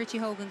didn't see Richie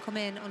Hogan come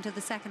in until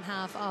the second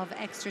half of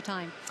extra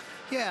time.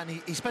 Yeah, and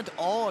he spent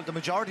the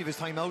majority of his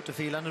time out the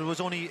field, and it was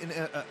only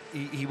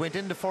he went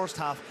in the first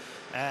half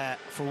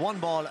for one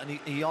ball, and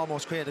he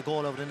almost created a goal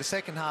out of it. In the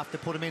second half, they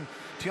put him in.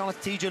 To be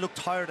honest, TJ looked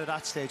tired at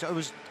that stage.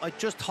 I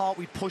just thought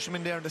we'd push him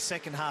in there in the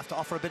second half to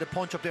offer a bit of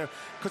punch up there,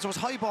 because there was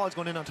high balls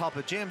going in on top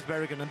of James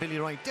Berrigan and Billy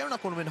Ryan. They're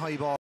not going to win high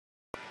balls.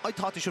 I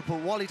thought they should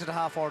put Wally to the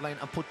half-forward line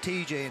and put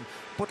TJ in.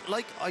 But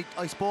like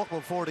I spoke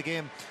about before the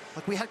game,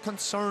 like we had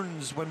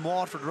concerns when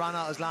Waterford ran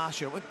at us last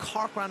year. When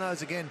Cork ran at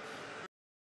us again,